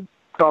that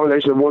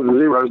combination of ones and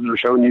zeros that are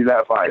showing you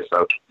that fight.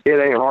 So it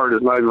ain't hard.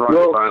 It's not even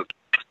rocket science,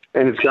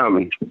 and it's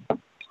coming.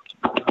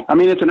 I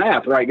mean, it's an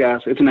app, right,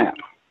 guys? It's an app.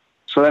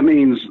 So that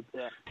means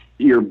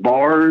your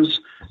bars,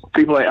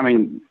 people, I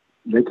mean,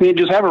 they can't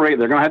just have a rate.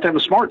 They're going to have a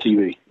smart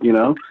TV,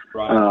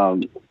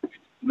 Right.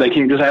 They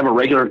can't just have a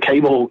regular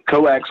cable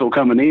coaxial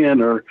coming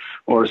in or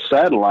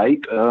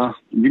satellite. You're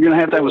going to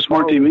have a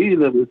smart TV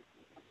that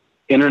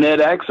internet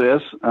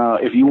access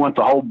if you want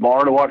the whole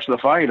bar to watch the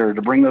fight or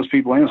to bring those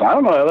people in. So I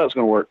don't know how that's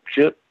going to work.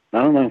 Shit, I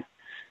don't know.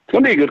 It's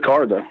going to be a good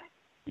card, though.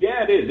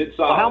 Yeah, it is. It's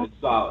solid.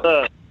 It's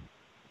solid.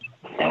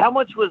 How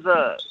much was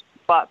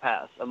Fight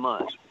Pass a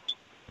month?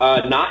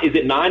 Is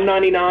it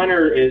 $9.99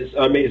 or is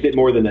it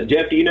more than that?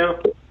 Jeff, do you know?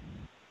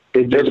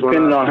 It just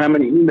depended on how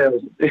many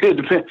emails. It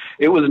depends.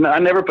 I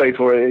never paid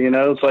for it.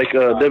 It's like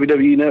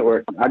WWE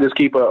Network. I just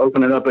keep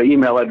opening up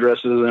email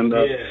addresses and.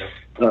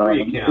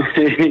 Free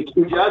account.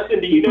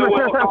 Justin, do you know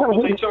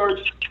what they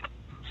charge?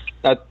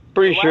 I'm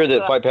pretty sure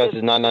that Fight Pass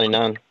is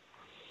 $9.99.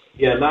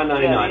 Yeah,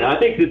 $9.99. I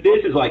think that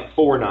this is like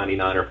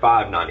 $4.99 or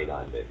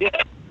 $5.99, maybe.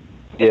 Yeah,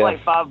 it's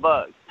like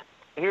 $5.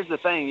 Here's the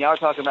thing: y'all are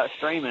talking about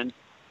streaming.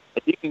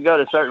 If you can go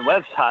to certain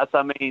websites,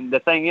 I mean, the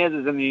thing is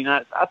in the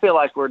United. I feel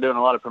like we're doing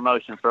a lot of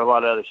promotion for a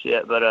lot of other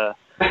shit, but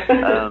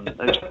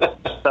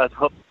that's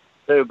what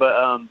we do. But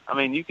I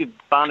mean, you could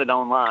find it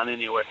online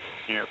anywhere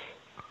here.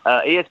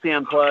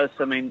 ESPN Plus.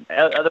 I mean,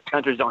 other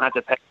countries don't have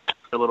to pay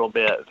a little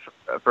bit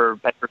for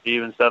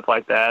pay-per-view and stuff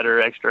like that, or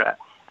extra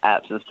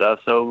apps and stuff.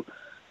 So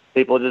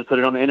people just put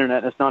it on the internet,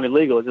 and it's not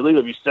illegal. It's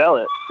illegal if you sell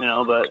it,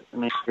 But I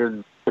mean,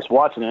 you're just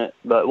watching it.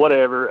 But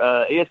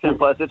whatever. ESPN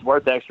Plus, it's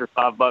worth the extra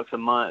 $5 a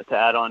month to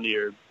add on to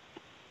your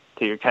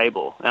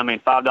cable. I mean,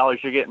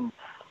 $5 you're getting.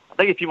 I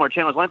think a few more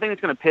channels. One thing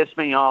that's going to piss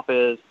me off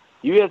is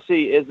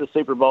UFC is the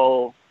Super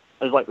Bowl.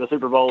 Is like the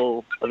Super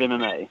Bowl of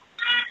MMA.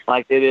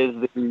 Like it is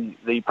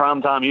the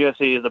prime time.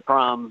 UFC is the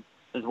prime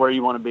is where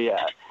you want to be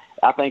at.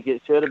 I think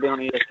it should have been on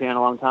ESPN a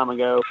long time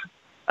ago.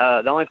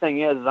 The only thing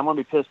is I'm going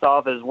to be pissed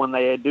off is when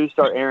they do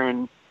start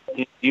airing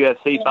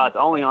UFC fights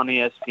only on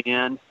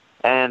ESPN,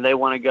 and they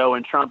want to go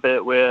and trump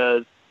it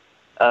with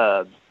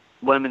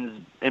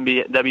women's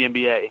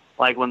WNBA.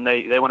 Like when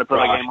they want to put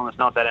a game on that's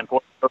not that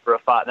important for a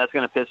fight. That's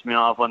going to piss me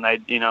off when they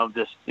they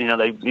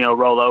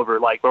roll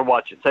over. Like we're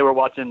watching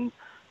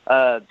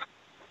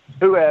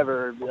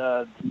whoever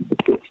goes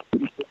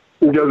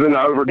into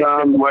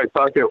overtime. Like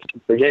fuck it,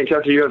 they can't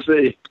catch the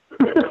UFC.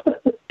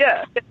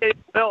 Yeah.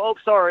 Oh,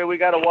 sorry. We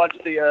got to watch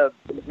the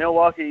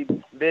Milwaukee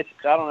bitch.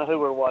 I don't know who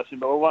we're watching,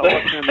 but we're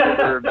watching them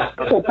over.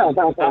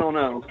 I don't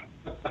know.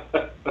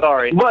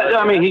 Sorry. But,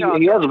 I mean, he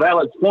has a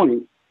valid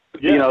point.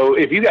 Yeah. You know,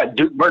 if you got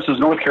Duke versus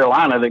North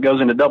Carolina that goes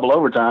into double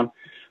overtime,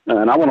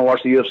 and I want to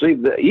watch the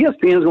UFC, the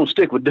ESPN is going to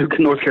stick with Duke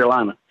and North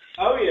Carolina.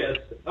 Oh, yes.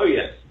 Oh,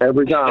 yes.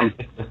 Every time.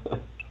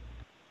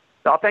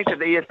 So I think that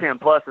the ESPN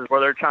Plus is where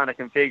they're trying to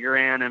configure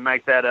in and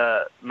make that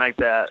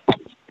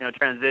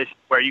transition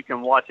where you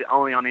can watch it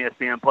only on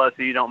ESPN Plus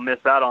so you don't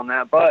miss out on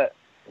that. But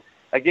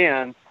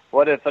again,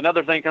 what if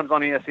another thing comes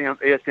on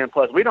ESPN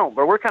Plus?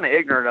 We're kind of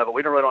ignorant of it.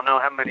 We don't know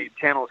how many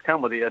channels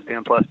come with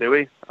ESPN Plus, do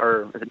we?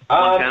 Or is it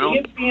one channel?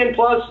 ESPN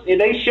Plus,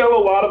 they show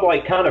a lot of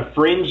like kind of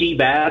fringy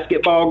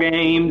basketball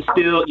games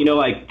still,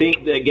 like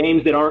think the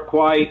games that aren't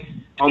quite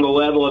on the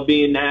level of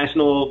being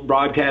national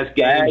broadcast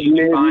games. You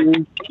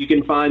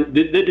can find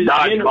the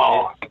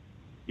degenerates.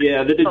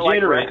 Yeah, the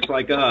degenerates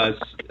like us.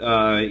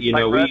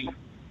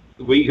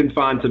 We can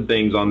find some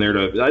things on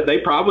there. They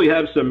probably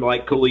have some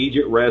like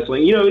collegiate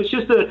wrestling. It's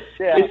just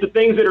it's the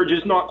things that are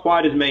just not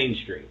quite as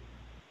mainstream.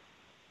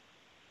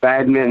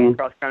 Badminton.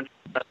 Cross country.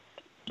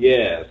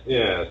 Yes.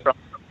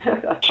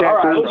 All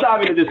right, let's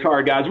dive into this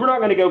card, guys. We're not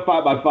going to go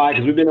fight by fight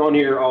because we've been on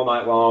here all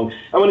night long.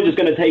 I'm just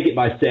going to take it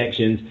by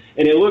sections,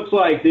 and it looks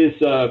like this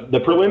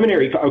the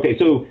preliminary. Okay,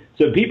 so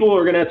people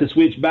are going to have to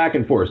switch back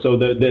and forth. So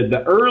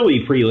the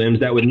early prelims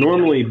that would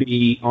normally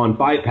be on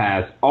Fight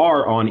Pass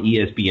are on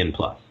ESPN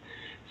Plus.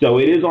 So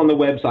it is on the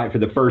website for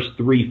the first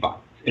 3 fights,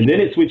 and then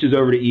it switches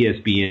over to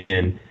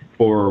ESPN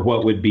for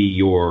what would be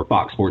your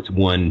Fox Sports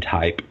 1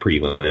 type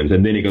prelims,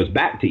 and then it goes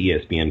back to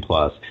ESPN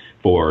Plus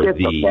for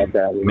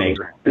the main.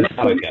 That's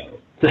how it goes.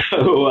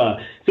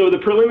 So the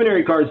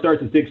preliminary card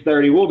starts at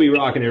 6:30. We'll be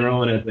rocking and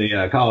rolling at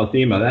the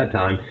Coliseum by that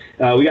time.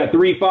 We got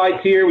 3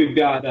 fights here. We've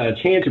got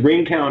Chance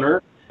Ringcounter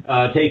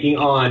taking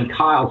on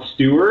Kyle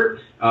Stewart.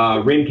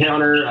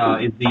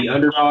 Ringcounter is the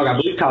underdog. I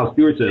believe Kyle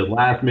Stewart's a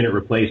last-minute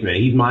replacement.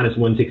 He's minus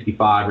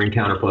 165.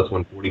 Ringcounter plus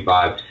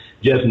 145.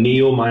 Jeff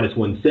Neal minus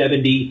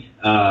 170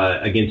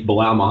 against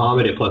Bilal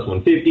Muhammad at plus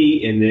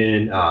 150, and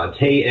then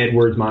Tay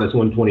Edwards minus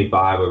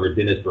 125 over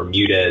Dennis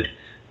Bermudez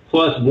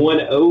plus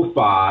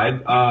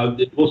 105.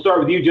 We'll start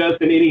with you,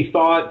 Justin. Any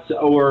thoughts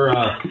or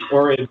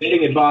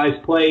betting advice,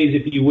 plays,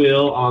 if you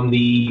will, on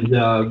these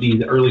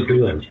early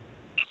prelims?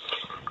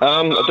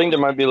 I think there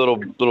might be a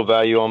little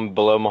value on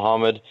Bilal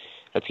Muhammad.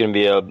 That's going to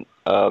be a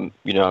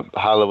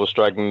high-level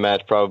striking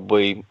match.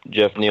 Probably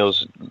Jeff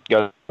Neal's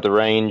got the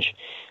range.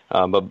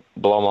 But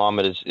Bilal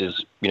Muhammad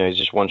is he's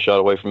just one shot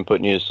away from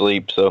putting you to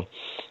sleep. So,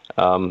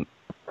 I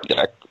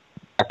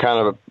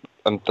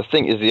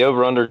think is the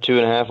over under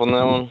 2.5 on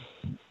that one.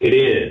 It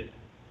is.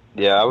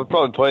 Yeah, I would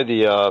probably play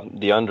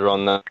the under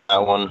on that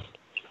one.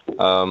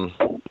 I'm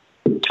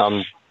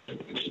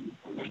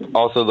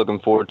also looking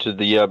forward to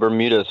the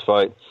Bermudez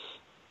fight.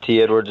 T.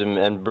 Edwards and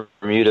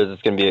Bermudez.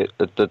 It's going to be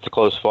it's a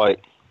close fight.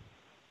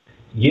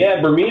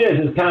 Yeah, Bermudez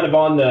is kind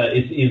of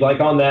he's like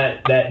on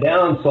that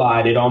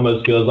downslide, it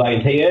almost feels like,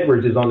 and Tay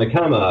Edwards is on the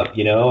come up,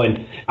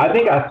 and I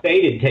think I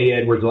faded Tay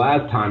Edwards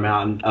last time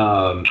out, and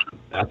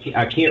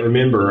I can't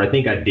remember. I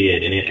think I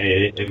did, and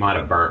it might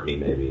have burnt me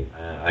maybe.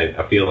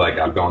 I feel like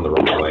I've gone the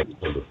wrong way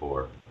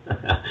before.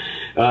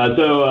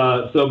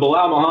 So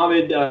Bilal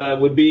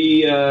Muhammad would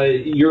be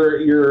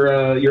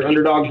your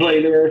underdog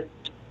play there.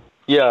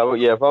 Yeah.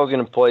 If I was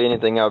going to play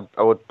anything, I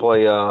would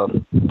play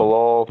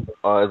Bilal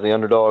as the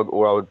underdog,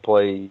 or I would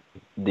play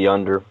the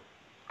under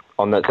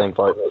on that same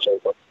fight.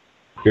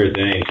 Sure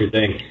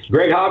thing.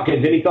 Greg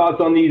Hopkins, any thoughts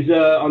on these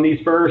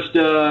first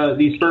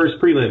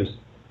prelims?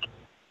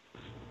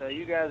 So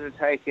you guys are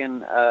taking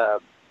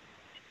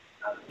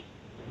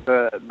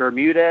Dennis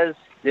Bermudez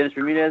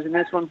in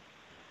this one?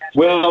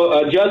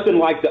 Well, Justin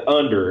liked the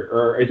under,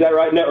 or is that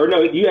right? No,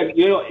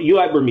 you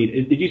like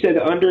Bermudez. Did you say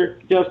the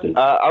under, Justin?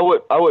 I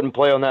wouldn't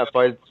play on that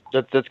fight.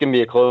 That's going to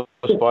be a close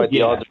fight.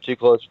 The odds are too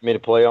close for me to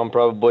play on,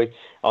 probably.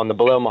 On the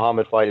Bilal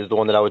Muhammad fight is the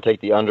one that I would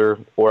take the under,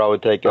 or I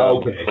would take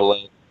Bilal.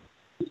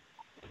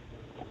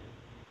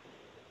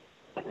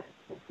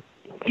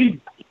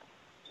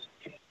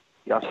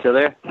 Y'all still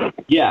there?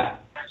 Yeah.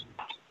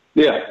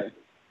 I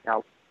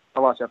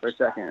lost that for a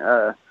second.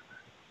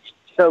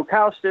 So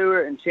Kyle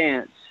Stewart and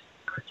Chance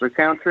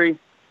Ringcounter.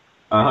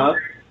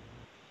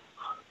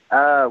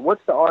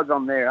 What's the odds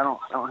on there? I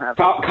don't have.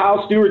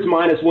 Kyle Stewart's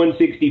minus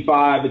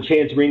 165. The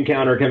Chance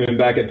Ringcounter coming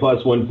back at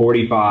plus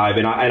 145,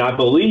 and I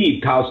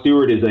believe Kyle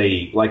Stewart is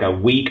a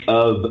week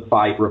of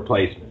fight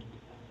replacement.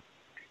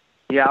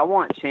 Yeah, I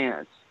want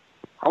Chance.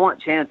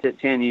 At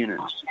 10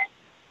 units.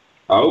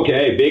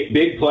 Okay,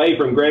 big play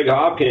from Greg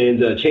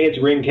Hopkins. Chance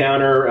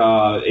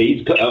Ringcounter.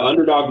 He's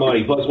underdog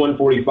money plus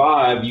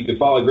 145. You can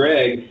follow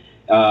Greg.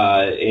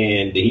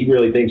 And he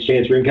really thinks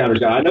Chance Ringcounter's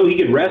got. I know he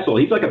can wrestle.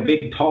 He's like a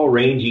big, tall,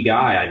 rangy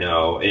guy. I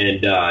know,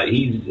 and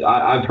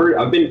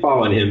I've been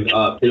following him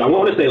up. I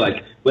want to say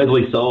like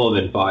Leslie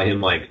Sullivan fought him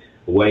like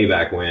way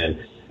back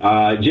when.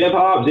 Jeff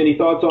Hobbs, any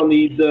thoughts on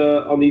these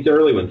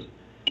early ones?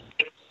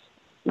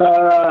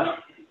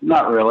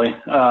 Not really.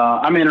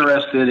 I'm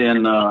interested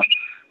in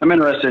I'm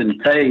interested in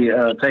Tay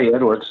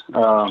Edwards.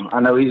 I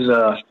know he's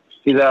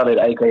out at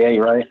AKA,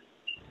 right?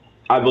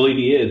 I believe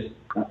he is.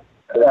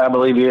 I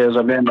believe he is.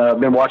 I've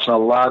been watching a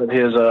lot of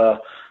his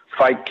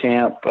fight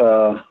camp,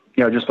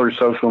 just through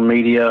social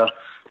media.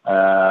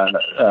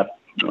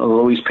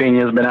 Luis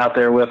Pena's been out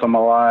there with him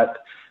a lot.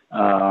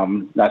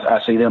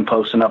 I see them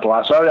posting up a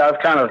lot. So I've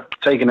kind of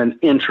taken an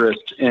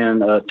interest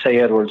in Tay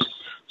Edwards.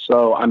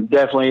 So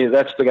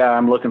that's the guy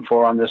I'm looking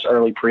for on this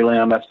early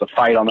prelim. That's the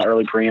fight on the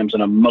early prelims,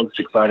 and I'm most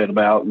excited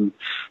about. And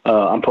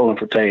I'm pulling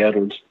for Tay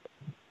Edwards.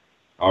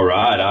 All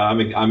right,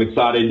 I'm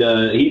excited.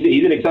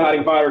 He's an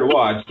exciting fighter to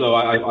watch. So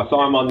I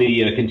saw him on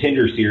the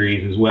Contender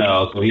Series as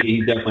well. So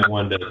he's definitely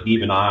one to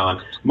keep an eye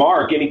on.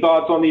 Mark, any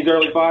thoughts on these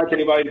early fights?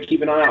 Anybody to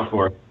keep an eye out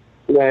for?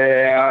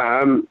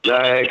 Yeah,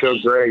 I echo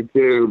Greg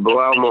too.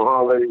 Bilal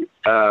Muhammad,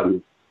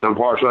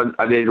 unfortunately,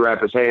 I did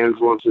wrap his hands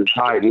once in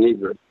Titan.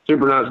 He's a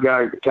super nice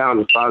guy,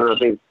 talented fighter. I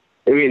think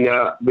being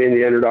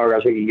the underdog, I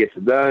think he gets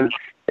it done.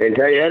 And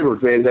Tay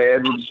Edwards, man,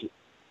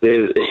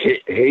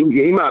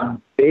 he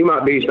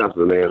might be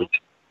something, man.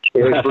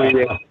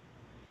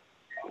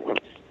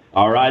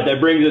 All right,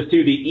 that brings us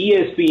to the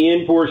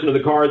ESPN portion of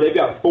the card. They've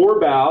got 4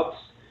 bouts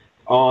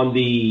on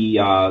the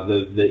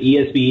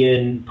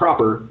ESPN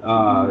proper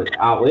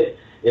outlet.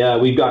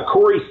 We've got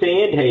Corey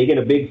Sandhagen,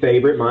 a big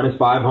favorite, minus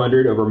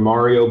 500 over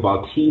Mario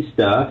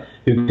Bautista,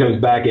 who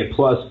comes back at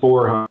plus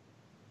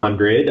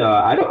 400.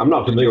 I'm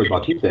not familiar with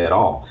Bautista at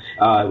all.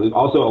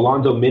 Also,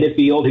 Alonzo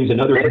Minifield, who's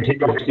another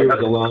Contender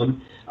Series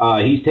alum.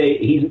 He's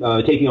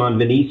taking on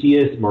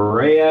Vinicius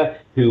Moreira,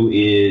 who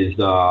is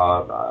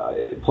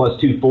plus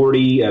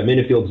 240.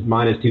 Minifield's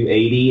minus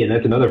 280, and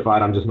that's another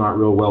fight I'm just not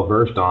real well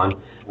versed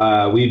on.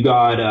 We've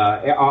got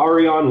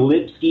Ariane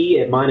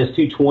Lipsky at minus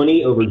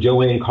 220 over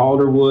Joanne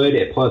Calderwood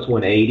at plus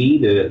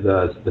 180.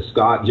 The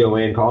Scot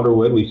Joanne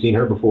Calderwood, we've seen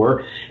her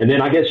before. And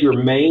then I guess your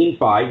main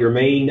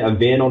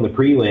event on the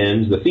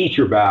prelims, the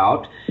feature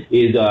bout,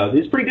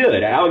 is pretty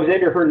good.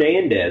 Alexander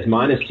Hernandez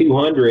minus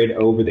 200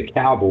 over the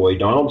Cowboy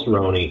Donald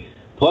Cerrone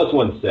plus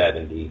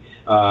 170.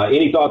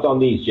 Any thoughts on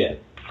these, Jeff?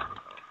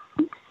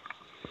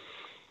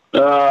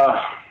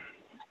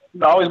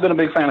 I've always been a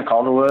big fan of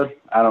Calderwood.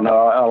 I don't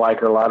know. I like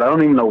her a lot. I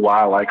don't even know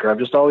why I like her. I've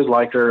just always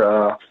liked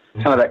her.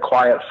 Kind of that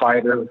quiet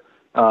fighter.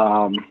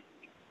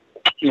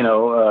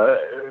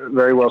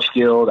 Very well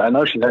skilled. I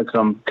know she's had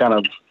some kind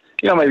of,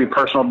 maybe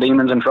personal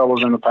demons and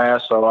troubles in the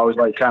past. So I always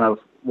like kind of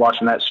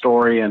watching that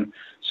story and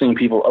seeing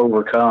people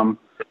overcome,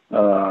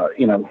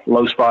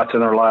 low spots in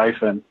their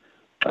life. And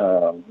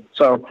so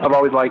I've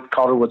always liked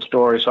Calderwood's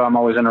story. So I'm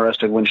always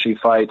interested when she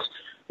fights.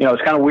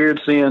 It's kind of weird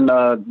seeing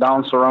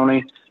Donald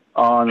Cerrone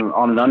on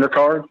an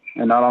undercard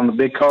and not on the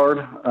big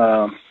card.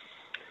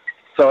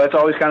 So it's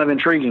always kind of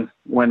intriguing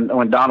when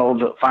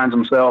Donald finds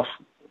himself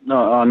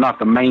not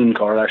the main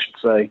card, I should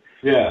say.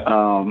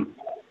 Yeah.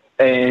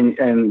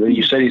 And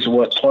you said he's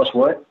plus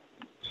what?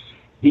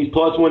 He's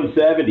plus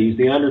 170. He's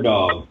the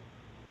underdog.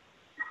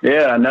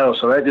 Yeah, I know.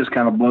 So that just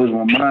kind of blows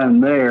my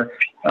mind there.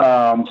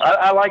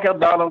 I like how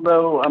Donald,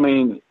 though. I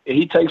mean,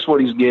 he takes what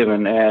he's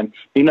given, and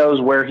he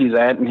knows where he's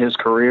at in his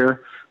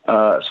career.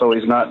 So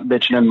he's not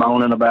bitching and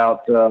moaning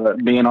about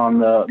being on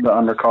the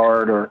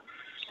undercard or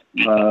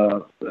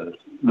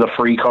the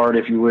free card,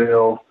 if you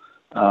will.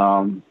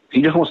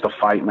 He just wants to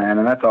fight, man,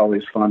 and that's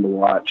always fun to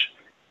watch.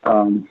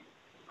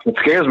 What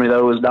scares me,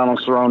 though, is Donald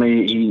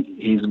Cerrone.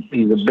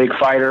 He's a big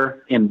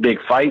fighter in big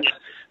fights,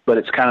 but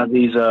it's kind of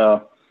these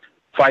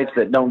fights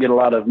that don't get a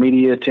lot of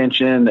media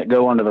attention, that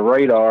go under the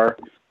radar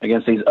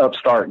against these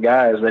upstart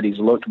guys that he's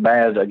looked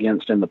bad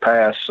against in the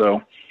past.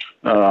 So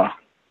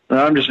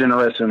I'm just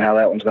interested in how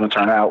that one's going to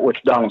turn out,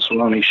 which Donald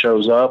Cerrone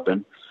shows up.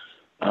 And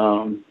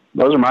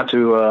those are my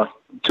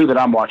two that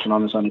I'm watching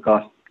on this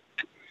undercard.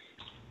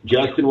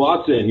 Justin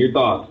Watson, your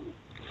thoughts?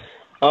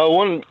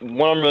 One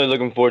I'm really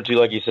looking forward to,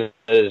 like you said,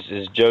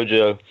 is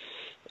JoJo,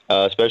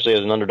 especially as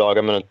an underdog.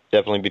 I'm going to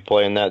definitely be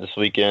playing that this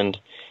weekend.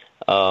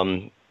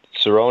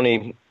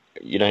 Cerrone,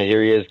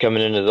 here he is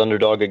coming in as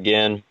underdog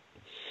again.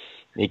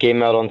 He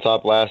came out on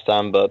top last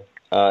time, but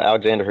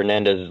Alexander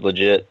Hernandez is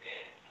legit.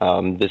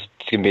 This is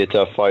going to be a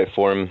tough fight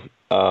for him.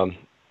 I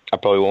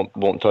probably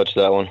won't touch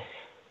that one.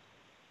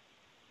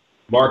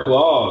 Mark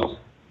Laws.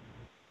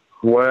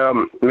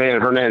 Well, man,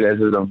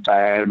 Hernandez is a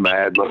bad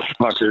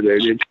motherfucker,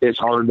 dude. It's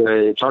hard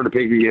to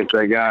pick against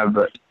that guy,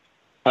 but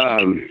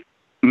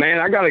man,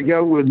 I gotta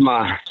go with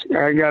my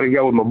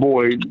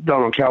boy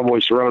Donald Cowboy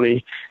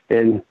Cerrone.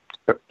 And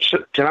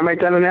can I make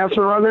that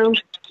announcement right now?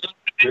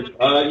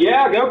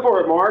 Yeah, go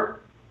for it,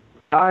 Mark.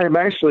 I am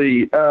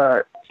actually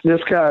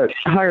just got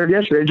hired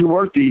yesterday to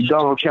work the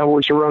Donald Cowboy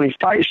Cerrone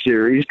Fight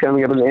Series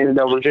coming up in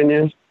Annandale,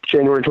 Virginia,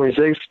 January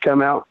 26th.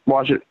 Come out,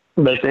 watch it.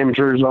 Best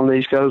amateurs on the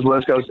East Coast,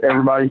 West Coast,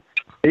 everybody.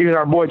 Even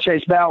our boy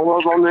Chase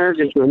Boutwell's on there.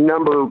 He's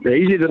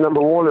either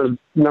number 1 or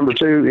number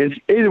 2.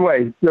 Either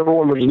way, number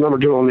 1 versus number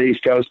 2 on the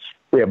East Coast.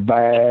 We have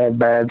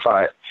bad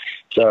fight.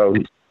 So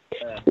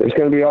it's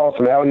going to be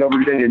awesome. Out in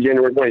Virginia,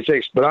 January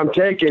 26th. But I'm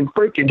taking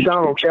freaking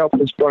Donald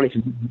Cowboy Cerrone,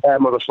 he's a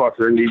bad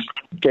motherfucker, and he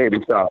can't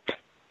be stopped.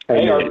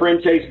 Hey, our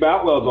friend Chase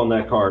Boutwell's on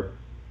that card.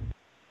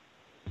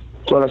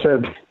 That's what I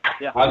said.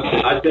 Yeah.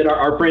 I said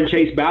our friend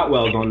Chase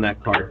Boutwell's on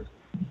that card.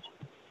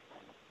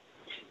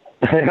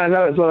 I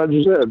know, that's what I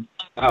just said.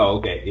 Oh,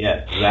 okay.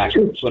 Yeah,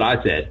 exactly. That's what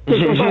I said.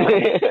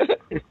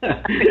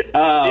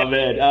 Oh,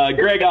 man.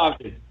 Greg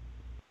Hopkins.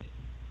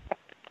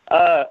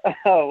 I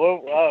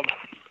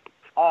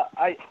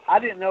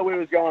didn't know we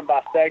was going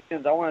by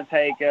sections. I want to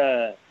take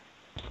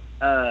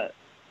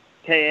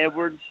Kay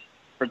Edwards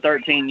for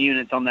 13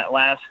 units on that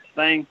last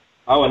thing.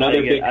 Oh,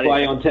 another big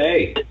play on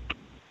Tay.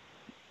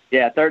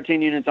 Yeah,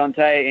 13 units on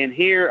Tay. And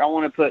here I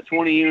want to put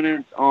 20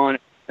 units on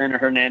Alexander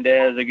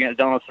Hernandez against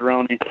Donald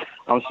Cerrone.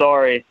 I'm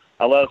sorry.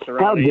 I love Cerrone.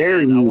 How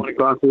dare you,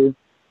 Bucky?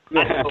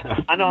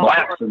 I know.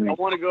 I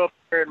want to go up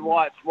there and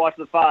watch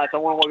the fights. I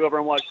want to go over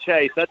and watch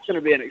Chase. That's going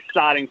to be an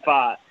exciting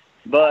fight.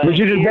 But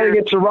you just better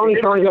get Cerrone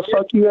trying to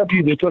fuck you up.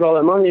 You just put all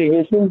that money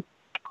against him.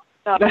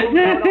 No.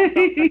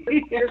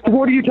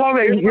 What are you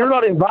talking about? You're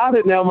not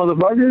invited now,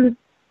 motherfucker.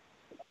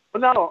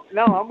 No,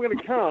 I'm going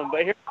to come.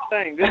 But here's the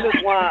thing. This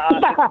is why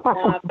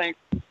I think.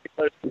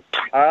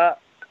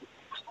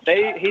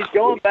 He's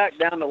going back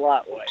down to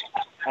lightweight.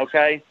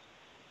 Okay.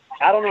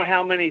 I don't know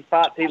how many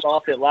fights he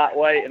lost at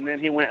lightweight, and then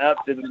he went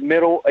up to the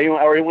middle,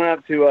 or he went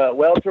up to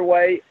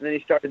welterweight, and then he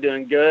started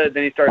doing good.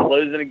 Then he started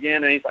losing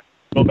again, and he's like,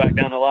 go back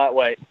down to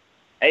lightweight.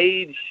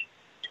 Age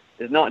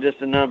is not just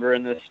a number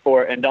in this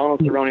sport, and Donald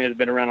Cerrone has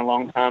been around a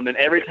long time. And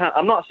every time,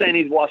 I'm not saying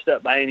he's washed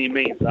up by any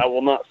means. I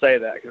will not say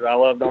that because I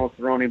love Donald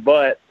Cerrone,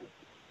 but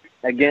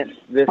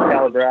against this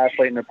caliber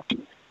athlete,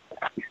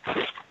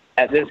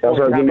 at this point,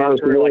 that's the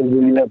most wins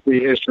in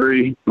UFC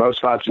history,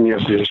 most fights in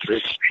UFC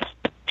history.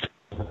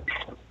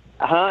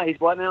 He's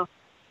what now?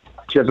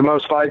 He has the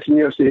most fights in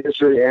UFC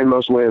history and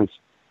most wins.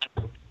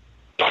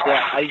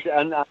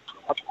 Yeah,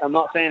 I'm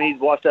not saying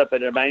he's washed up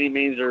at it by any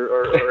means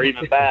or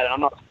even bad.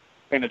 I'm not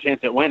taking a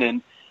chance at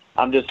winning.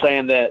 I'm just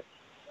saying that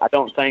I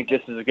don't think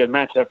this is a good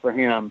matchup for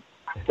him,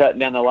 cutting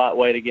down the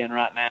lightweight again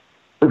right now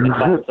and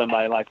fighting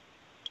somebody like that.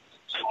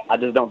 I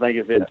just don't think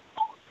it's it.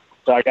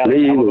 So I got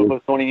to go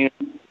with 20 units.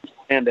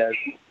 Hernandez.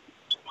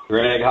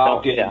 Greg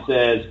Hopkins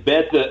says,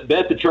 bet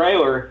the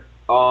trailer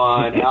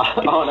on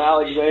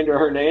Alexander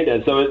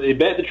Hernandez. So is he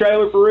bet the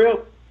trailer for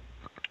real?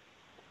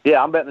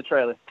 Yeah, I'm betting the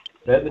trailer.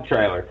 Bet the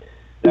trailer.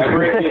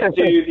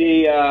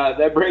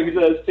 That brings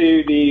us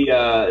to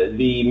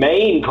the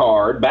main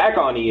card back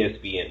on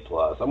ESPN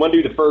Plus. I'm going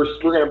to do the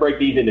first. We're going to break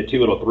these into two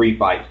little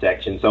 3-fight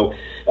sections. So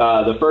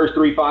the first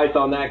 3 fights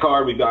on that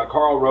card, we've got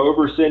Carl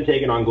Roberson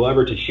taking on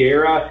Glover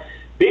Teixeira.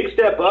 Big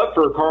step up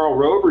for Carl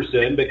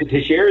Roberson, but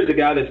Teixeira is the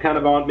guy that's kind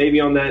of on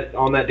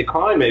that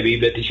decline maybe.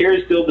 But Teixeira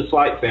is still the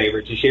slight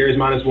favorite. Teixeira is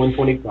minus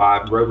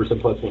 125. Roberson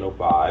plus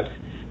 105.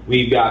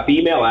 We've got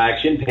female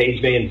action.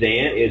 Paige Van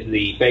Zandt is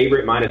the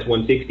favorite, minus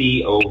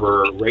 160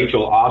 over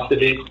Rachel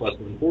Ostovich, plus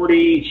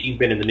 140. She's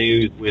been in the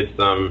news with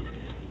some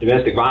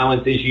domestic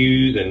violence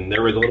issues, and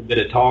there was a little bit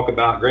of talk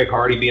about Greg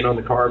Hardy being on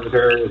the card with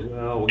her as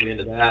well. We'll get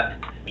into that.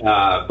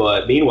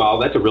 But meanwhile,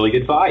 that's a really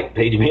good fight.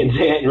 Paige Van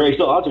Zandt and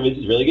Rachel Ostovich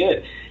is really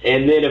good.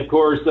 And then, of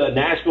course,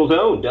 Nashville's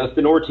own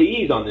Dustin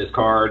Ortiz on this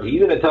card.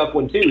 He's in a tough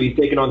one, too. He's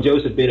taking on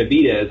Joseph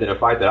Benavidez in a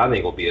fight that I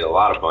think will be a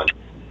lot of fun.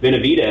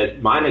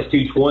 Benavidez, minus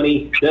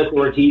 220. Dustin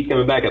Ortiz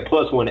coming back at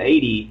plus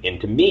 180. And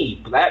to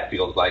me, that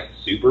feels like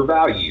super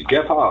value.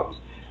 Jeff Hobbs.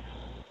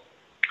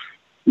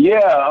 Yeah,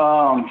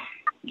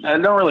 I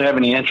don't really have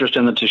any interest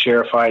in the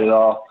Teixeira fight at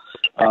all.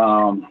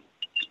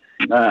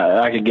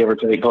 I could give or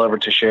take Glover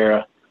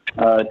Teixeira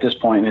at this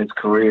point in his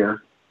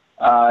career.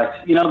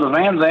 The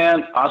Van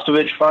Zandt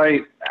Ostovich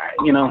fight, I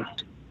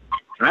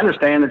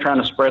understand they're trying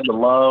to spread the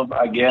love,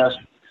 I guess.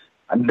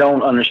 I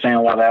don't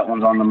understand why that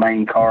one's on the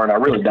main card. I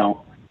really don't.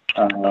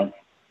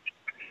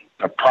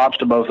 Props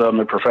to both of them.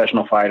 They're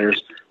professional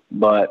fighters.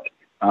 But,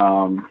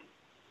 I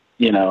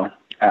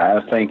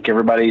think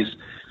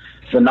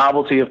the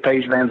novelty of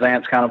Paige Van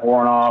Zandt's kind of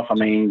worn off. I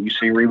mean, you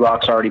see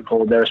Reebok's already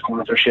pulled their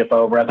sponsorship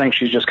over. I think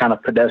she's just kind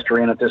of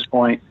pedestrian at this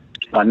point,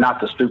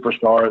 not the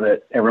superstar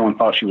that everyone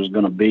thought she was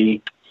going to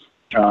be.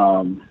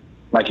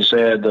 Like you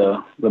said,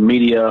 the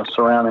media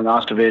surrounding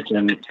Ostovich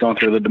and going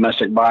through the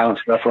domestic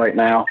violence stuff right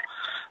now.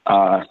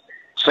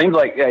 Seems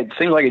like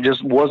it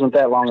just wasn't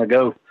that long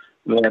ago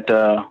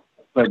that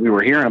we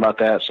were hearing about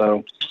that.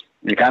 So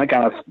you kind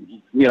of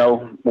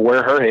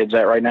where her head's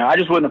at right now. I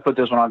just wouldn't have put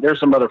this one on. There's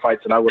some other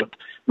fights that I would have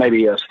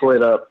maybe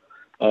split up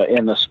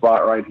in the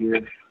spot right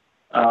here.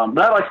 But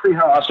I'd like to see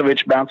how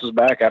Ostovich bounces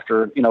back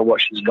after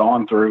what she's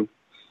gone through.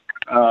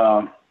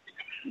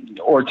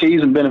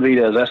 Ortiz and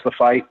Benavidez, that's the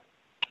fight.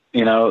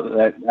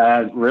 That I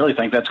really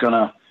think it's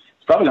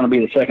probably gonna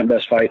be the second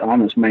best fight on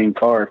this main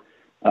card.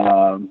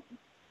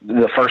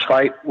 The first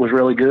fight was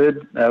really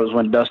good. That was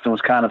when Dustin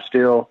was kind of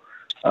still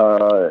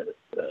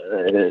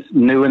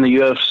new in the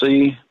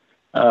UFC,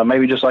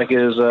 maybe just like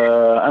his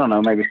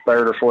maybe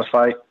third or fourth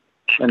fight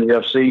in the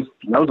UFC.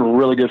 That was a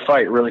really good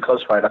fight, really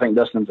close fight. I think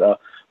Dustin's a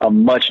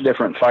much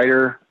different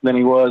fighter than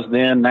he was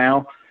then.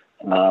 Now,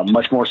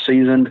 much more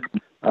seasoned.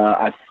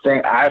 I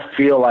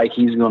feel like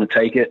he's going to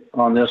take it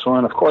on this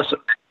one. Of course,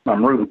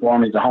 I'm rooting for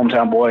him. He's a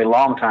hometown boy,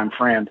 longtime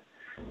friend.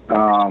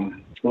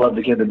 love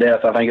the kid to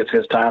death. I think it's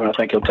his time, and I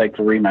think he'll take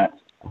the rematch.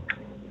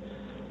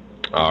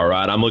 All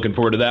right, I'm looking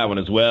forward to that one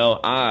as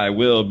well. I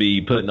will be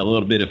putting a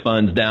little bit of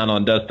funds down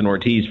on Dustin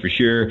Ortiz for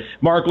sure.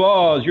 Mark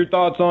Laws, your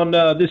thoughts on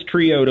this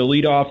trio to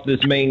lead off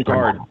this main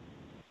card?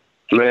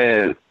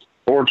 Man,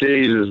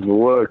 Ortiz is the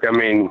look. I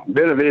mean,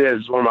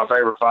 Benavidez is one of my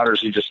favorite fighters.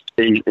 He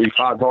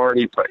fights hard.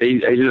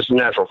 He's just a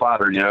natural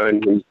fighter,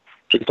 and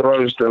he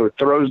throws to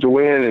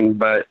win.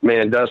 But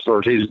man, Dustin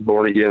Ortiz is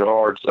born again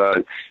hard.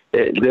 So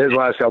his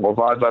last couple of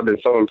fights, I've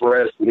been so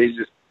impressed.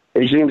 And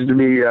he seems to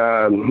be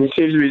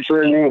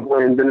trending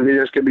when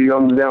Benavidez could be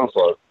on the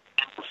downslope.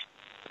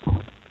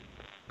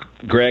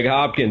 Greg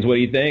Hopkins, what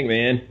do you think,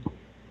 man?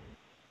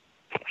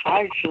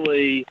 I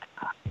actually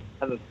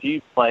have a few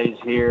plays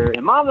here.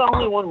 Am I the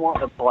only one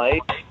wanting to play?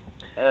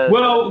 We're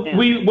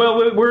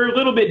a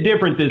little bit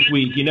different this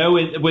week,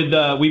 we've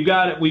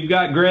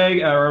got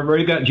Greg, or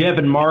we've got Jeff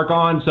and Mark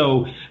on,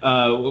 so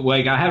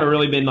I haven't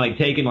really been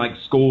taking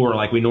score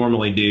like we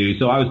normally do.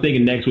 So I was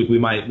thinking next week we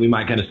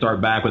might kind of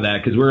start back with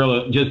that because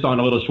we're just on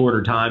a little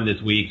shorter time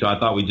this week. So I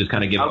thought we'd just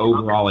kind of give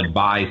overall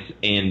advice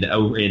and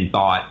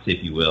thoughts,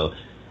 if you will.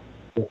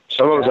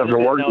 Some of us have to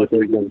work with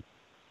it again.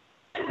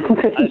 I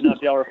didn't know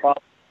if y'all were following,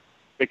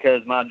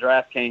 because my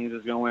DraftKings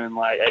is going to win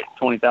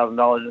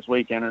 $20,000 this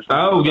weekend or something.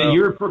 Oh, yeah,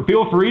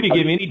 feel free to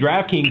give any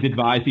DraftKings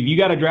advice. If you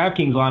got a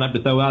DraftKings lineup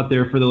to throw out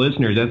there for the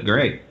listeners, that's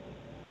great.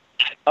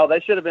 Oh, they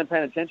should have been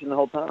paying attention the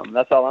whole time.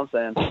 That's all I'm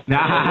saying.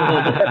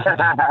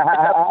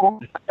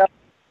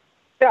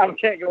 I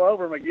can't go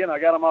over them again. I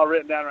got them all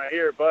written down right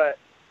here, but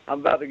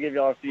I'm about to give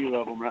y'all a few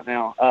of them right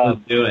now. Let's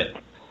do it.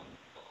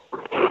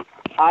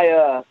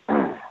 I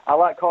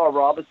like Carl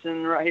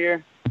Robinson right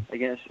here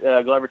against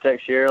Glover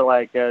Teixeira.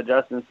 Like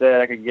Justin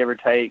said, I could give or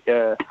take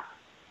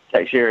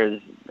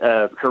Teixeira's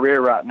career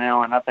right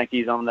now, and I think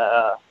he's on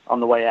the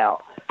way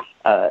out.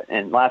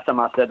 And last time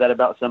I said that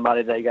about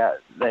somebody,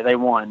 they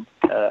won.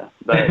 But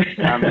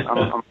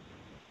I'm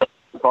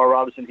Carl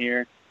Robinson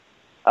here.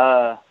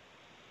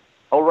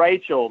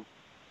 Rachel,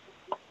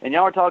 and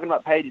y'all were talking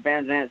about Paige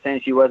Van Zandt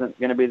saying she wasn't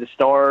going to be the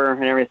star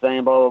and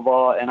everything, blah, blah,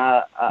 blah. And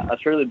I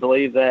truly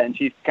believe that. And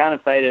she's kind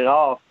of faded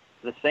off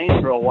the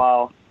scene for a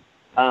while.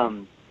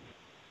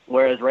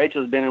 Whereas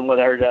Rachel's been in with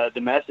her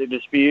domestic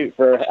dispute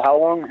for how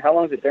long? How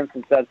long has it been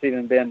since that's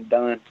even been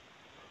done?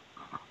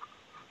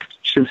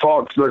 She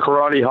fought the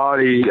Karate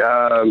Hottie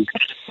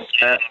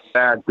at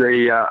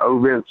the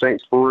Ovent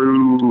St.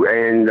 Peru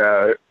and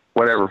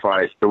whatever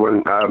fight. The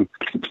one, and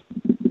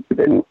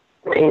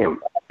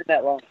damn,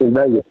 that long. In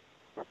Vegas.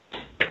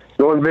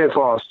 The one Vince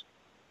lost.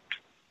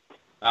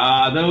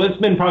 No, it's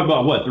been probably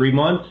about 3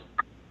 months?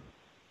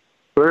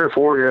 3 or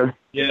 4, yeah.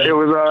 Yeah. It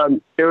was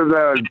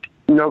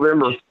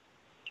November.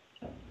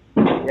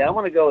 Yeah, I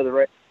want to go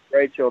with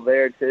Rachel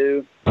there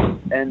too.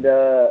 And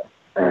we've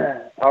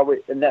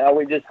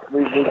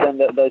done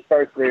those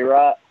first 3,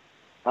 right?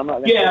 I'm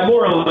not. Yeah,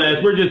 more or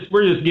less. We're just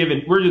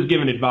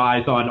giving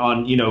advice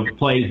on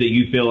plays that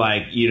you feel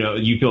like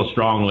you feel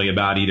strongly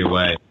about either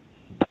way.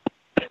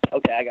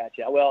 Okay, I got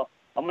you. Well,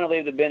 I'm going to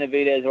leave the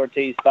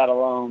Benavidez-Ortiz fight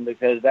alone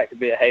because that could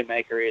be a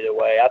haymaker either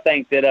way. I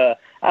think that, I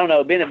don't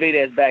know,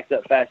 Benavidez backs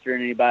up faster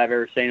than anybody I've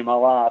ever seen in my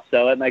life,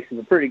 so that makes him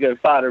a pretty good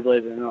fighter,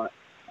 believe it or not,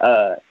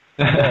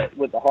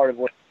 with the heart of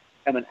what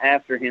coming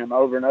after him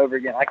over and over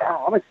again.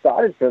 I'm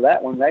excited for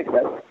that one. And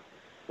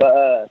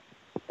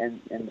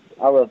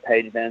I love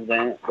Paige Van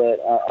Zandt, but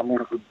I'm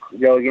going to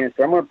go against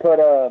her. I'm going to put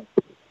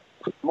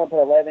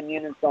 11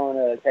 units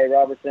on Kay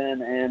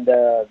Robertson and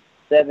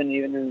 7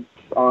 units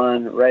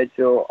on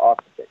Rachel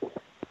Ostovich.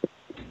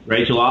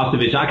 Rachel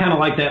Ostovich, I kind of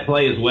like that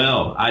play as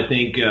well. I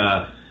think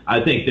that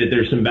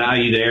there's some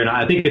value there, and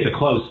I think it's a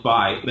close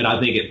fight, but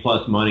I think at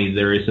plus money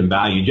there is some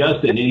value.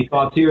 Justin, any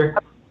thoughts here?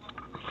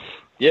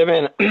 Yeah,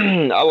 man,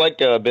 I like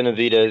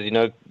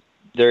Benavidez.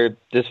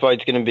 This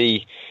fight's going to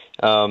be,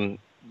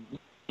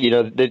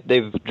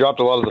 they've dropped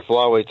a lot of the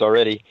flyweights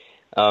already.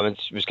 It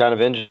was kind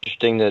of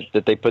interesting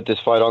that they put this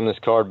fight on this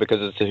card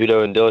because of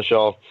Cejudo and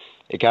Dillashaw.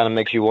 It kind of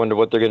makes you wonder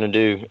what they're going to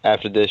do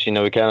after this.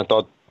 We kind of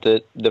thought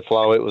that the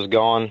flyweight was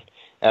gone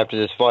after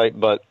this fight,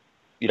 but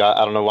I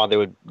don't know why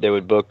they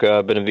would book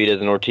Benavidez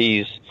and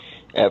Ortiz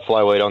at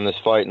flyweight on this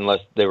fight unless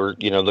they were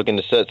looking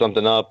to set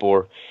something up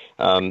or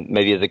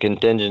maybe as a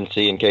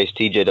contingency in case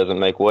TJ doesn't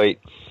make weight.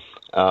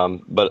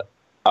 But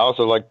I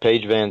also like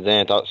Paige Van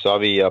Zandt, so I'll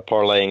be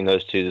parlaying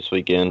those two this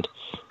weekend.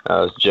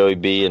 Joey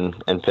B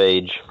and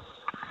Paige.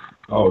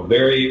 Oh,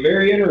 very,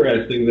 very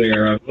interesting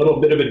there. A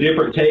little bit of a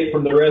different take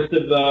from the rest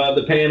of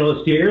the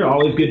panelists here.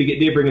 Always good to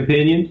get different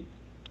opinions.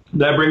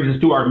 That brings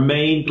us to our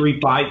main 3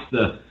 fights,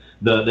 the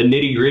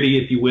nitty-gritty,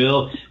 if you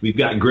will. We've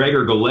got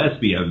Gregor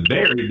Gillespie, a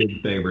very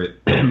big favorite,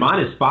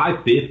 minus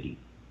 550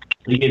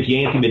 against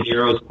Yancy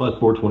Medeiros, plus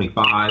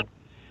 425.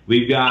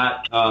 We've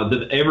got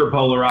the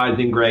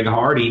ever-polarizing Greg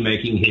Hardy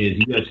making his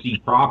UFC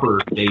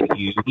proper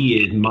debut.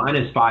 He is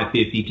minus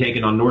 550,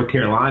 taking on North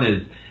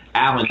Carolina's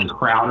Alan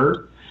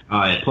Crowder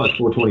at plus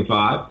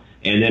 425.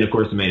 And then, of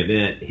course, the main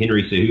event,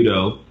 Henry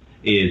Cejudo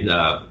is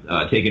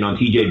taking on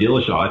TJ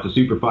Dillashaw. It's a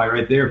super fight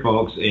right there,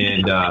 folks,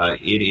 and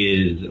it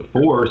is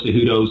for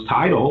Cejudo's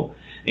title.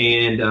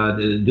 and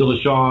the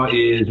Dillashaw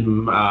is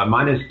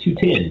minus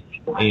 210,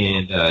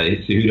 and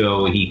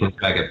Cejudo, he comes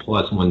back at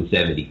plus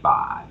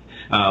 175.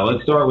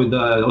 Let's start with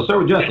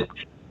Justin.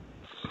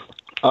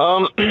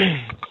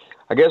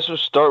 I guess we'll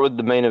start with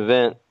the main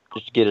event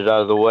just to get it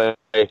out of the way.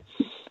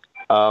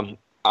 I'm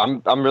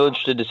really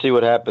interested to see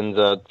what happens.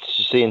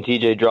 Seeing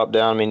TJ drop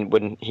down. I mean,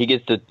 when he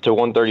gets to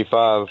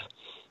 135,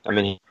 I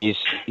mean he's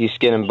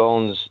skin and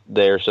bones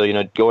there. So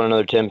going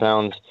another 10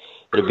 pounds,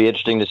 it'll be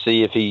interesting to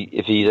see if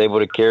he's able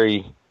to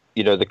carry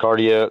the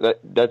cardio.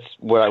 That's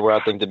where I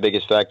think the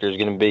biggest factor is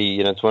going to be.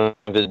 It's one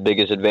of his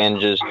biggest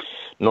advantages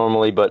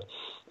normally, but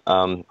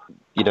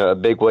a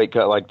big weight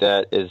cut like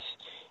that is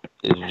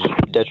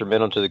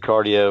detrimental to the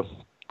cardio.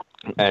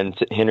 And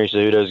Henry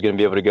Cejudo is going to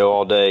be able to go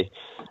all day.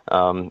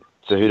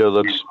 Cejudo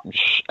looks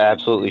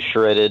absolutely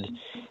shredded.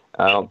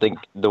 I don't think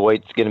the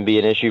weight's going to be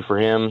an issue for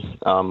him.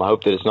 I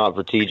hope that it's not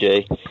for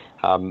TJ.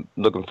 I'm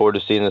looking forward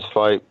to seeing this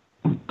fight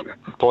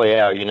play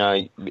out.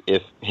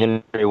 If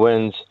Henry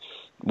wins,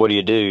 what do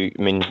you do?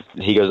 I mean,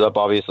 he goes up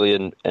obviously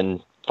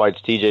and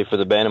fights TJ for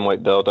the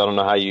bantamweight belt. I don't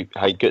know how you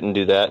couldn't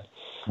do that.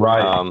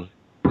 Right.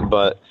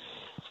 But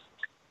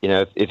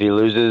if he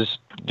loses,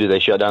 do they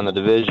shut down the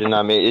division?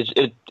 I mean,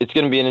 it's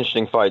going to be an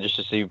interesting fight just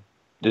to see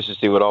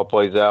what all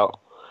plays out.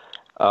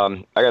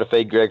 I got to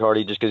fade Greg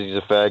Hardy just because he's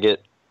a faggot,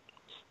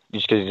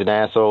 just because he's an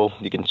asshole.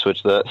 You can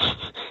switch that.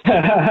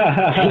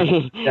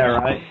 Yeah,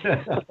 right.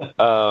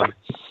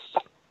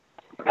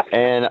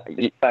 And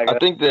I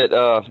think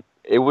that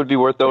it would be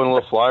worth throwing a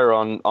little flyer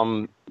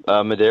on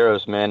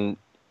Medeiros, man.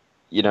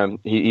 He's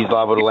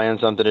liable to land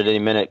something at any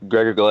minute.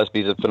 Gregor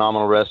Gillespie's a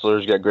phenomenal wrestler.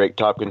 He's got great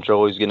top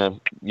control. He's going to,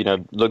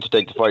 look to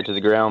take the fight to the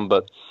ground.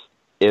 But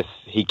if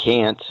he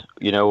can't,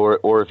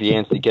 or if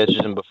Yancey catches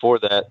him before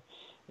that,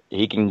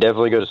 he can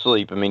definitely go to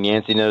sleep. I mean,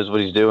 Yancey knows what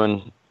he's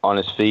doing on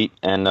his feet,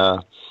 and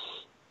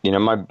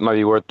might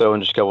be worth throwing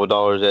just a couple of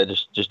dollars at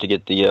just to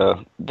get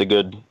the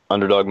good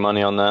underdog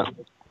money on that.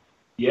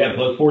 Yeah,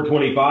 plus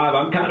 425.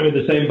 I'm kind of in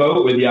the same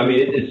boat with you. I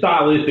mean,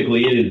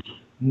 stylistically, it is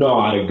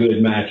not a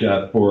good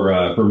matchup for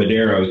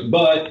Medeiros,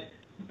 but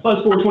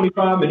plus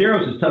 425.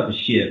 Medeiros is tough as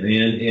shit,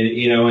 man,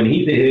 and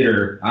he's a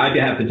hitter. I'd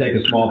have to take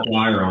a small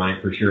flyer on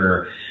it for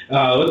sure.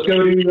 Let's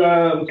go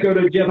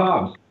to Jeff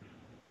Hobbs.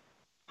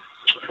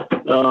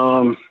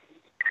 And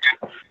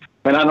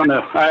I don't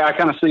know. I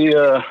kind of see.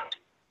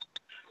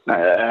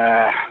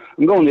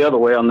 I'm going the other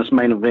way on this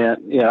main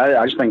event. Yeah,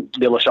 I just think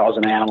Dillashaw's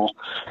an animal.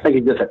 I think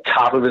he's at the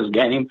top of his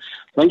game.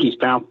 I think he's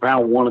pound for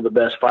pound one of the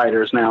best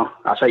fighters now.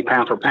 I say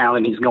pound for pound,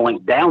 and he's going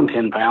down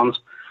 10 pounds.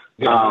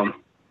 Yeah.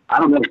 I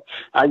don't know.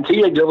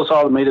 T.J.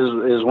 Dillashaw to me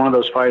is one of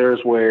those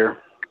fighters where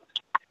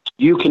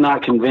you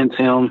cannot convince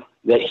him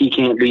that he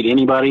can't beat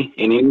anybody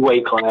in any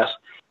weight class.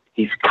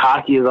 He's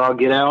cocky as all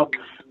get out.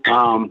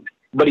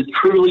 But he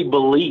truly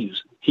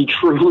believes. He's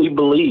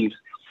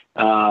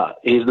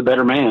the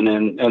better man.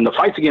 And the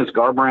fights against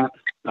Garbrandt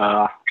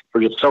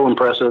were just so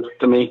impressive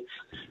to me.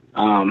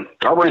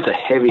 Garbrandt's a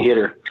heavy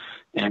hitter.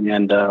 And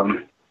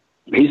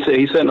he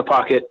sat in the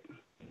pocket,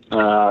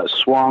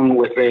 swung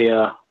with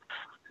a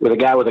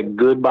guy with a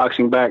good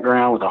boxing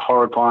background, with a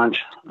hard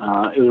punch.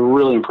 It was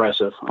really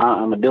impressive.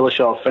 I'm a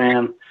Dillashaw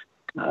fan,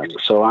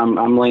 so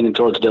I'm leaning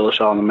towards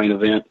Dillashaw in the main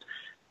event.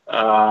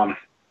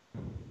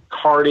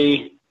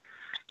 Hardy,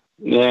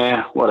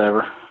 yeah,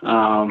 whatever.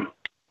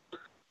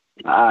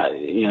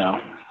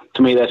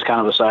 To me, that's kind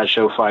of a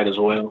sideshow fight as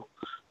well.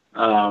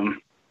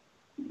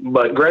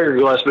 But Gregor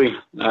Gillespie,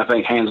 I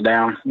think, hands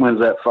down, wins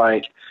that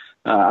fight.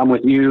 I'm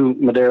with you.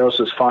 Medeiros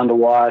is fun to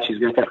watch. He's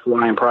going to catch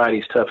flying pride.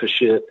 He's tough as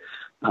shit.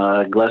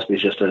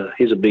 Gillespie's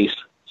he's a beast.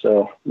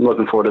 So I'm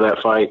looking forward to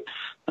that fight,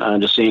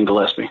 just seeing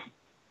Gillespie.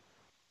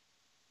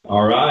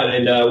 All right,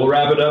 and we'll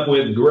wrap it up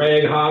with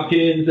Greg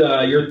Hopkins.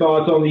 Your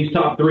thoughts on these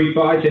top three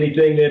fights?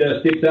 Anything that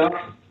sticks out?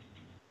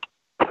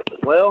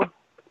 Well,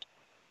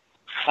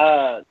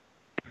 I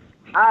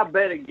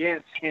bet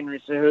against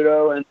Henry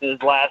Cejudo in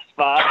his last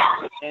fight,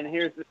 and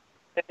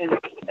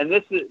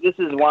this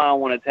is why I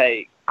want to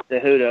take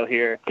Cejudo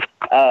here.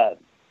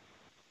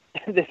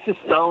 This is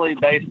solely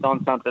based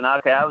on something.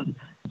 Okay,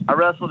 I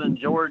wrestled in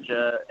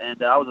Georgia,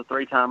 and I was a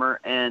three-timer,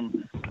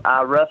 and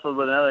I wrestled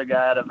with another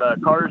guy out of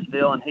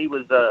Cartersville, and he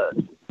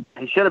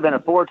should have been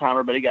a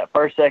four-timer, but he got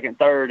first, second,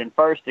 third, and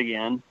first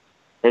again.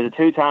 There's a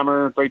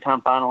two-timer,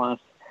 three-time finalist.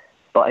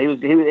 But he was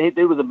a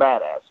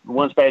badass.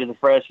 One spade as a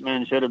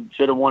freshman, should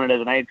have won it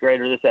as an eighth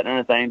grader. This, that, and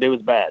other thing. Dude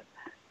was bad,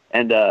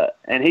 and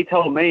he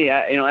told me,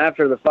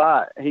 after the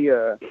fight,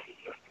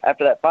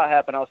 after that fight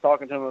happened, I was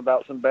talking to him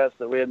about some bets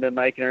that we had been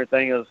making and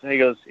everything. He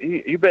goes,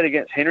 you bet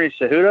against Henry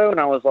Cejudo, and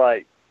I was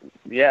like,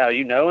 yeah,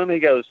 you know him? He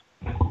goes,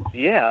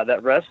 yeah,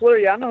 that wrestler.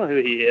 Yeah, I know who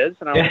he is.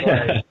 And I was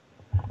like,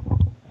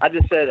 I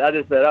just said,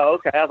 oh,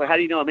 okay. I was like, how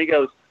do you know him? He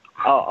goes,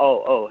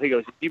 oh. He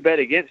goes, you bet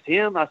against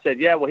him? I said,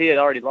 yeah, well, he had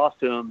already lost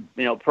to him,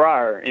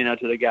 prior,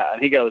 to the guy.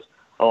 And he goes,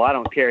 oh, I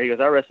don't care. He goes,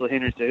 I wrestled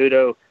Henry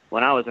Cejudo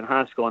when I was in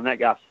high school, and that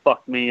guy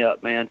fucked me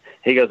up, man.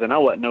 He goes, and I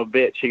wasn't no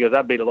bitch. He goes,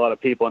 I beat a lot of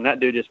people, and that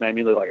dude just made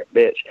me look like a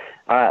bitch.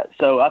 All right,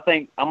 so I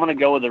think I'm going to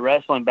go with the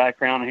wrestling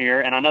background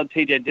here, and I know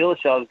T.J.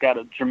 Dillashaw's got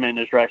a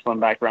tremendous wrestling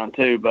background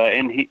too, but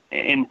and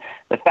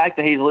the fact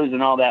that he's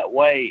losing all that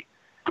weight,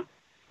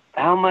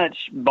 how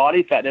much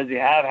body fat does he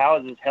have? How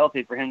is this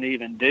healthy for him to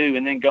even do?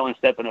 And then go and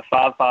step in a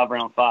 5-5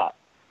 round fight.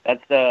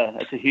 That's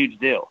a huge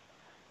deal.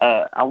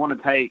 I want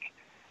to take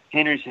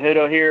Henry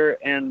Cejudo here,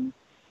 and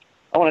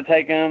I want to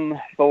take him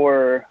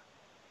for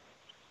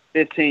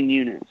 15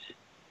 units.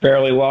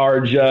 Fairly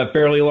large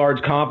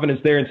confidence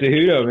there in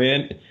Cejudo,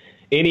 man.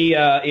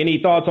 Any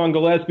thoughts on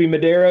Gillespie,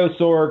 Medeiros,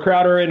 or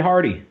Crowder and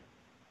Hardy?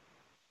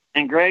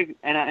 And Greg,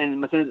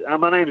 and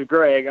my name is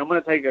Greg. I'm going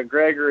to take a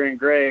Gregor and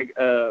Greg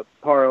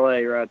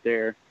parlay right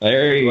there.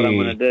 There That's what I'm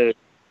going to do.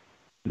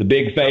 The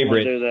big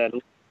favorite. I'm going to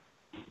do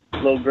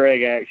that. Little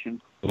Greg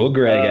action. Little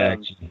Greg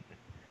action.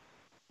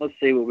 Let's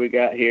see what we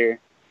got here.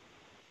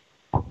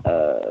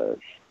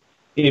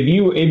 If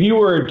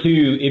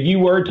you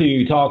were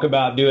to talk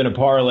about doing a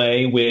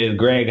parlay with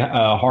Greg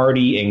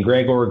Hardy and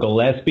Gregor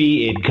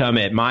Gillespie, it'd come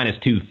at minus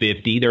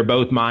 250. They're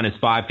both minus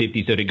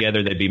 550, so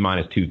together they'd be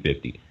minus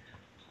 250.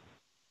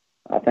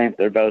 I think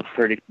they're both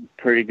pretty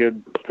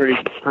good,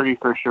 pretty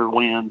for sure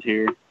wins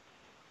here.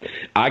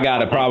 I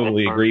gotta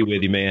probably agree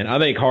with you, man. I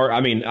think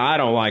I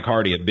don't like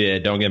Hardy a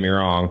bit. Don't get me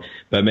wrong,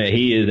 but man,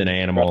 he is an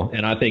animal,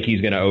 and I think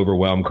he's going to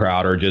overwhelm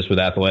Crowder just with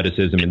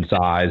athleticism and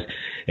size.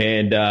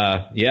 And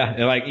I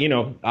like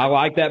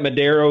that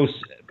Medeiros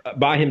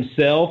by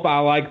himself. I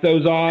like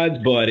those odds,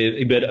 but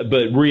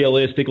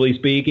realistically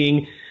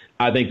speaking,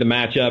 I think the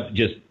matchup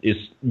just is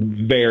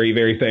very,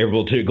 very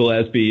favorable to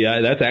Gillespie.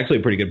 That's actually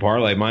a pretty good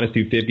parlay. Minus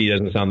 250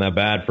 doesn't sound that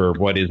bad for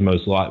what is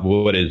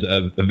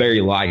a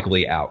very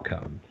likely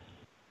outcome.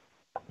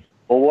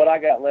 Well, what I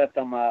got left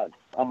on my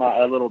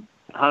little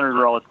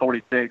 100 roll is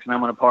 46, and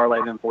I'm going to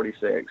parlay them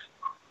 46.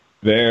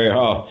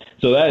 So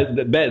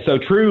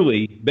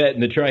truly betting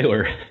the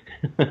trailer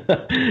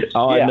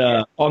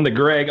on the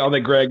Greg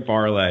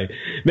parlay.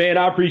 Man,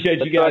 I appreciate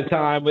you guys'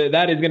 time.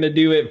 That is going to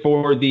do it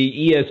for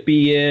the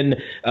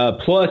ESPN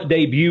Plus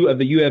debut of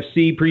the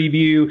UFC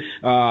preview.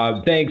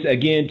 Thanks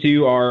again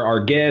to our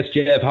guests,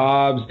 Jeff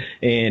Hobbs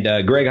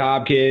and Greg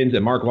Hopkins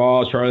and Mark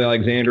Laws, Charlie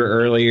Alexander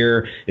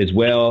earlier as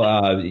well.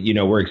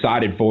 We're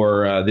excited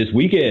for this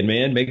weekend,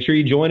 man. Make sure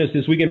you join us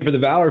this weekend for the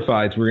Valor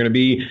fights. We're going to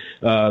be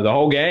the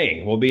whole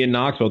gang. We'll be in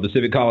Knoxville at the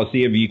Civic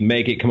Coliseum. If you can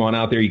make it, come on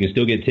out there. You can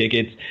still get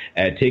tickets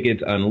at Ticketmaster,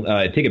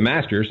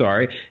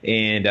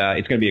 and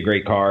it's going to be a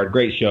great card,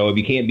 great show. If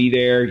you can't be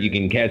there, you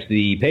can catch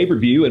the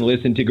pay-per-view and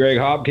listen to Greg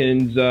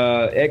Hopkins'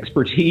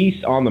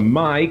 expertise on the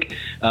mic,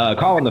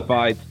 calling the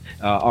fights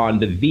on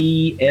the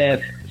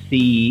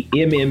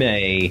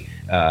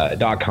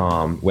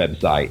VFCMMA.com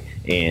website.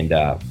 And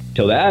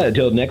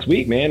until next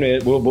week, man,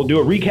 we'll do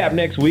a recap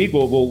next week.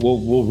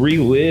 We'll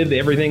relive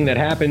everything that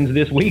happens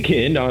this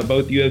weekend on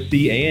both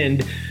UFC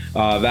and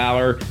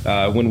Valor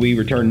when we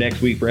return next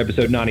week for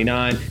episode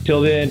 99.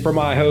 Till then, for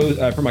my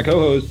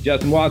co-host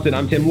Justin Watson,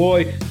 I'm Tim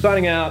Loy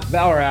signing out.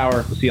 Valor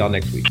Hour. We'll see y'all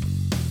next week.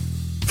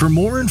 For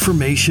more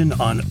information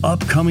on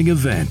upcoming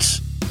events,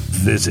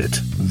 visit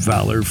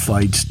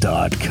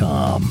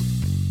valorfights.com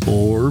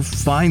or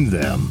find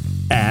them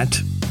at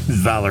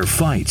Valor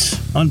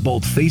Fights on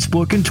both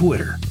Facebook and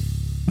Twitter.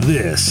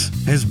 This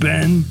has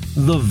been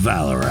the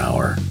Valor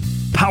Hour,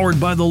 powered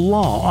by the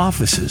law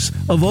offices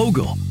of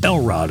Ogle,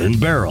 Elrod, and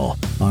Barrel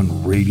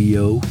on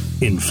Radio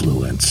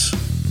Influence.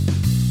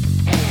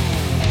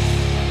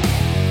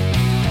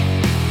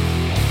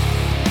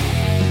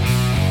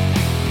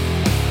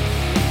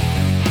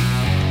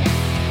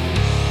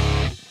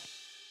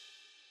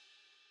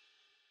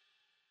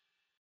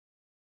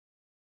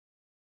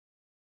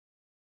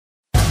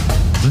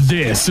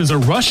 This is a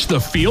Rush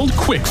the Field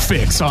quick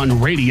fix on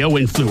Radio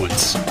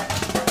Influence.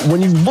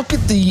 When you look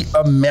at the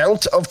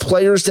amount of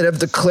players that have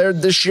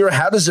declared this year,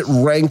 how does it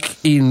rank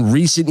in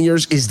recent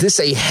years? Is this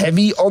a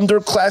heavy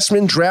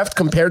underclassmen draft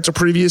compared to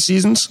previous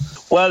seasons?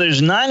 Well,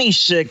 there's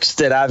 96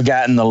 that I've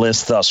gotten the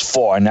list thus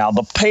far. Now,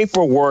 the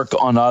paperwork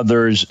on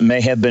others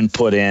may have been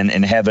put in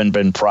and haven't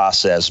been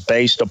processed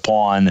based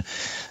upon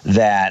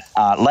that.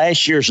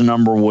 Last year's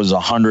number was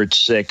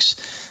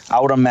 106. I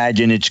would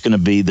imagine it's going to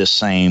be the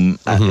same.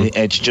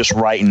 It's just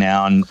right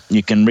now, and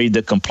you can read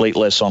the complete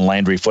list on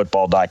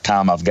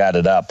LandryFootball.com. I've got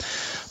it up.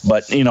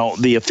 But,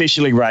 the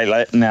officially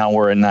right now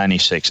we're at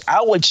 96.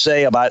 I would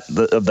say about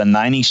the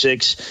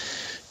 96,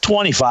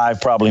 25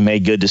 probably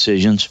made good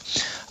decisions.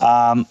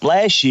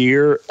 Last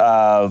year,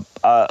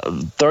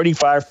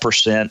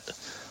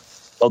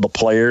 35% of the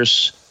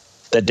players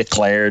that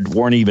declared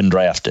weren't even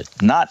drafted,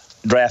 not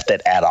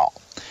drafted at all.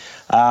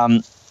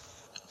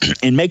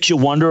 It makes you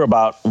wonder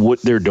about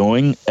what they're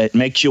doing. It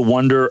makes you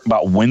wonder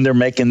about when they're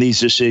making these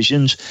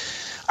decisions.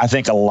 I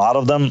think a lot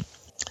of them,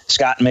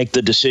 Scott, make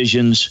the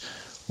decisions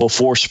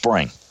before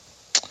spring.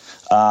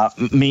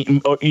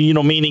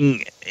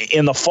 Meaning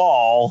in the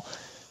fall,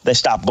 they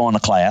stop going to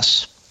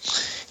class.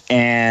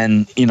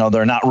 And,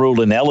 they're not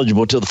ruled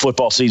ineligible till the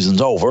football season's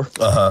over.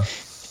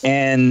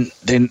 and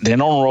they don't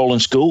enroll in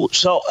school.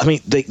 So, I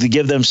mean, they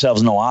give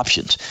themselves no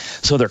options.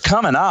 So they're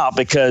coming out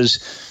because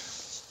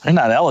they're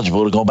not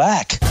eligible to go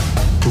back.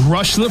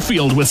 Rush the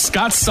Field with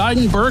Scott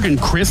Seidenberg and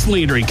Chris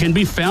Leandry can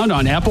be found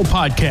on Apple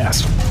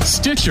Podcasts,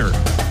 Stitcher,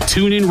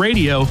 TuneIn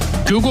Radio,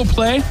 Google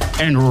Play,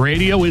 and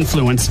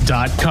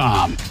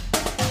RadioInfluence.com.